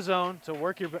into the zone to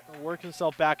work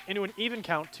himself back into an even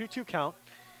count, 2-2 count.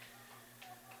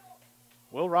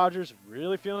 Will Rogers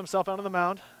really feeling himself out on the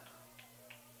mound.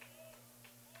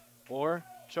 Orr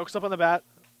chokes up on the bat.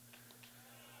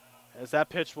 As that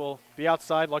pitch will be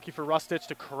outside. Lucky for Rustich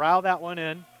to corral that one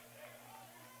in.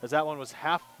 As that one was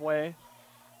halfway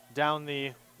down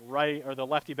the right or the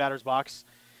lefty batter's box.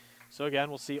 So again,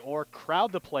 we'll see Orr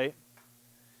crowd the plate.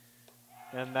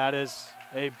 And that is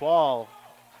a ball.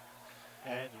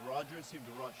 And Rogers seemed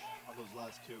to rush on those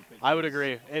last 2 pitches. I would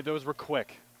agree. Hey, those were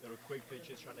quick. They were quick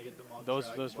pitches, trying to get them on Those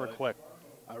track, were quick.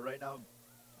 Right now,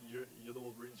 you're the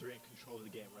Wolverines are in control of the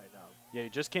game right now. Yeah, you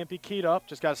just can't be keyed up.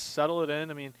 Just got to settle it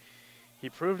in. I mean, he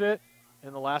proved it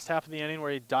in the last half of the inning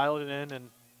where he dialed it in and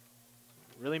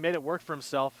really made it work for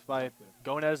himself by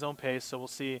going at his own pace. So we'll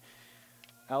see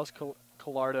Alex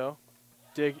Collardo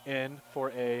dig in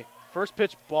for a first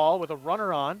pitch ball with a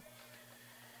runner on.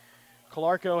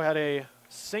 Calarco had a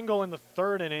single in the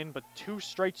 3rd inning, but 2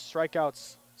 straight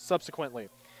strikeouts subsequently.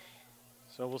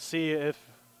 So we'll see if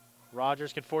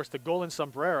Rogers can force the golden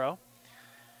sombrero.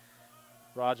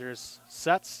 Rogers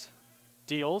sets,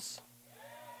 deals,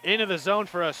 into the zone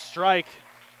for a strike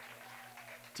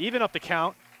to even up the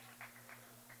count.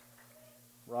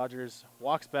 Rogers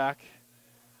walks back,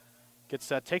 gets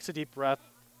set, takes a deep breath.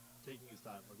 Taking his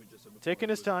time, like we just said before. Taking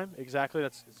his time, exactly.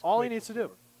 That's all he needs to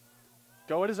do.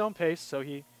 go at his own pace. So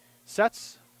he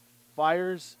sets,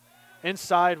 fires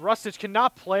inside. Rustich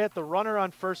cannot play it. The runner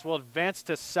on first will advance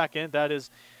to second. That is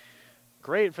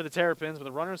great for the Terrapins with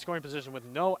a runner in scoring position with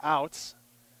no outs.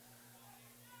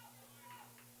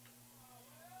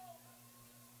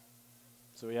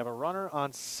 So we have a runner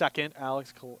on second,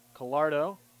 Alex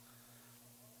Collardo,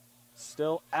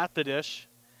 still at the dish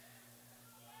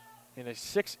in a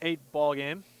 6-8 ball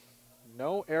game.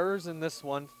 No errors in this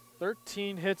one.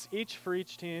 13 hits each for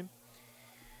each team.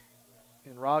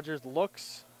 And Rogers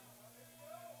looks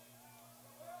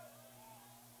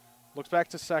back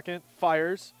to second,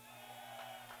 fires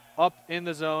up in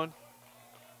the zone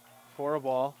for a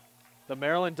ball. The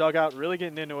Maryland dugout really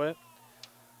getting into it.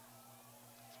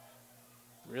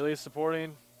 Really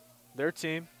supporting their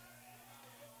team.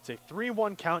 It's a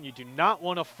 3-1 count. You do not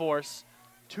want to force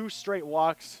 2 straight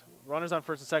walks. Runners on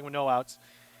first and second with no outs.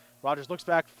 Rogers looks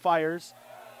back, fires,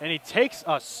 and he takes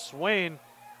a swing.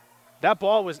 That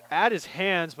ball was at his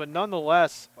hands, but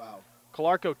nonetheless, Wow.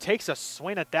 Collardo takes a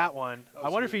swing at that one. I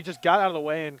wonder if he just got out of the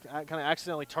way and kind of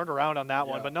accidentally turned around on that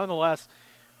one. But nonetheless,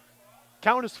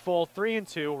 count is full,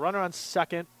 3-2. Runner on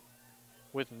second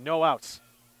with no outs.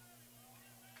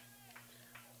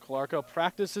 Collardo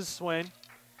practices swing.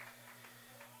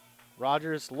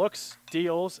 Rogers looks,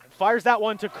 deals, fires that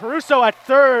one to Caruso at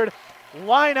third.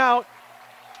 Line out.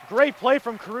 Great play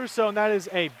from Caruso, and that is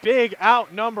a big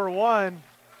out, number 1.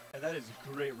 And that is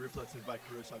great reflexes by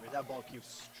Caruso. I mean, that ball came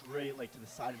straight like to the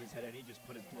side of his head, and he just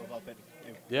put his glove up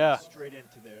and straight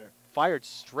into there. Fired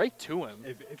straight to him.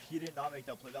 If he did not make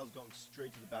that play, that was going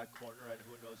straight to the back corner, and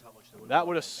who knows how much that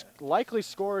would have likely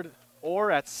scored or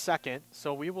at second.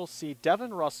 So we will see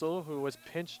Devin Russell, who was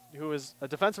a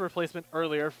defensive replacement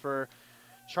earlier for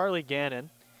Charlie Gannon.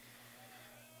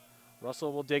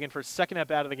 Russell will dig in for his second at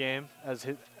bat of the game as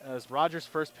Rogers'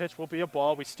 first pitch will be a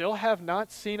ball. We still have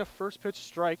not seen a first pitch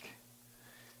strike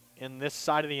in this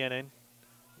side of the inning.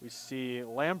 We see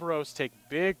Lambros take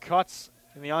big cuts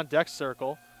in the on-deck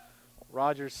circle.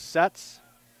 Rogers sets,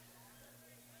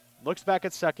 looks back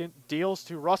at second, deals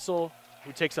to Russell,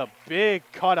 who takes a big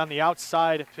cut on the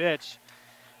outside pitch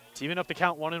to even up the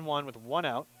count 1-1 with 1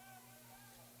 out.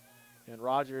 And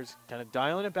Rogers kind of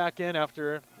dialing it back in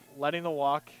after letting the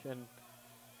walk and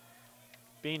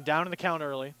being down in the count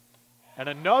early. And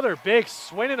another big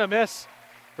swing and a miss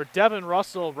for Devin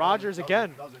Russell. Rogers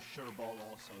again. That was a sure ball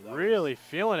also. Really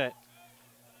feeling it.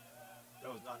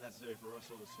 That was not necessary for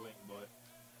Russell to swing, but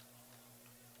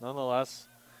nonetheless,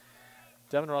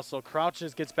 Devin Russell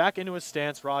crouches, gets back into his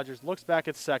stance. Rogers looks back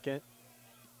at second,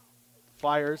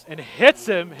 fires, and hits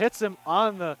him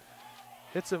on the,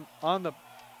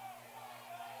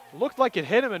 looked like it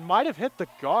hit him and might have hit the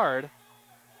guard.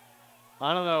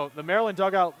 I don't know. The Maryland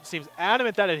dugout seems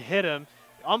adamant that it hit him.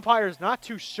 The umpire's not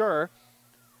too sure.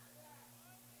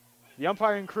 The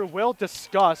umpiring crew will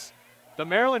discuss. The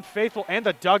Maryland faithful and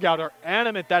the dugout are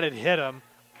adamant that it hit him.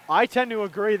 I tend to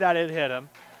agree that it hit him.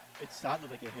 It sounded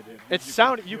like it hit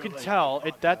him. You could tell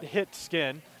that hit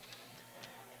skin.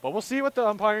 But we'll see what the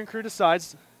umpiring crew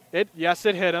decides. Yes,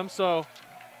 it hit him. So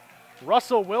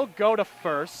Russell will go to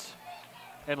first,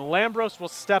 and Lambros will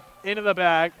step into the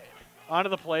bag, onto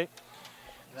the plate.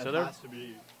 That has to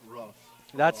be rough.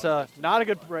 That's not a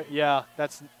good break. Yeah,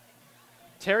 that's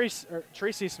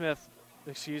Tracy Smith,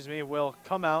 will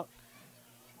come out,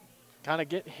 kind of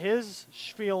get his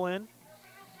spiel in.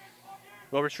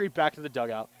 We'll retreat back to the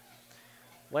dugout.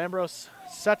 Lambros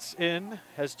sets in,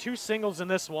 has 2 singles in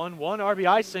this one, 1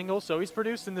 RBI single, so he's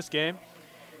produced in this game.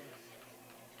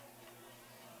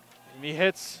 And he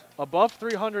hits above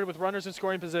 300 with runners in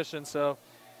scoring position, so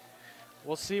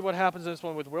we'll see what happens in this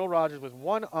one with Will Rogers with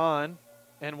 1 on.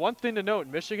 And one thing to note,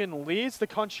 Michigan leads the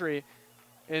country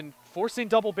in forcing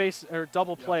double plays,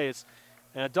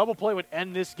 and a double play would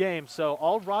end this game. So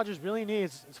all Rogers really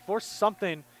needs is force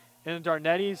something in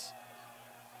Darnetti's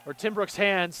or Tim Brooks'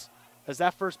 hands, as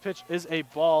that first pitch is a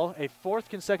ball, a 4th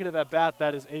consecutive at bat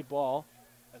that is a ball.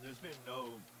 And there's been no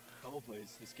double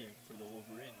plays this game for the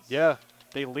Wolverines. Yeah,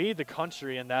 they lead the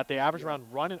country in that. They average around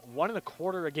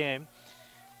 1.25 a game.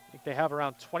 I think they have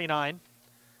around 29.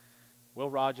 Will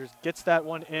Rogers gets that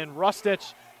one in.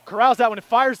 Rustich corrals that one and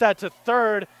fires that to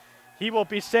third. He will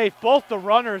be safe. Both the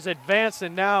runners advance,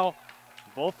 and now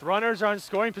both runners are in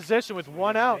scoring position with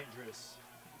 1 out.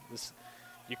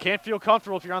 You can't feel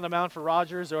comfortable if you're on the mound for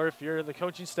Rogers or if you're the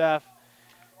coaching staff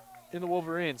in the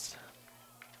Wolverines.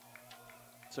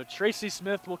 So Tracy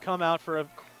Smith will come out for a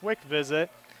quick visit.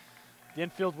 The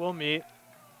infield will meet.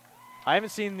 I haven't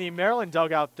seen the Maryland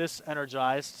dugout this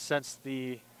energized since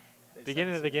the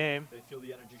beginning of the game. They feel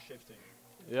the energy shifting.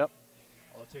 Yep.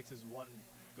 All it takes is one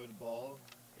good ball.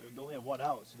 They only have one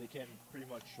out, so they can pretty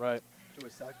much do a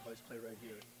sacrifice play right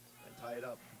here and tie it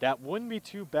up. That wouldn't be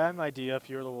too bad an idea if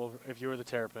you were the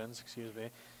Terrapins, excuse me.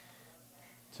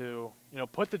 To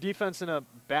put the defense in a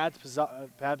bad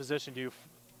position. Do you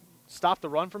stop the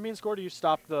run from being scored, or do you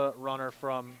stop the runner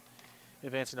from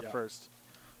advancing to first?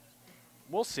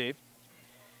 We'll see.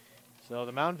 So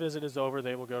the mound visit is over.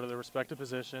 They will go to their respective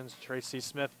positions. Tracy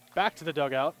Smith back to the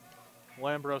dugout.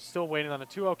 Lambro still waiting on a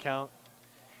 2-0 count.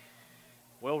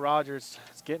 Will Rogers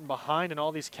is getting behind in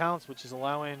all these counts, which is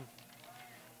allowing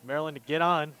Maryland to get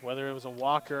on, whether it was a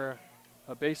walk or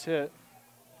a base hit.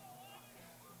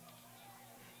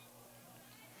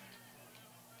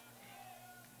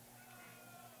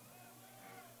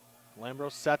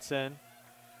 Lambro sets in.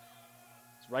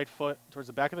 His right foot towards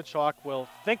the back of the chalk. Will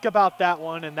think about that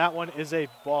one, and that one is a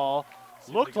ball.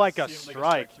 Looked like a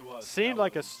strike. Seemed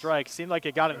like a strike. Seemed like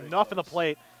it got enough in the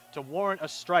plate to warrant a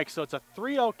strike. So it's a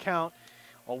 3-0 count.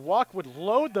 A walk would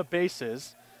load the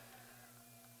bases.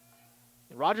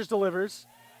 Rogers delivers,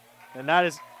 and that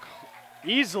is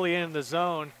easily in the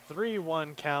zone.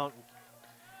 3-1 count.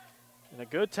 And a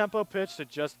good tempo pitch to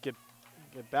just get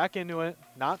back into it,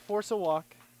 not force a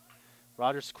walk.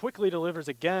 Rogers quickly delivers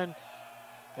again,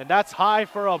 and that's high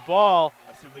for a ball.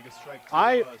 That seemed like a strike to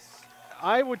us.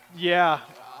 I would, yeah.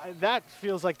 That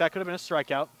feels like that could have been a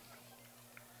strikeout.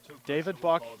 David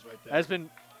Buck has been,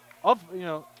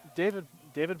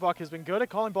 David Buck has been good at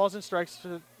calling balls and strikes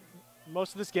for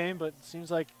most of this game, but it seems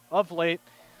like of late,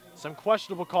 some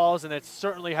questionable calls, and it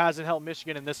certainly hasn't helped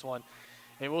Michigan in this one.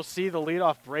 And we'll see the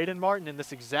leadoff Braden Martin, and this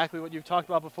is exactly what you've talked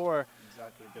about before.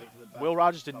 Exactly. Will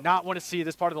Rogers did not want to see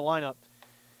this part of the lineup,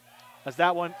 as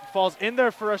that one falls in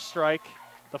there for a strike.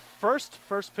 The first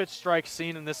pitch strike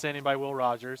seen in this inning by Will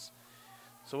Rogers.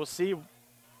 So we'll see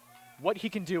what he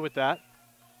can do with that.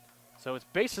 So it's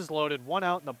bases loaded, 1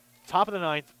 out in the top of the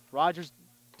 9th. Rogers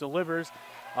delivers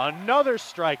another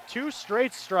strike, 2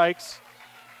 straight strikes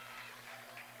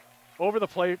over the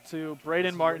plate to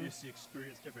Braden Martin. You see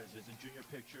experience difference. It's a junior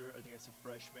pitcher. I think it's a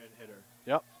freshman hitter.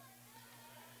 Yep.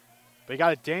 But you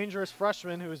got a dangerous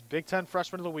freshman who is Big Ten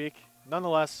Freshman of the Week.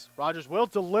 Nonetheless, Rogers will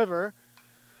deliver.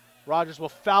 Rogers will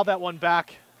foul that one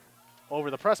back over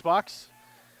the press box.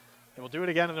 And we'll do it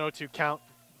again in an 0-2 count.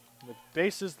 With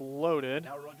bases loaded.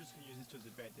 Now Rogers can use this to his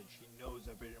advantage. He knows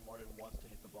that Braden Martin wants to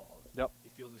hit the ball. Yep.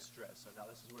 He feels the stress. So now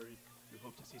this is where we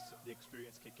hope to see the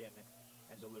experience kick in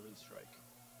and deliver the strike.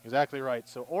 Exactly right.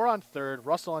 So Orr on third,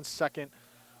 Russell on second,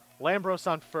 Lambros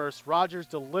on first. Rogers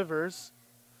delivers.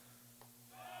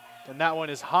 And that one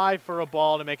is high for a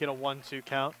ball to make it a 1-2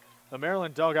 count. The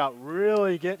Maryland dugout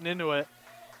really getting into it.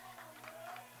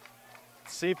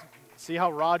 See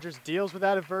how Rogers deals with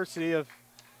that adversity of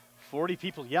 40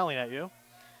 people yelling at you.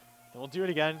 And we'll do it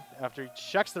again after he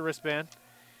checks the wristband.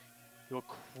 He will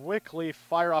quickly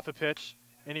fire off a pitch,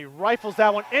 and he rifles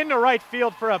that one into right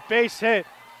field for a base hit.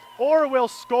 Orr will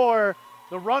score.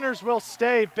 The runners will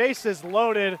stay. Bases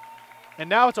loaded. And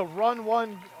now it's a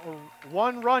one-run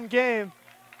game.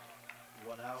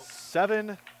 1 out.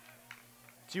 7-8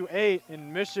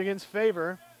 in Michigan's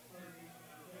favor.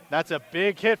 That's a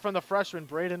big hit from the freshman,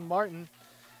 Braden Martin.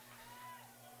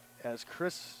 As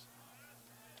Chris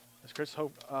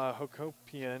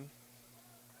Hokopian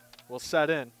will set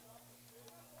in.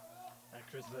 And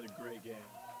Chris has had a great game.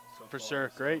 For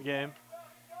sure, great game.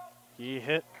 He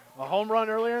hit a home run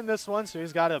earlier in this one, so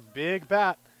he's got a big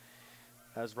bat.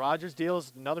 As Rogers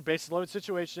deals another bases loaded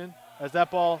situation, as that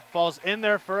ball falls in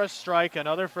there for a strike,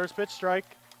 another first pitch strike.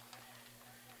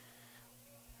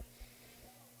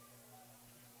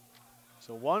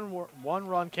 So one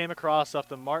run came across off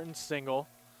the Martin single.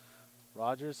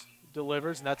 Rogers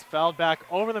delivers, and that's fouled back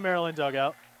over the Maryland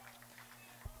dugout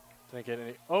to make it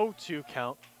an 0-2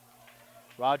 count.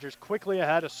 Rogers quickly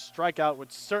ahead. A strikeout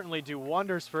would certainly do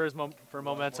wonders for his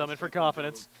momentum and for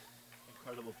confidence.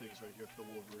 Incredible things right here for the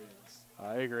Wolverines.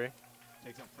 I agree.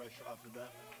 Take some pressure off of them.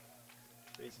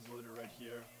 Bases loaded right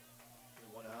here.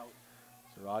 1 out.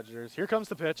 So Rogers, here comes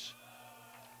the pitch.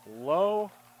 Low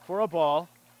for a ball.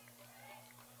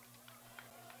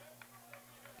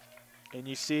 And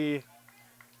you see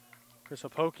Chris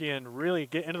Hopokian really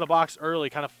get into the box early,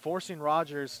 kind of forcing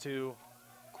Rogers to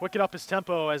quicken up his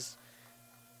tempo as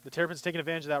the Terrapins taking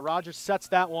advantage of that. Rogers sets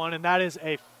that one, and that is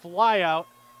a fly out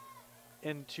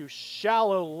into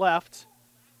shallow left.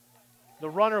 The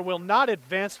runner will not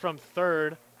advance from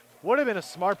third. Would have been a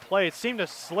smart play. It seemed to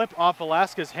slip off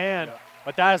Alaska's hand,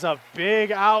 but that is a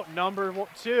big out, number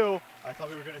 2. I thought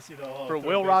we were going to see the for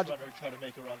Will Rogers try to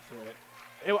make a run for it.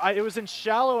 It was in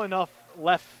shallow enough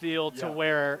left field to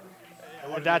where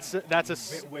That's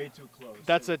way too close.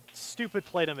 That's a stupid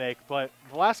play to make, but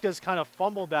Velasquez kind of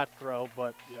fumbled that throw,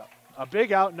 but yeah. a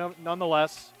big out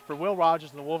nonetheless for Will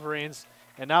Rogers and the Wolverines,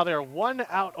 and now they're 1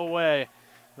 out away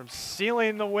from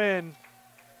sealing the win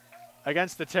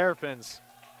against the Terrapins.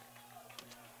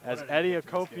 As Eddie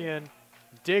Akopian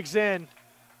digs in,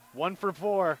 1 for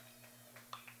 4,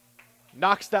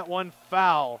 knocks that one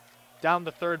foul down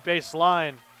the third base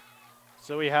line.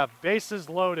 So we have bases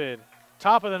loaded,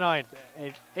 top of the ninth,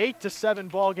 an 8-7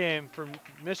 ball game for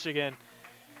Michigan.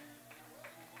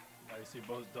 Now you see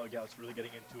both dugouts really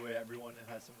getting into it. Everyone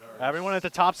has some nerves. Everyone at the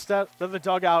top step of the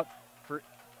dugout for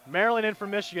Maryland and for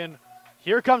Michigan.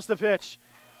 Here comes the pitch.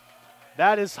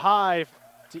 That is high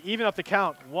to even up the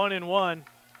count, 1-1.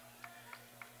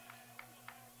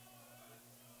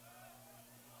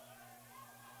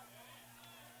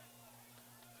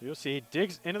 You'll see he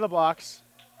digs into the box.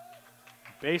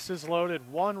 Bases loaded,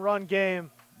 1-run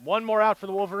game. 1 more out for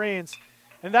the Wolverines.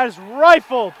 And that is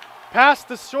rifled past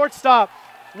the shortstop.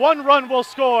 1 run will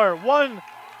score. 1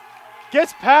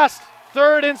 gets past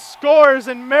third and scores,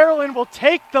 and Maryland will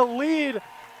take the lead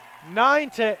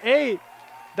 9-8.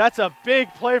 That's a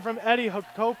big play from Eddie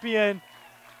Hakopian.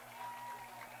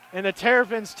 And the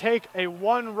Terrapins take a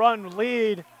 1-run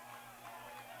lead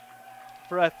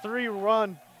for a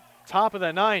 3-run top of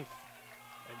the ninth.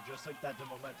 And just like that, the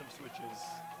momentum switches.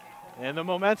 And the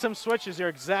momentum switches, you're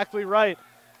exactly right.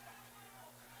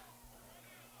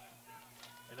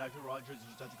 And after Rogers, you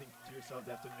just have to think to yourself,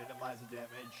 they have to minimize the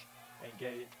damage and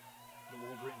get the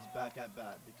Wolverines back at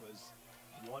bat, because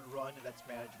 1 run, that's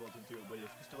manageable to do. But if you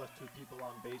still have 2 people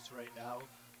on base right now,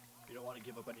 you don't want to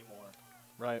give up anymore.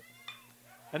 Right.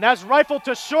 And that's rifled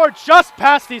to short, just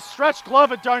past the stretch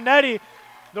glove of Darnetti.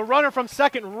 The runner from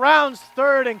second rounds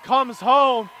third and comes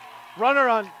home. Runner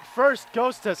on first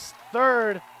goes to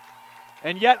third.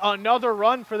 And yet another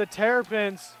run for the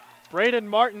Terrapins. Braden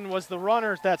Martin was the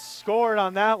runner that scored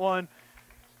on that one.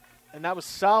 And that was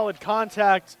solid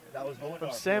contact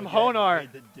from Sam Honar.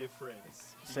 Made the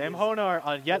difference. Sam Honar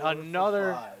on yet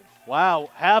another. 5. Wow,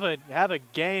 have a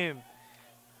game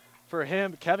for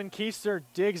him. Kevin Keister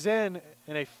digs in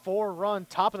a 4-run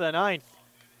top of the ninth.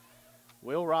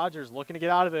 Will Rogers looking to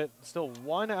get out of it. Still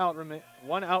 1 out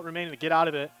remaining to get out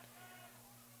of it.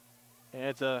 And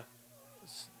it's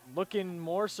looking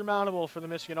more surmountable for the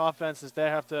Michigan offense as they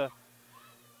have to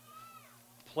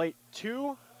plate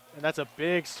 2. And that's a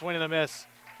big swing and a miss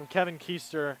from Kevin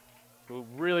Keister, who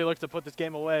really looked to put this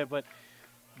game away. But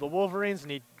the Wolverines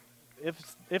need,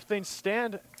 if things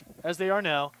stand as they are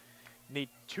now, need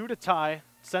 2 to tie,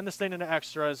 send this thing into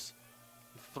extras,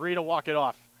 3 to walk it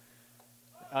off.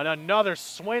 And another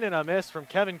swing and a miss from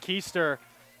Kevin Keister.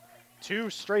 2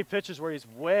 straight pitches where he's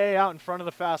way out in front of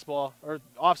the fastball, or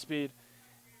off speed.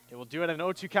 It will do it at an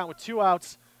 0-2 count with 2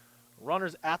 outs.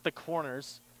 Runners at the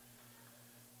corners.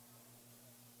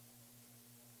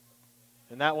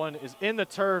 And that one is in the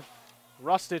turf.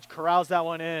 Rustage corrals that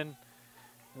one in. And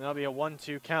that'll be a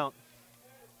 1-2 count.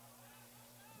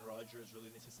 Rogers really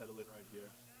needs to settle in right here.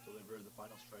 Deliver the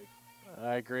final strike.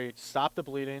 I agree. Stop the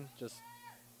bleeding. Just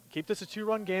keep this a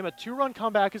 2-run game. A 2-run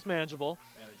comeback is manageable.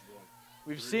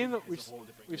 We've seen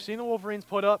the Wolverines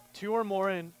put up 2 or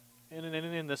more in an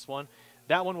inning in this one.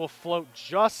 That one will float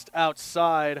just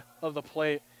outside of the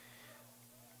plate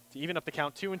to even up the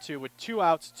count 2-2 with 2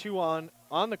 outs, 2 on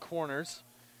the corners.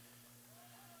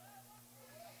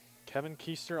 Kevin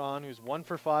Keister on, who's 1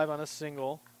 for 5 on a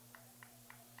single.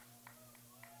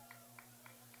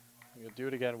 We'll do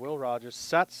it again. Will Rogers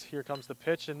sets. Here comes the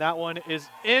pitch, and that one is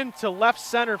into left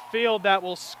center field. That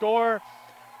will score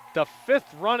the 5th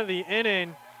run of the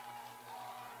inning.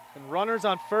 And runners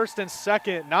on first and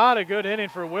second. Not a good inning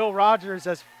for Will Rogers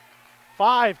as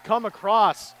 5 come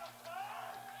across.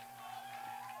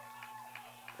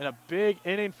 And a big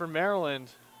inning for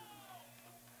Maryland.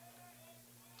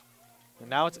 And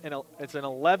now it's an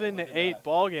 11-8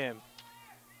 ball game.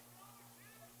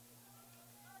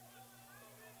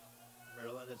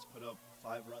 Maryland has put up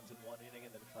 5 runs in 1 inning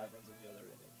and then 5 runs in the other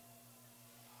inning.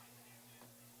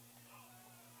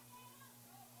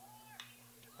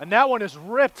 And that one is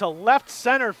ripped to left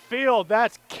center field.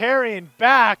 That's carrying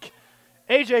back.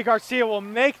 A.J. Garcia will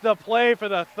make the play for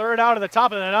the 3rd out of the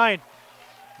top of the 9th.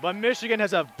 But Michigan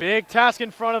has a big task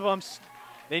in front of them.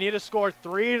 They need to score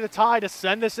 3 to tie to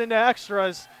send this into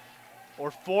extras, or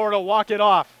 4 to walk it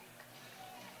off.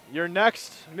 Your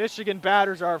next Michigan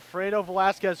batters are Fredo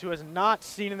Velasquez, who has not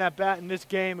seen in that bat in this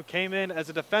game, who came in as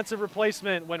a defensive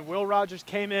replacement when Will Rogers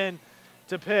came in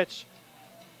to pitch.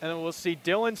 And then we'll see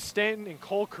Dylan Stanton and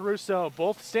Cole Caruso.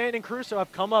 Both Stanton and Caruso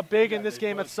have come up big in this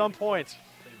game at some points.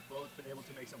 They've both been able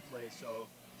to make some plays, so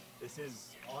This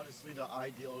is honestly the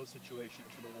ideal situation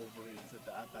for the Wolverines at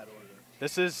that order.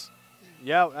 This is,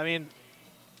 yeah, I mean,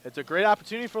 it's a great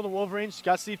opportunity for the Wolverines.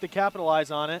 Got to see if they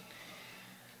capitalize on it.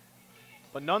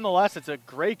 But nonetheless, it's a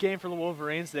great game for the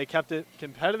Wolverines. They kept it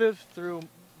competitive through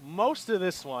most of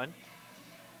this one.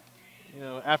 You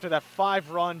know, after that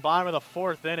 5-run bottom of the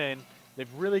 4th inning,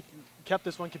 they've really kept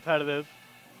this one competitive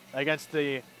against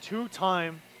the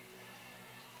 2-time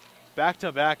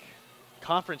back-to-back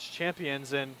conference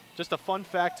champions. And just a fun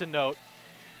fact to note,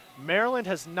 Maryland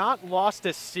has not lost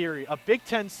a series, a Big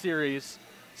Ten series,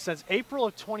 since April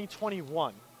of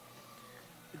 2021.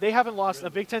 They haven't lost a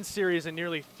Big Ten series in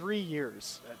nearly 3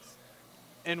 years.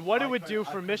 And what it would do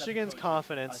for Michigan's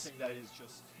confidence. I think that is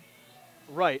just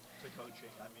right. The coaching.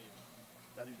 I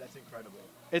mean, that's incredible.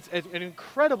 It's an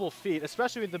incredible feat,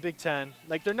 especially with the Big Ten.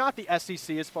 Like, they're not the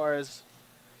SEC as far as,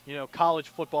 you know, college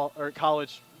football or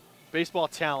college baseball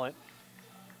talent.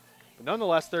 But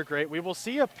nonetheless, they're great. We will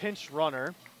see a pinch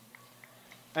runner.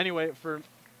 Anyway,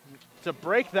 to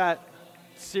break that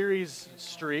series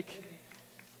streak,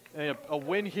 a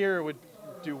win here would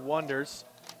do wonders.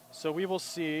 So we will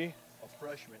see a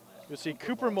freshman. You'll see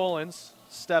Cooper Mullins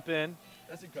step in.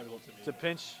 That's incredible to me. To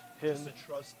pinch him. Just the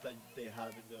trust that they have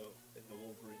in the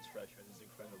Wolverines freshman is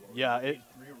incredible. Yeah, you need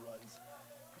 3 runs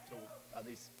to at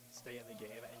least stay in the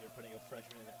game, and you're putting a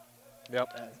freshman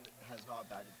that has not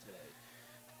batted today.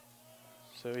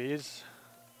 So he's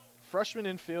freshman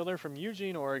infielder from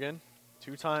Eugene, Oregon.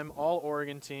 2-time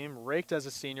All-Oregon team, raked as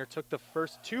a senior, took the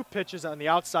first 2 pitches on the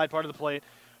outside part of the plate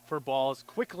for balls,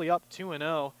 quickly up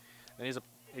 2-0, and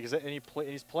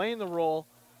he's playing the role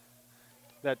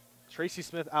that Tracy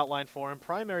Smith outlined for him,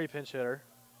 primary pinch hitter.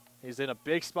 He's in a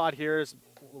big spot here as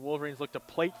the Wolverines look to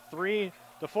plate 3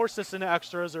 to force this into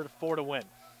extras or to 4 to win.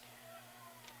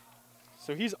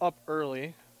 So he's up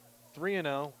early,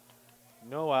 3-0,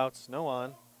 no outs, no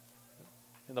on,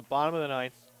 in the bottom of the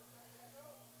 9th.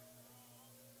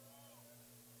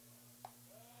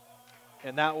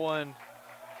 And that one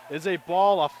is a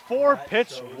ball, a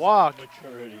 4-pitch walk.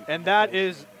 And that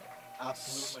is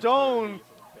stone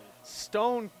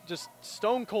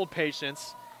cold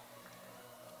patience.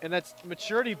 And that's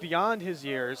maturity beyond his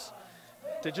years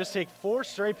to just take 4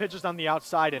 straight pitches on the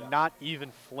outside and not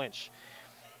even flinch.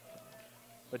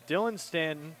 But Dylan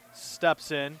Stanton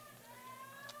steps in.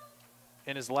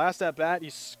 In his last at-bat, he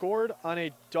scored on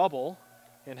a double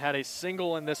and had a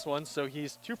single in this one, so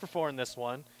he's 2 for 4 in this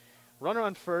one. Runner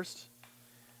on first,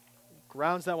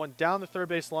 grounds that one down the third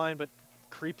base line, but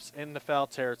creeps in the foul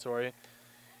territory.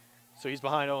 So he's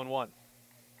behind 0-1.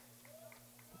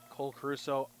 Cole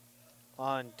Caruso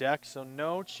on deck, so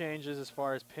no changes as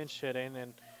far as pinch hitting,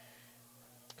 and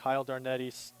Kyle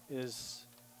Darnetti is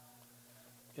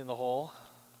in the hole.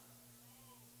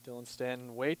 Dylan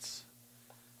Stanton waits,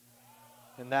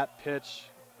 and that pitch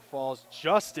falls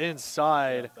just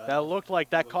inside. That looked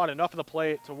like that caught enough of the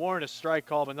plate to warrant a strike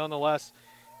call, but nonetheless,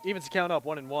 evens the count up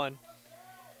 1-1.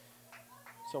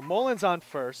 So Mullins on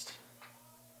first.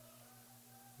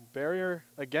 Barrier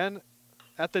again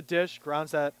at the dish,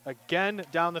 grounds that again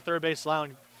down the third base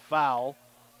line, foul.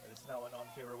 It's now an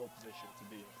unfavorable position to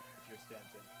be if you're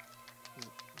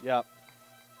Stanton. Yep.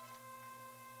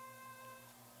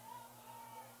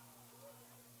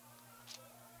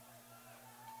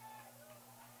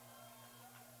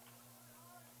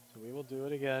 We will do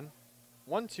it again.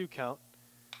 1-2 count.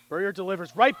 Burrier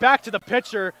delivers right back to the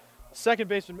pitcher. Second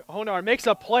baseman Honar makes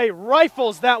a play,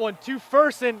 rifles that one to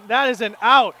first, and that is an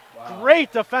out. Wow.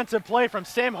 Great defensive play from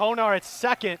Sam Honar at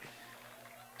second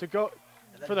to go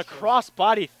for the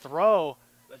cross-body throw.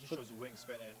 That just shows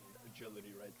wingspan and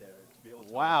agility right there. To be able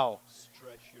to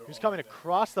stretch your He's coming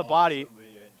across the body. And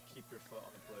keep your foot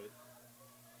on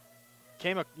the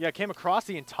plate. Came across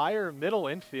the entire middle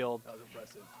infield. That was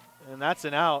impressive. And that's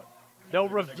an out. They'll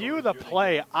review the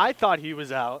play. I thought he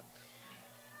was out.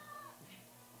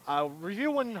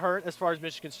 Review wouldn't hurt as far as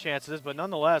Michigan's chances, but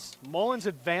nonetheless, Mullins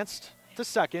advanced to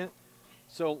second.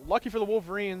 So lucky for the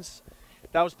Wolverines,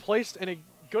 that was placed in a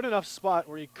good enough spot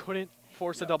where he couldn't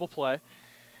force a double play.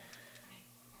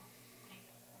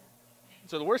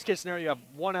 So the worst case scenario, you have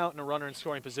 1 out and a runner in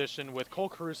scoring position with Cole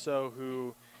Caruso,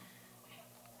 who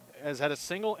has had a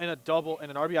single and a double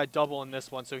and an RBI double in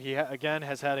this one. So he, again,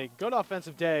 has had a good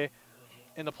offensive day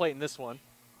in the plate in this one.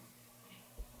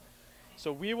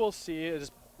 So we will see it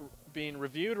is being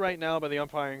reviewed right now by the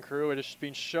umpiring crew. It is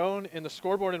being shown in the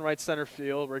scoreboard in right center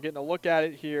field. We're getting a look at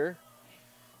it here.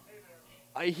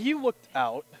 He looked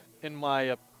out, in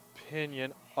my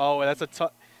opinion. Oh, that's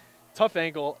a tough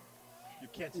angle. You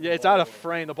can't see it's out of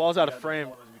frame. The ball's out of frame.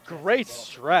 Great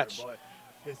stretch.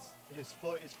 His his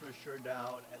foot is for sure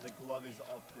down, and the glove is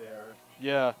up there.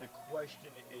 Yeah. The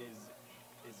question is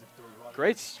if the runner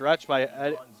Great stretch by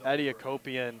Eddie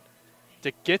Akopian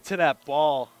to get to that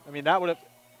ball. I mean, that would have,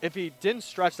 if he didn't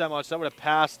stretch that much, that would have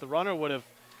passed. The runner would have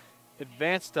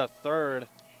advanced to third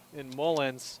in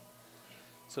Mullins.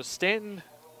 So Stanton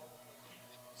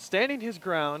standing his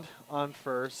ground on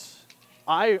first.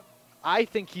 I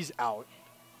think he's out.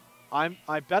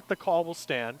 I bet the call will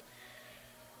stand.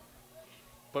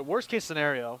 But worst case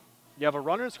scenario, you have a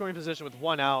runner in scoring position with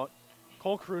one out,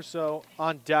 Cole Caruso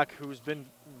on deck, who's been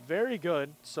very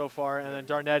good so far, and then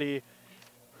Darnetti,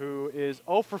 who is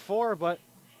 0 for 4, but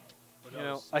you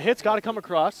know, a hit's got to come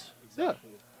across. Exactly.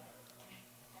 Yeah.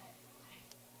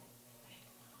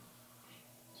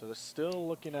 So they're still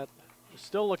looking at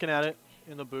it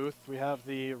in the booth. We have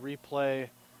the replay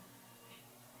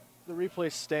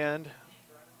stand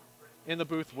in the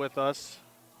booth with us.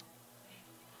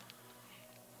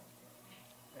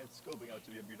 It's scoping out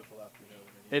to be a beautiful afternoon.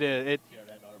 It is. Here in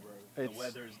Ann Arbor. The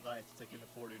weather's nice, it's taking to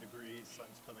 40 degrees,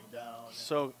 sun's coming down.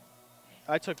 So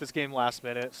I took this game last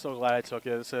minute. So glad I took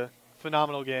it. It's a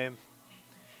phenomenal game.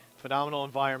 Phenomenal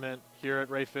environment here at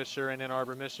Ray Fisher in Ann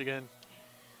Arbor, Michigan.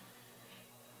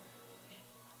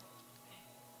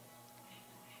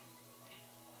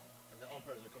 And the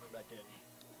umpires are coming back in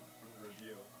for the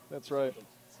review. That's right.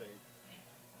 Say.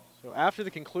 So after the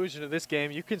conclusion of this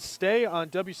game, you can stay on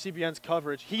WCBN's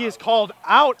coverage. He is called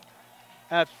out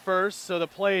at first, so the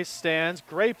play stands.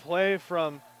 Great play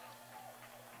from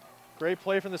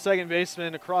the second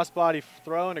baseman, a cross-body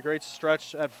throw and a great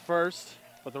stretch at first.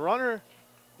 But the runner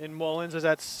in Mullins is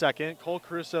at second. Cole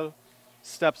Caruso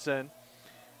steps in.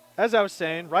 As I was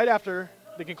saying, right after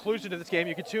the conclusion of this game,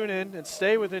 you can tune in and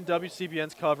stay within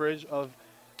WCBN's coverage of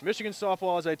Michigan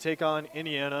softball as I take on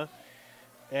Indiana,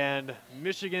 and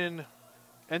Michigan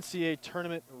NCAA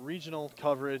tournament regional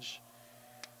coverage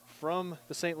from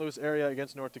the St. Louis area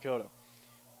against North Dakota.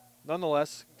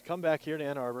 Nonetheless, come back here to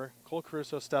Ann Arbor. Cole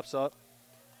Caruso steps up.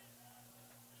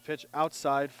 Pitch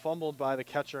outside, fumbled by the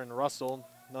catcher and Russell.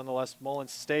 Nonetheless,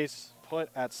 Mullins stays put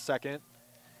at second.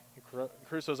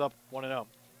 Caruso's up 1-0.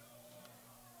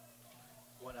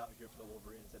 One out here for the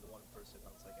Wolverines and one person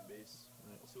on second base.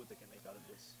 We'll see what they can make out of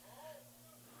this.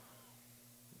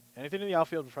 Anything in the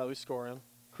outfield would probably score him.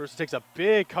 Caruso takes a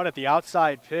big cut at the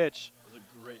outside pitch. It was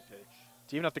a great pitch.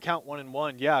 To even have to count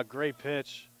 1-1. Yeah, great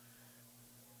pitch.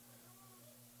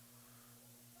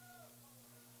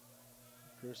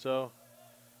 Caruso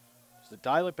just to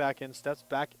dial it back in, steps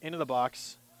back into the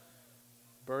box.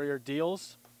 Burrier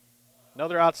deals.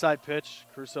 Another outside pitch.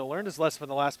 Caruso learned his lesson from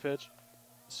the last pitch.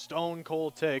 Stone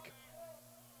cold take.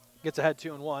 Gets ahead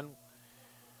 2-1.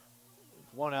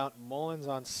 One out. Mullins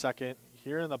on second.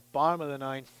 Here in the bottom of the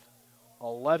ninth.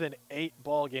 11-8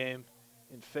 ball game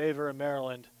in favor of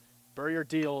Maryland. Burrier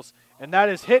deals. And that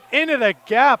is hit into the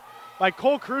gap by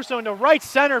Cole Caruso into right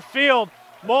center field.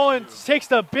 Mullins takes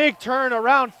the big turn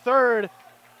around third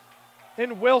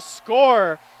and will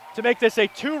score to make this a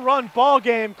 2-run ball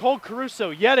game. Cole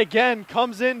Caruso yet again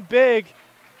comes in big.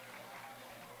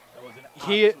 That was an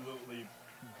absolutely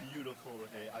beautiful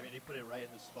hit. I mean, he put it right in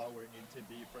the spot where it needed to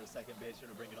be for a second baser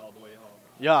to bring it all the way home.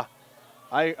 Yeah,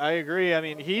 I agree. I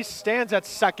mean, he stands at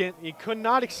second. He could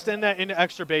not extend that into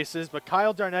extra bases, but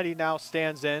Kyle Darnetti now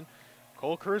stands in.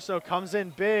 Cole Caruso comes in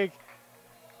big.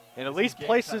 And at least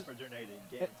places,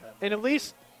 and at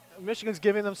least Michigan's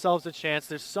giving themselves a chance.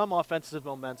 There's some offensive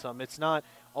momentum. It's not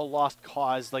a lost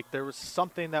cause. Like there was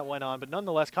something that went on, but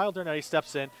nonetheless, Kyle Darnetti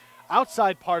steps in,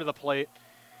 outside part of the plate.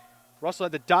 Russell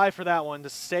had to dive for that one to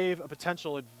save a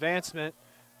potential advancement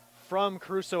from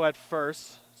Caruso at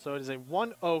first. So it is a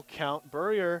 1-0 count.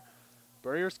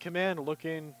 Burrier's command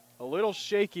looking a little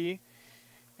shaky,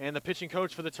 and the pitching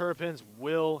coach for the Terrapins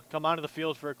will come onto the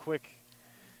field for a quick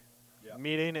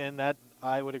meeting, and that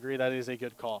I would agree that is a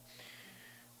good call.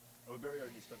 What Burrier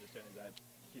needs to understand is that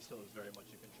he still is very much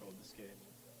in control of this game.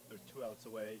 They're 2 outs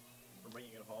away from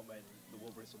bringing it home, and the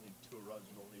Wolverines will need 2 runs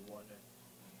with only one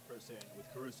person. With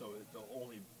Caruso, the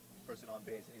only person on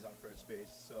base, and he's on first base.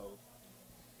 So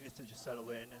he needs to just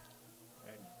settle in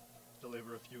and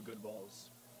deliver a few good balls.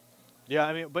 Yeah,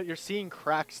 I mean, but you're seeing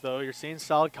cracks, though. You're seeing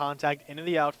solid contact into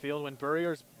the outfield when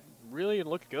Burrier's really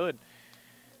looked good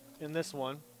in this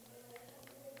one.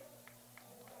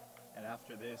 And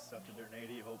after this, after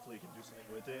Darnetti, hopefully he can do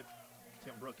something with it.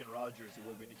 Tim Brook and Rogers, who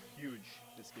will be huge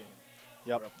this game.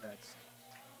 Yep. Are up next.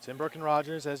 Tim Brook and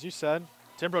Rogers, as you said.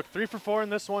 Tim Brook 3 for 4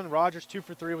 in this one. Rogers 2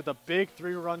 for 3 with a big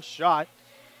 3-run shot.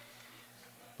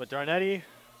 But Darnetti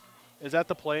is at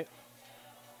the plate.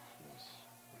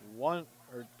 0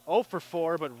 for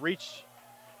 4, but reached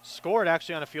scored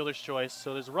actually on a fielder's choice.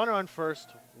 So there's a runner on first,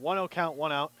 1-0 count,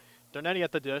 1 out. Darnetti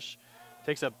at the dish.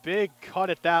 Takes a big cut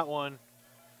at that one.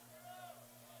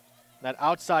 That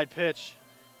outside pitch.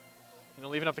 And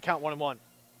leaving up the count 1-1.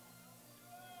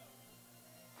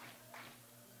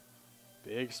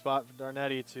 Big spot for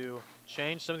Darnetti to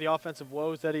change some of the offensive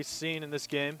woes that he's seen in this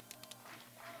game.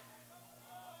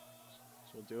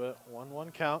 So we'll do it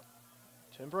 1-1 count.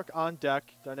 Timbrook on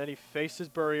deck. Darnetti faces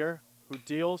Burrier, who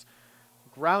deals,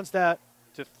 grounds that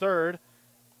to third,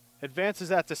 advances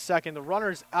that to second. The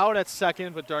runner's out at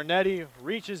second, but Darnetti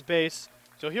reaches base,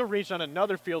 so he'll reach on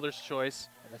another fielder's choice.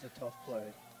 And that's a tough play.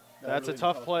 That's really a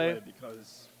tough play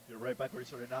because you're right back where you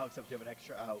started now, except you have an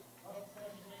extra out.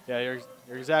 Yeah,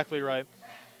 you're exactly right.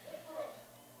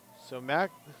 So Mac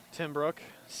Timbrook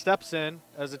steps in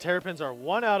as the Terrapins are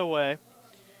 1 out away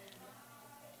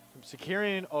from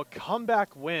securing a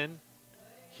comeback win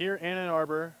here in Ann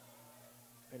Arbor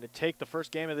and to take the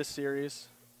first game of this series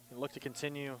and look to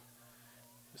continue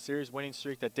the series winning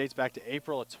streak that dates back to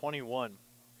April of 21.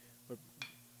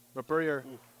 But Burrier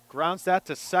grounds that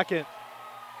to second.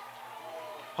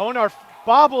 Honar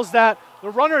bobbles that. The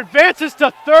runner advances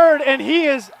to third, and he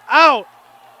is out.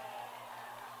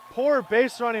 Poor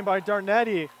base running by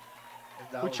Darnetti,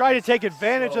 who tried to take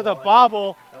advantage of the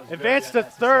bobble, advanced to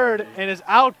third, and is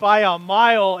out by a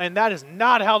mile, and that is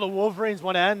not how the Wolverines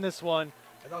want to end this one.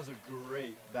 And that was a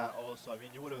great bat also. I mean,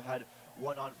 you would have had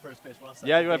one on first base, one on second base.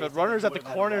 Yeah, you have had runners at the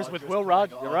corners with Will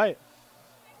Rod. You're right.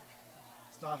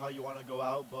 It's not how you want to go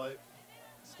out, but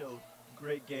still,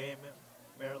 great game.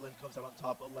 Maryland comes out on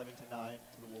top 11-9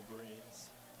 to the Wolverines.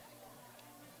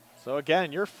 So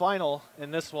again, your final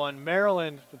in this one,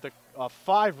 Maryland with a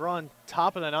 5-run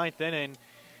top of the 9th inning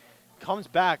comes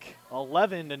back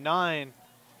 11-9.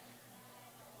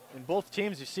 In both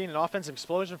teams, you've seen an offensive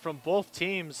explosion from both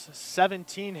teams.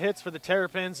 17 hits for the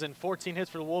Terrapins and 14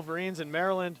 hits for the Wolverines. And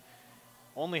Maryland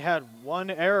only had 1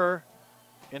 error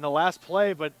in the last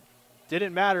play, but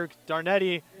didn't matter.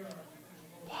 Darnetti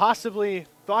possibly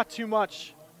thought too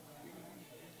much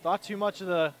of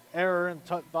the error and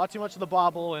thought too much of the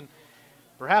bobble and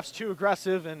perhaps too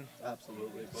aggressive, and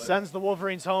absolutely sends the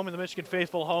Wolverines home and the Michigan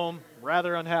faithful home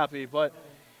rather unhappy. But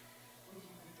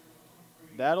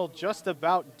that'll just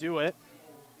about do it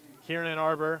here in Ann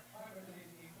Arbor.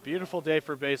 Beautiful day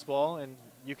for baseball, and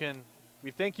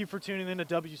we thank you for tuning in to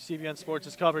WCBN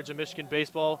Sports' coverage of Michigan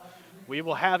baseball. We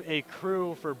will have a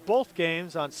crew for both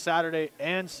games on Saturday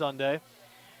and Sunday.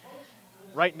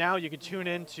 Right now, you can tune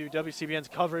in to WCBN's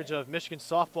coverage of Michigan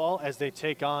softball as they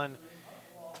take on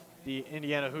the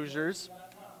Indiana Hoosiers.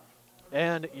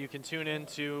 And you can tune in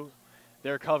to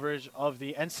their coverage of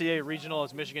the NCAA Regional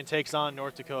as Michigan takes on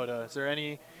North Dakota. Is there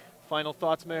any final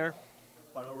thoughts, Mayor?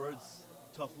 Final words,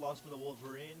 tough loss for the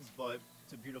Wolverines, but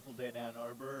it's a beautiful day in Ann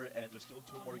Arbor, and there's still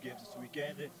 2 more games this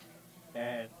weekend.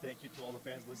 And thank you to all the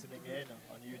fans listening in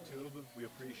on YouTube. We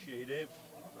appreciate it,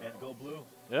 and go blue.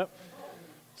 Yep.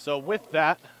 So with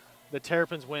that, the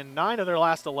Terrapins win 9 of their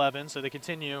last 11, so they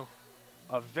continue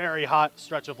a very hot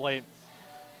stretch of late.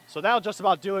 So that'll just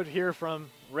about do it here from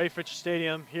Ray Fitch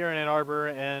Stadium here in Ann Arbor,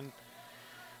 and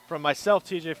from myself,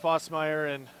 TJ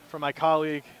Fossmeyer, and from my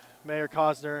colleague, Mayor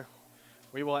Cosner,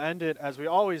 we will end it as we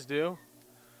always do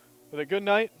with a good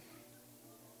night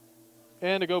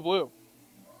and a go blue.